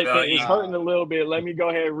all right, Well, it's nah. hurting a little bit. Let me go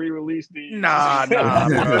ahead and re-release these. Nah,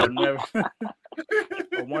 bro, never.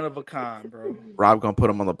 A one of a kind, bro. Rob gonna put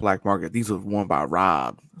them on the black market. These were worn by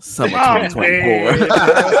Rob. Summer Oh, 2024.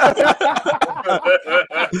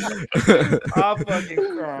 I'm fucking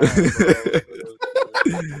crying, bro.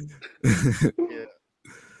 Yeah.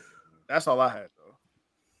 That's all I had, though.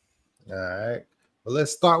 All right. Well,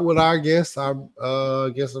 let's start with our guest, our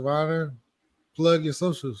guest of honor. Plug your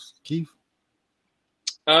socials, Keith.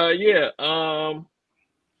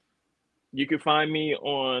 You can find me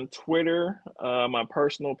on Twitter. My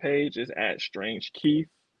personal page is at Strange Keith.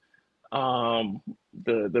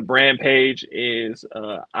 The brand page is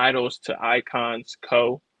Idols to Icons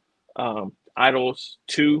Co. Idols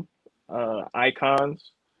to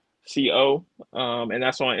Icons Co. And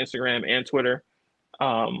that's on Instagram and Twitter.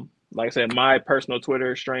 Like I said, my personal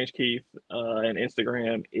Twitter, Strange Keith, and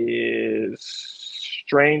Instagram is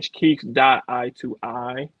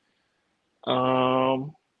strangekeith.i2i.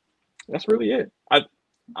 That's really it.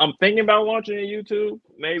 I'm thinking about launching a YouTube.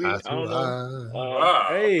 Maybe I That's don't know.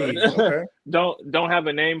 Hey, But okay. don't have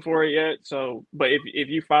a name for it yet. So, but if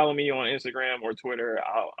you follow me on Instagram or Twitter,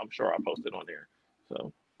 I'm sure I'll post it on there.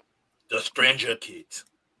 So The Stranger Kids.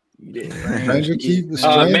 yeah. Stranger Keith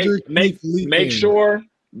Make sure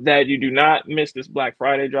that you do not miss this Black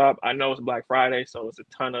Friday drop. I know it's Black Friday, so it's a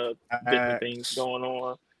ton of different things going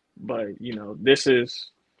on. But you know, this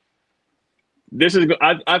is.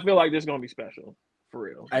 I feel like this is gonna be special for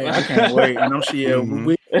real. Hey, I can't wait. And I'm sure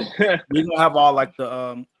we're gonna have all like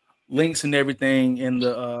the links and everything in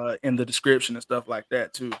the description and stuff like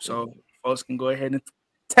that too. So folks can go ahead and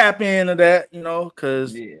tap into that, you know,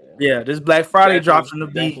 because this Black Friday drop's gonna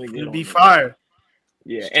be fire.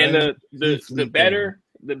 Yeah, and the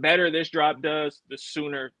better this drop does, the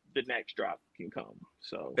sooner the next drop can come.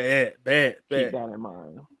 So bad. Keep that in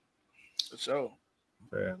mind. For sure.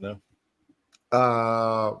 Fair enough.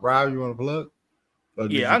 Rob, you want to plug?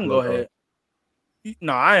 Yeah, I can go ahead.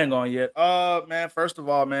 No, I ain't going yet. Man, first of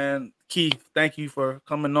all, man, Keith, thank you for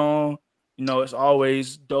coming on. You know, it's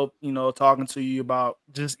always dope, you know, talking to you about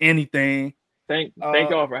just anything. Thank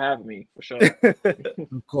y'all for having me, for sure.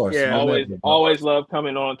 Of course. Yeah. Always love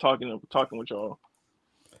coming on, talking with y'all.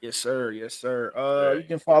 Yes, sir. Yes, sir. You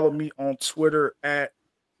can follow me on Twitter at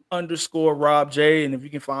 _Rob J. And if you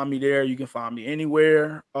can find me there, you can find me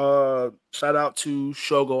anywhere. Shout out to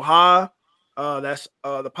Shogo High. That's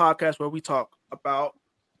the podcast where we talk about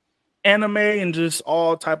anime and just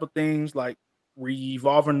all type of things like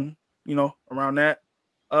revolving, you know, around that.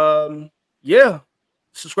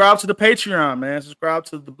 Subscribe to the Patreon, man. Subscribe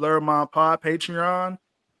to the Blur Mind Pod Patreon.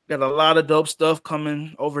 Got a lot of dope stuff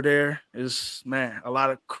coming over there. Is a lot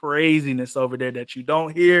of craziness over there that you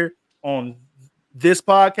don't hear on this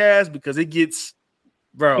podcast because it gets,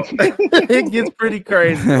 bro, it gets pretty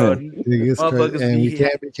crazy, bro. It gets crazy, and you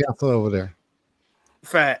can't be canceled over there.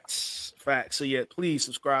 Facts. So yeah, please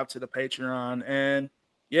subscribe to the Patreon, and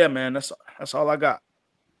yeah, man, that's all I got.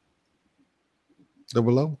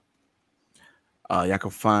 Double O. Y'all can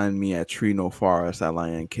find me at Trino Forest at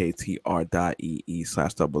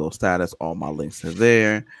linktr.ee/00 status. All my links are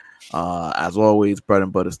there. As always, Bread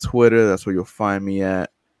and Butter's Twitter. That's where you'll find me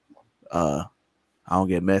at. I don't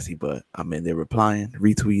get messy, but I'm in there replying,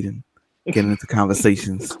 retweeting, getting into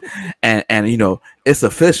conversations, and you know it's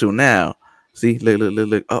official now. See,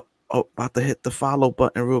 look. Oh, about to hit the follow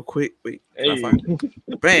button real quick. Wait,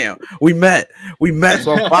 bam, we met.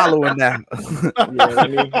 So I'm following now. Yeah,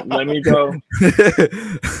 let me go.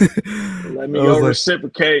 Let me go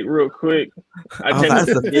reciprocate real quick. I tend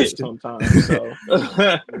to forget sometimes. So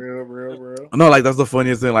real. No, like that's the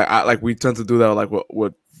funniest thing. Like we tend to do that. Like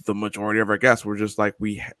with the majority of our guests, we're just like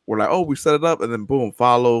we're like, oh, we set it up, and then boom,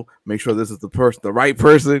 follow. Make sure this is the right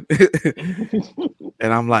person.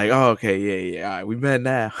 And I'm like, oh, okay, yeah, all right, we met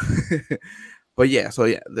now. But yeah, so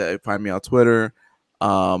yeah, find me on Twitter.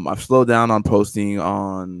 I've slowed down on posting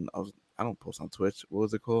on. I don't post on Twitch. What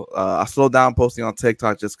was it called? I slowed down posting on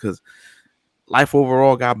TikTok just because life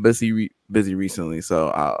overall got busy recently.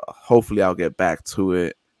 So hopefully I'll get back to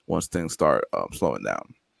it once things start slowing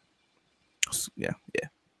down. So, yeah.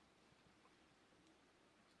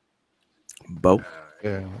 Bo.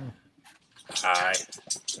 Yeah. Hi.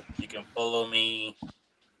 You can follow me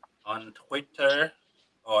on Twitter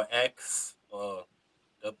or X or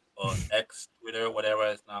X Twitter, whatever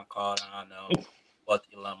it's now called. I don't know what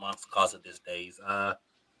Elon Musk calls it these days.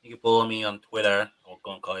 You can follow me on Twitter. We're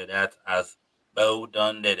gonna call it that as Bo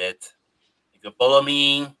Done Did It. You can follow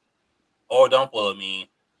me or don't follow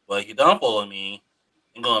me. But if you don't follow me,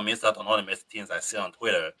 you're gonna miss out on all the messy things I say on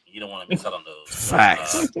Twitter. You don't want to miss out on those.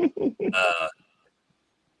 Facts.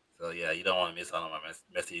 So yeah, you don't want to miss out on my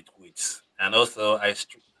messy tweets. And also, I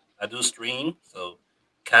do stream, so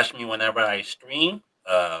catch me whenever I stream.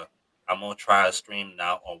 I'm gonna try to stream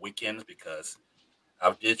now on weekends because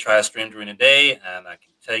I did try to stream during the day, and I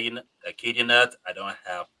can tell you, I kid you not, I don't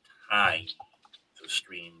have time to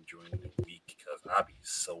stream during the week because I'll be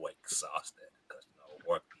so exhausted because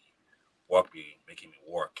work be making me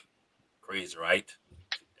work. Crazy, right?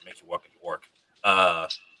 They make you work and you work.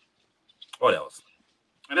 What else?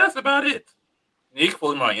 And that's about it. You can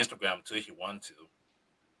follow me on Instagram too if you want to.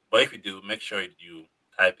 But if you do, make sure you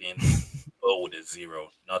type in Bo with a 0,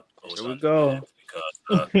 not Bo. There we go. Because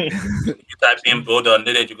if you type in Bo Done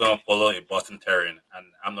Did It, you're going to follow a Boston Terrier. And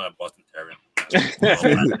I'm not a Boston Terrier.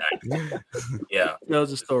 Yeah.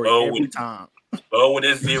 Tells a story every time. Bo with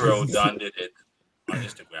a 0 Done Did It on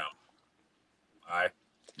Instagram. All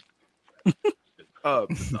right.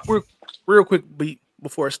 Real quick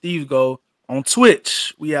before Steve go, on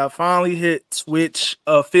Twitch, we have finally hit Twitch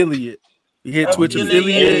affiliate. You hit Twitch Hey.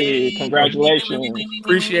 affiliate. Hey, congratulations.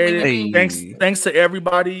 Appreciate it. Hey. Thanks to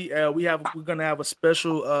everybody. We're gonna have a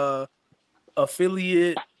special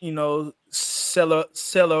affiliate,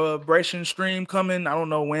 celebration stream coming. I don't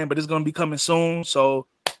know when, but it's gonna be coming soon. So,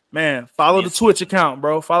 man, follow the Twitch account,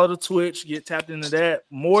 bro. Follow the Twitch. Get tapped into that.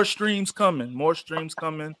 More streams coming.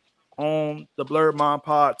 On the Blurred Mind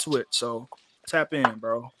Pod Twitch. So tap in,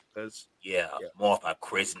 bro. Yeah, more of our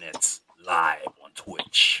craziness live on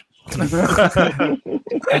Twitch.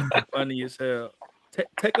 Funny as hell.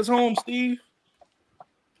 Take us home, Steve.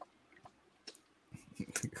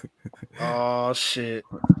 Oh shit!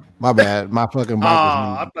 My bad. My fucking mic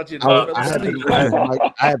was muted. I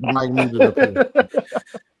had the mic muted up here.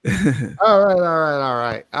 All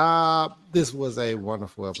right. This was a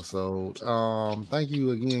wonderful episode. Thank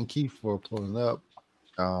you again, Keith, for pulling up.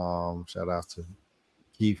 Shout out to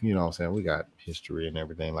Keith. You know what I'm saying? We got history and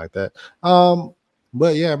everything like that.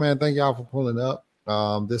 But yeah, man, thank y'all for pulling up.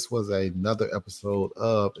 This was another episode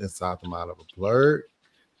of Inside the Mind of a Blurred.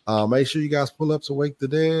 Make sure you guys pull up to Wake the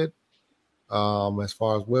Dead. As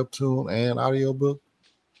far as webtoon and audiobook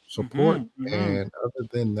support. And other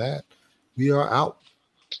than that, we are out.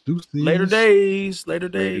 Deuces. Later days. Later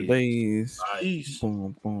days. Peace.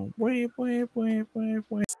 Boom, boom. Wait.